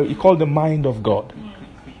he call the mind of God.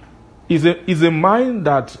 Is a mind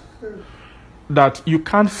that you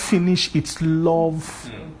can't finish its love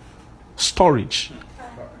storage.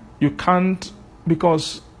 You can't,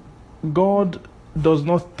 because God does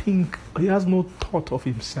not think, he has no thought of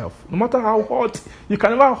himself. No matter how hot, you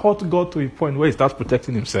can never hurt God to a point where he starts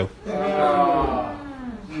protecting himself.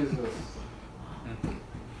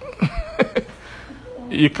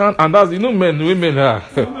 You can't, and that's, men, women are.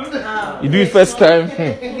 You do it first time,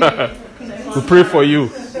 we pray for you.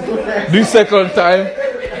 Do it second time,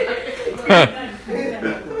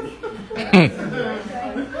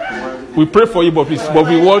 we pray for you, but we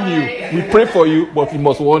warn you. We pray for you, but we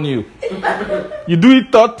must warn you. You do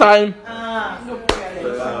it third time,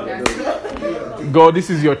 God, this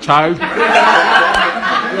is your child.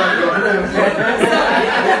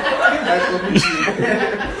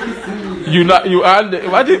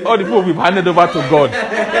 Imagine all the people we've handed over to God.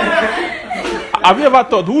 Have you ever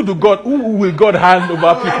thought, who will God hand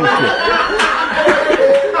over people to?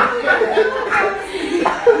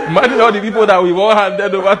 Imagine all the people that we've all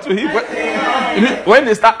handed over to him. When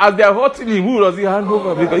they start, as they are hurting him, who does he hand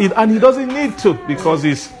over? And he doesn't need to, because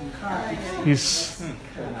he's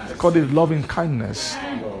called it loving kindness,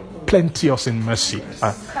 plenteous in mercy.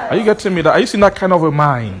 Are you getting me? Are you seeing that kind of a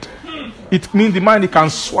mind? It means the mind, it can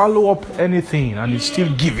swallow up anything, and it's still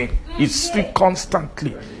giving. It's still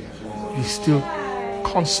constantly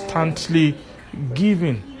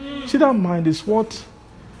giving. See, that mind is what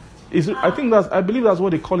is. I believe that's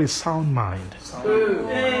what they call a sound mind.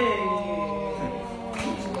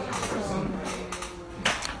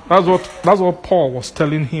 That's what Paul was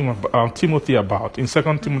telling Timothy about in 2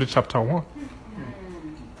 Timothy chapter 1.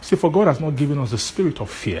 See, for God has not given us the spirit of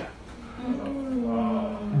fear,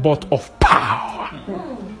 but of power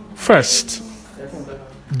first,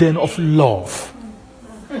 then of love,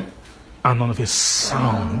 and of a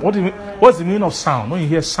sound. What's the meaning of sound? When you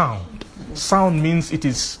hear sound, sound means it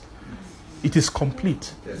is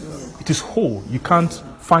complete. It is whole. You can't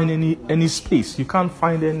find any space. You can't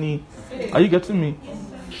find any. Are you getting me?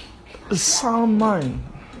 A sound mind.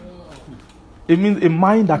 It means a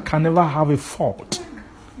mind that can never have a fault.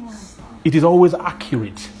 It is always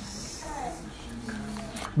accurate.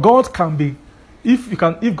 God can be, if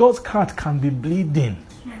God's heart can be bleeding,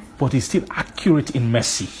 but he's still accurate in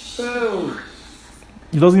mercy.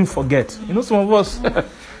 He doesn't forget. Some of us,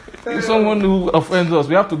 if someone who offends us,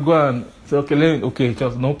 we have to go and say, okay,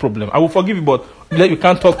 just no problem. I will forgive you, but you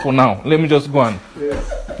can't talk for now. Let me just go and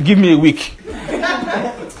give me a week.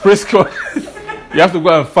 Praise God. You have to go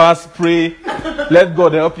and fast, pray, let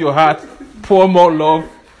God help your heart, pour more love,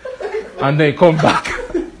 and then come back.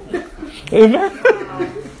 Amen.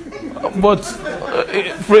 But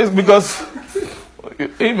praise, because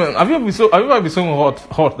amen. Have you ever been so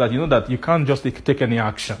hot that you know that you can't just take any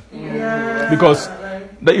action? Yeah. Because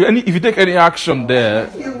if you take any action there,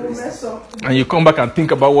 and you come back and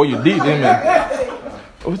think about what you did, amen.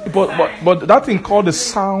 But that thing called the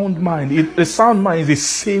sound mind. The sound mind is a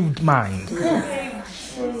saved mind.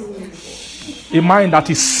 A mind that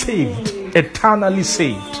is saved, eternally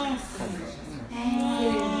saved.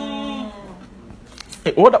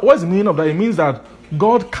 What's the meaning of that? It means that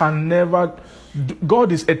God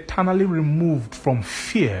is eternally removed from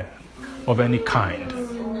fear of any kind.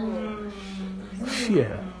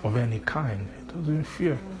 Fear of any kind. It doesn't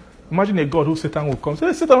fear. Imagine a God who Satan will come. Say,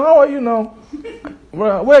 hey, Satan, how are you now?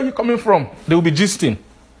 Where are you coming from? They will be gisting.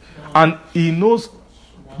 And he knows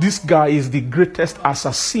this guy is the greatest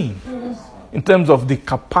assassin in terms of the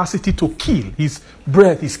capacity to kill. His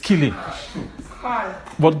breath is killing.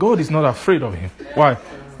 But God is not afraid of him. Why?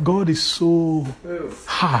 God is so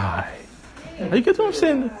high. Are you getting what I'm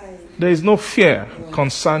saying? There is no fear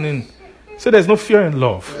concerning. Say there's no fear in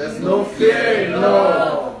love. There's no fear in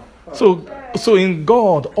love. So in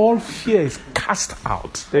God, all fear is cast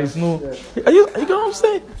out. There is no. Are you get what I'm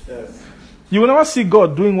saying? Yes. You will never see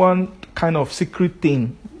God doing one kind of secret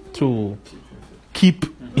thing to keep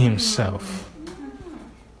himself.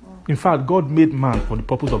 In fact, God made man for the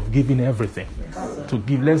purpose of giving everything.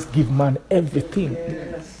 Let's give man everything.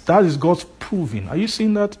 That is God's proving. Are you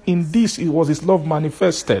seeing that? In this, it was his love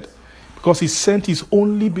manifested. Because he sent his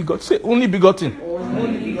only begotten. Say, only begotten.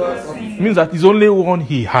 Only begotten. It means that his only one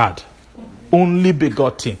he had. Only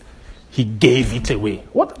begotten. He gave it away. Are you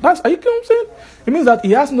what I'm saying? It means that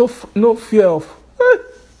he has no fear of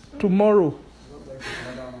tomorrow.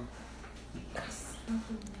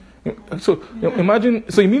 So imagine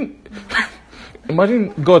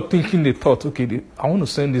God thinking the thought, okay, I want to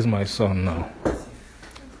send this my son now.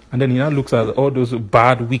 And then he now looks at all those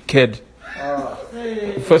bad, wicked.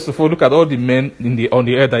 First of all, look at all the men on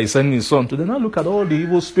the earth that he's sending his son to. Then now look at all the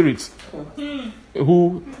evil spirits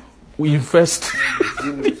who infest.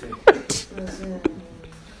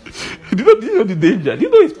 Do you know the danger? Do you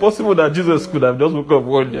know it's possible that Jesus could have just woke up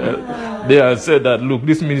one day and said that, look,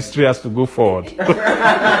 this ministry has to go forward?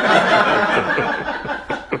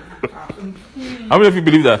 How many of you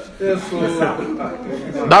believe that? Yes,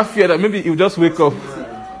 That fear that maybe you just wake up,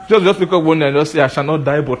 just wake up one day and just say, I shall not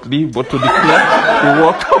die but live, but to declare the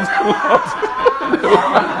work of the Lord.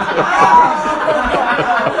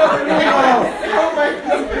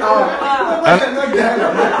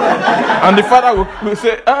 And the father will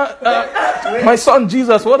say, my son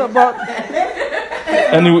Jesus, what about?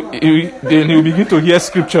 And then he will begin to hear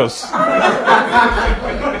scriptures.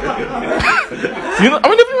 You know, I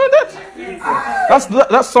mean, if you know that,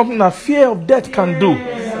 that's something that fear of death can do.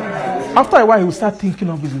 After a while, he will start thinking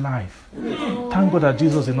of his life. Thank God that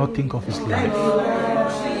Jesus did not think of his life.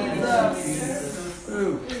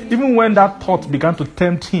 Even when that thought began to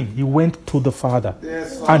tempt him, he went to the Father.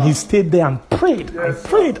 And he stayed there and prayed and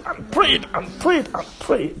prayed and prayed and prayed and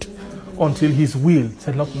prayed until his will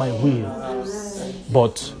said, not my will,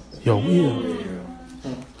 but your will.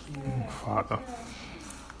 Father.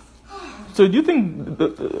 So do you think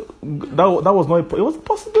that was not it was a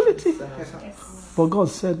possibility? But God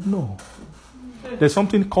said no. There's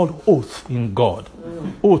something called oath in God.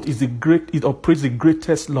 Oath is it operates the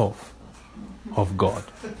greatest love of God.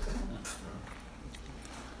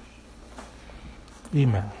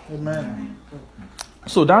 Amen. Amen.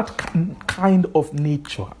 So that kind of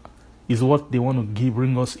nature is what they want to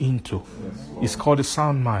bring us into. It's called a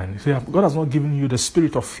sound mind. See, God has not given you the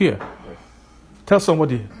spirit of fear. Tell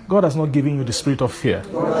somebody, God has not given you the spirit of fear.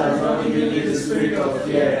 God has not given you the spirit of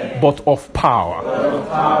fear, but of power,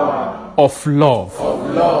 of love,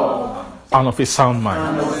 and of a sound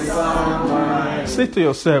mind. Say to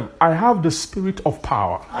yourself, I have the spirit of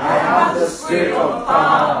power. I have the spirit of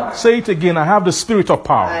power. Say it again, I have the spirit of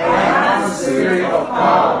power. I have the spirit of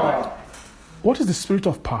power. What is the spirit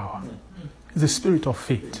of power? It's the spirit of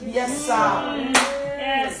faith. Yes, sir.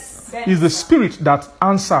 Yes. It's the spirit that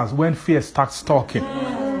answers when fear starts talking.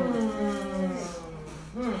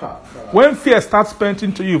 When fear starts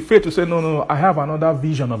painting to you, faith will say, no, I have another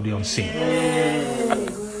vision of the unseen.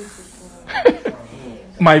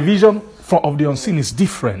 My vision of the unseen is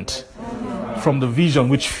different from the vision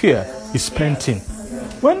which fear is painting.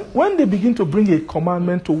 When they begin to bring a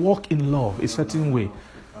commandment to walk in love a certain way,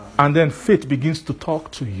 and then faith begins to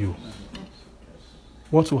talk to you,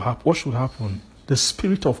 what should happen? The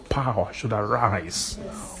spirit of power should arise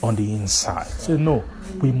on the inside. Say, no,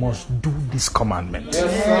 we must do this commandment.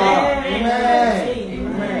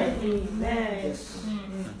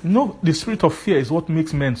 No, the spirit of fear is what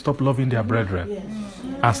makes men stop loving their brethren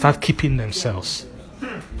and start keeping themselves.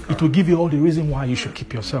 It will give you all the reason why you should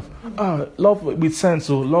keep yourself. Love with sense,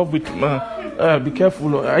 or love with be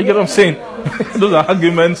careful. You get what I'm saying? Those are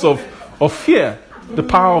arguments of fear, the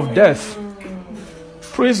power of death.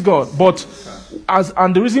 Praise God. But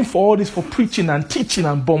and the reason for all this, for preaching and teaching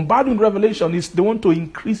and bombarding revelation, is they want to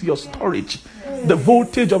increase your storage, the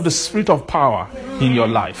voltage of the spirit of power in your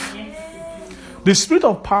life. The spirit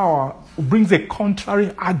of power brings a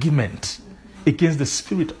contrary argument against the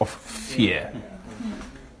spirit of fear.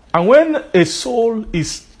 And when a soul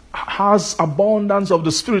has abundance of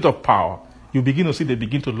the spirit of power, you begin to see they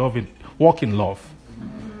begin to walk in love.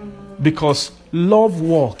 Because love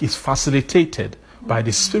walk is facilitated by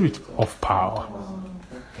the spirit of power.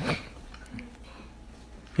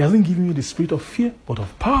 He hasn't given you the spirit of fear, but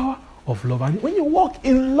of power, of love. And when you walk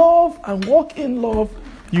in love,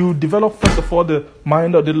 you develop, first of all, the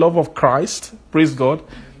mind of the love of Christ. Praise God.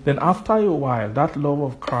 Then after a while, that love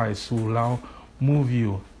of Christ will now move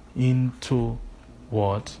you into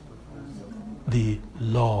what? The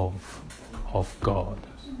love of God.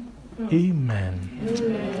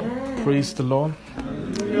 Amen. Praise the Lord.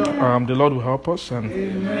 The Lord will help us, and He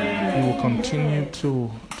will continue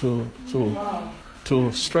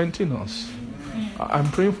to strengthen us. I'm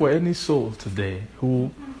praying for any soul today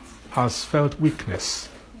who has felt weakness.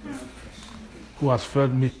 Who has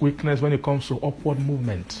felt weakness when it comes to upward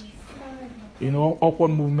movement. You know,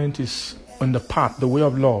 upward movement is on the path, the way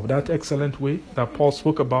of love, that excellent way that Paul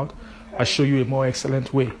spoke about. I show you a more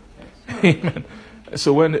excellent way. Amen.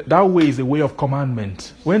 So when that way is a way of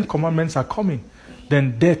commandment. When commandments are coming,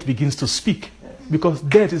 then death begins to speak. Because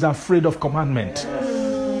death is afraid of commandment.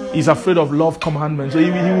 He's afraid of love commandment. So he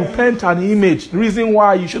will paint an image, the reason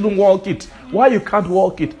why you shouldn't walk it, why you can't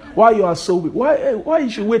walk it, why you are so weak, why you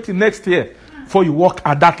should wait till next year before you walk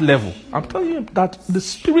at that level. I'm telling you that the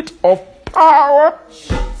spirit of power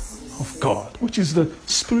of God, which is the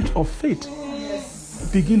spirit of faith,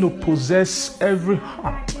 begin to possess every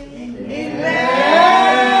heart. Amen.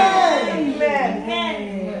 Amen.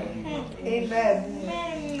 Amen.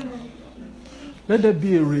 Let there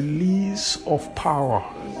be a release of power.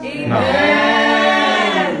 Now.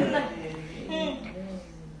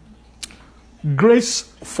 Grace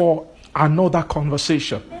for another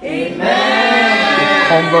conversation. A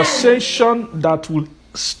conversation that will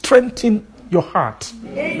strengthen your heart.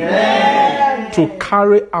 To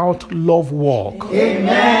carry out love walk.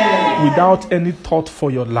 Without any thought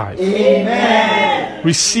for your life.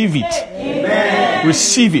 Receive it.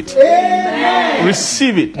 Receive it.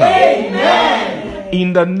 Receive it now.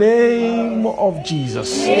 In the name of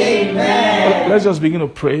Jesus. Let's just begin to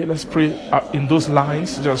pray. Let's pray in those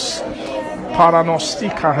lines. Just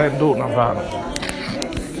Paranostika hendo navano.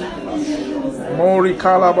 Mori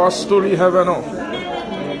kalabasturi heaveno.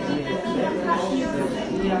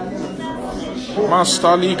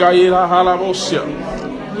 Mastali gaira halabosia.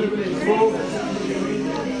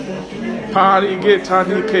 Pari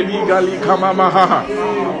getani keligali kamamaha.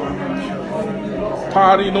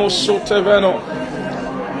 Pari no soteveno.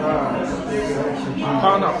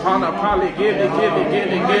 Pana pali gele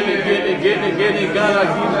gala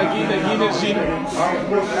gina zina.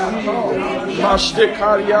 Maste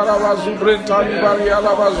kariala vazu brentani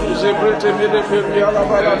bariala vazu zebrete mede feriala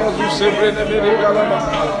bala vazu zebrene mede galama.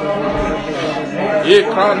 Ye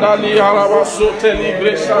kandali ala vazu teli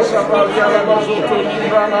gresa sabariala vazu to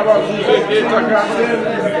librana vazu zegeta kande.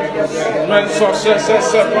 Men se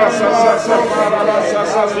pasa sa para la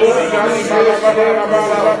sa lori gali bala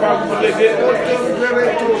vazu legeta.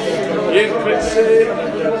 Ye krese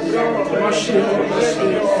mashi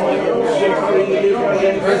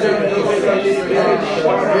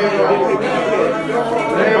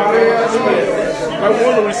I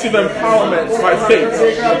want to receive empowerment by faith.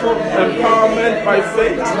 Empowerment by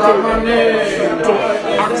faith to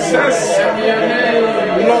access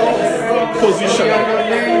love position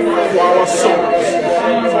for our souls,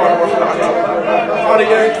 for our heart.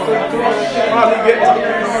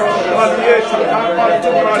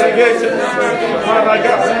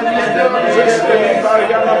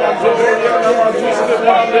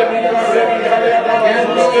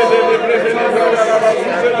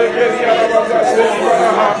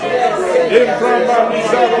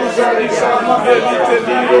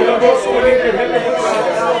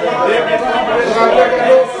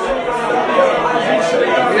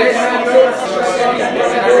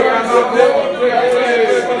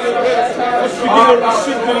 Begin to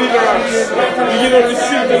receive deliverance. Begin to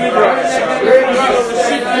receive deliverance. Begin to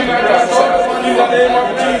receive deliverance. In the name of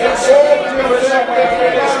Jesus.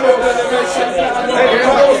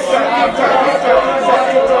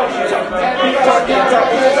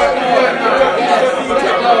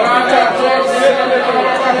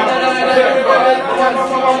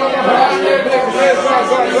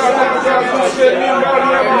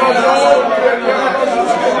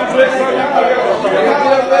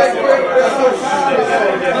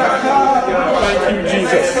 Thank you,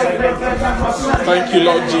 Jesus. Thank you,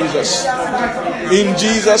 Lord Jesus. In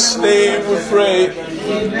Jesus' name we pray.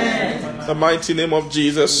 Amen. The mighty name of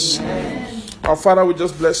Jesus. Our Father, we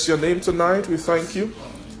just bless your name tonight. We thank you.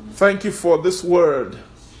 Thank you for this word.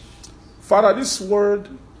 Father, this word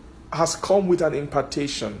has come with an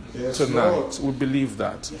impartation tonight. Lord. We believe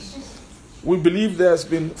that. We believe there's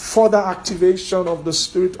been further activation of the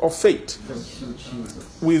spirit of faith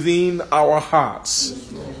within our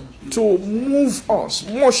hearts to move us,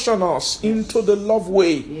 motion us into the love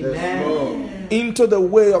way, into the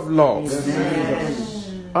way of love.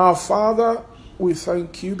 Our Father, we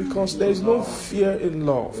thank you because there is no fear in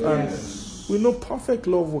love, and we know perfect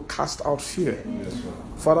love will cast out fear.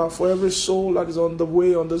 Father, for every soul that is on the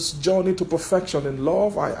way on this journey to perfection in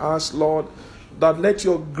love, I ask, Lord, that let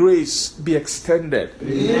your grace be extended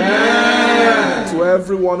to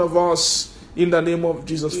every one of us in the name of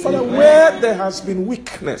Jesus. Father, where there has been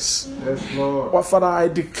weakness, Father, I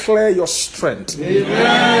declare your strength. We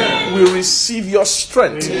receive your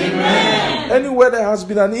strength. Anywhere there has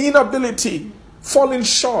been an inability, falling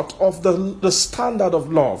short of the standard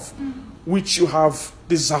of love which you have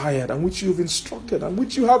desired and which you have instructed and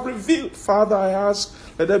which you have revealed, Father, I ask,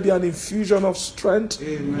 let there be an infusion of strength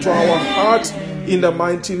to our heart in the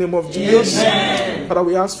mighty name of Jesus. Father,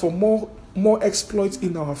 we ask for more exploits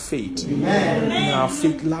in our faith, in our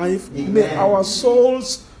faith life. May our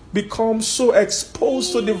souls become so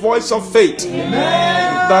exposed to the voice of faith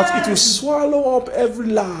that it will swallow up every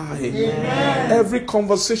lie, every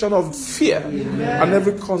conversation of fear, and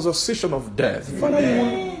every conversation of death.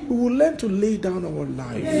 Father, we will learn to lay down our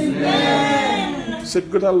life. Say,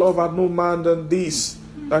 greater love had no man than this,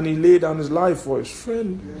 and he laid down his life for his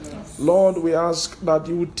friend. Lord, we ask that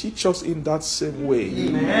you would teach us in that same way.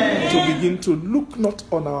 Amen. To begin to look not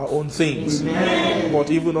on our own things, Amen. But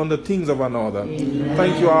even on the things of another. Amen.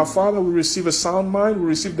 Thank you, our Father. We receive a sound mind. We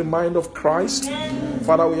receive the mind of Christ. Amen.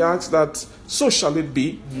 Father, we ask that so shall it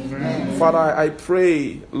be. Amen. Father, I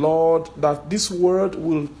pray, Lord, that this word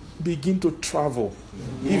will begin to travel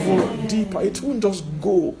even deeper. It won't just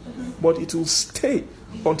go, but it will stay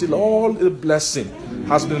until all the blessing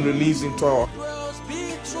has been released into our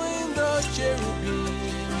between the cherubim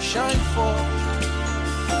shine forth.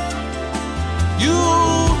 You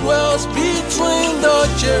dwells between the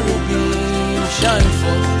cherubim shine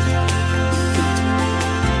forth.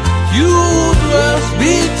 You dwells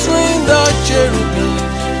between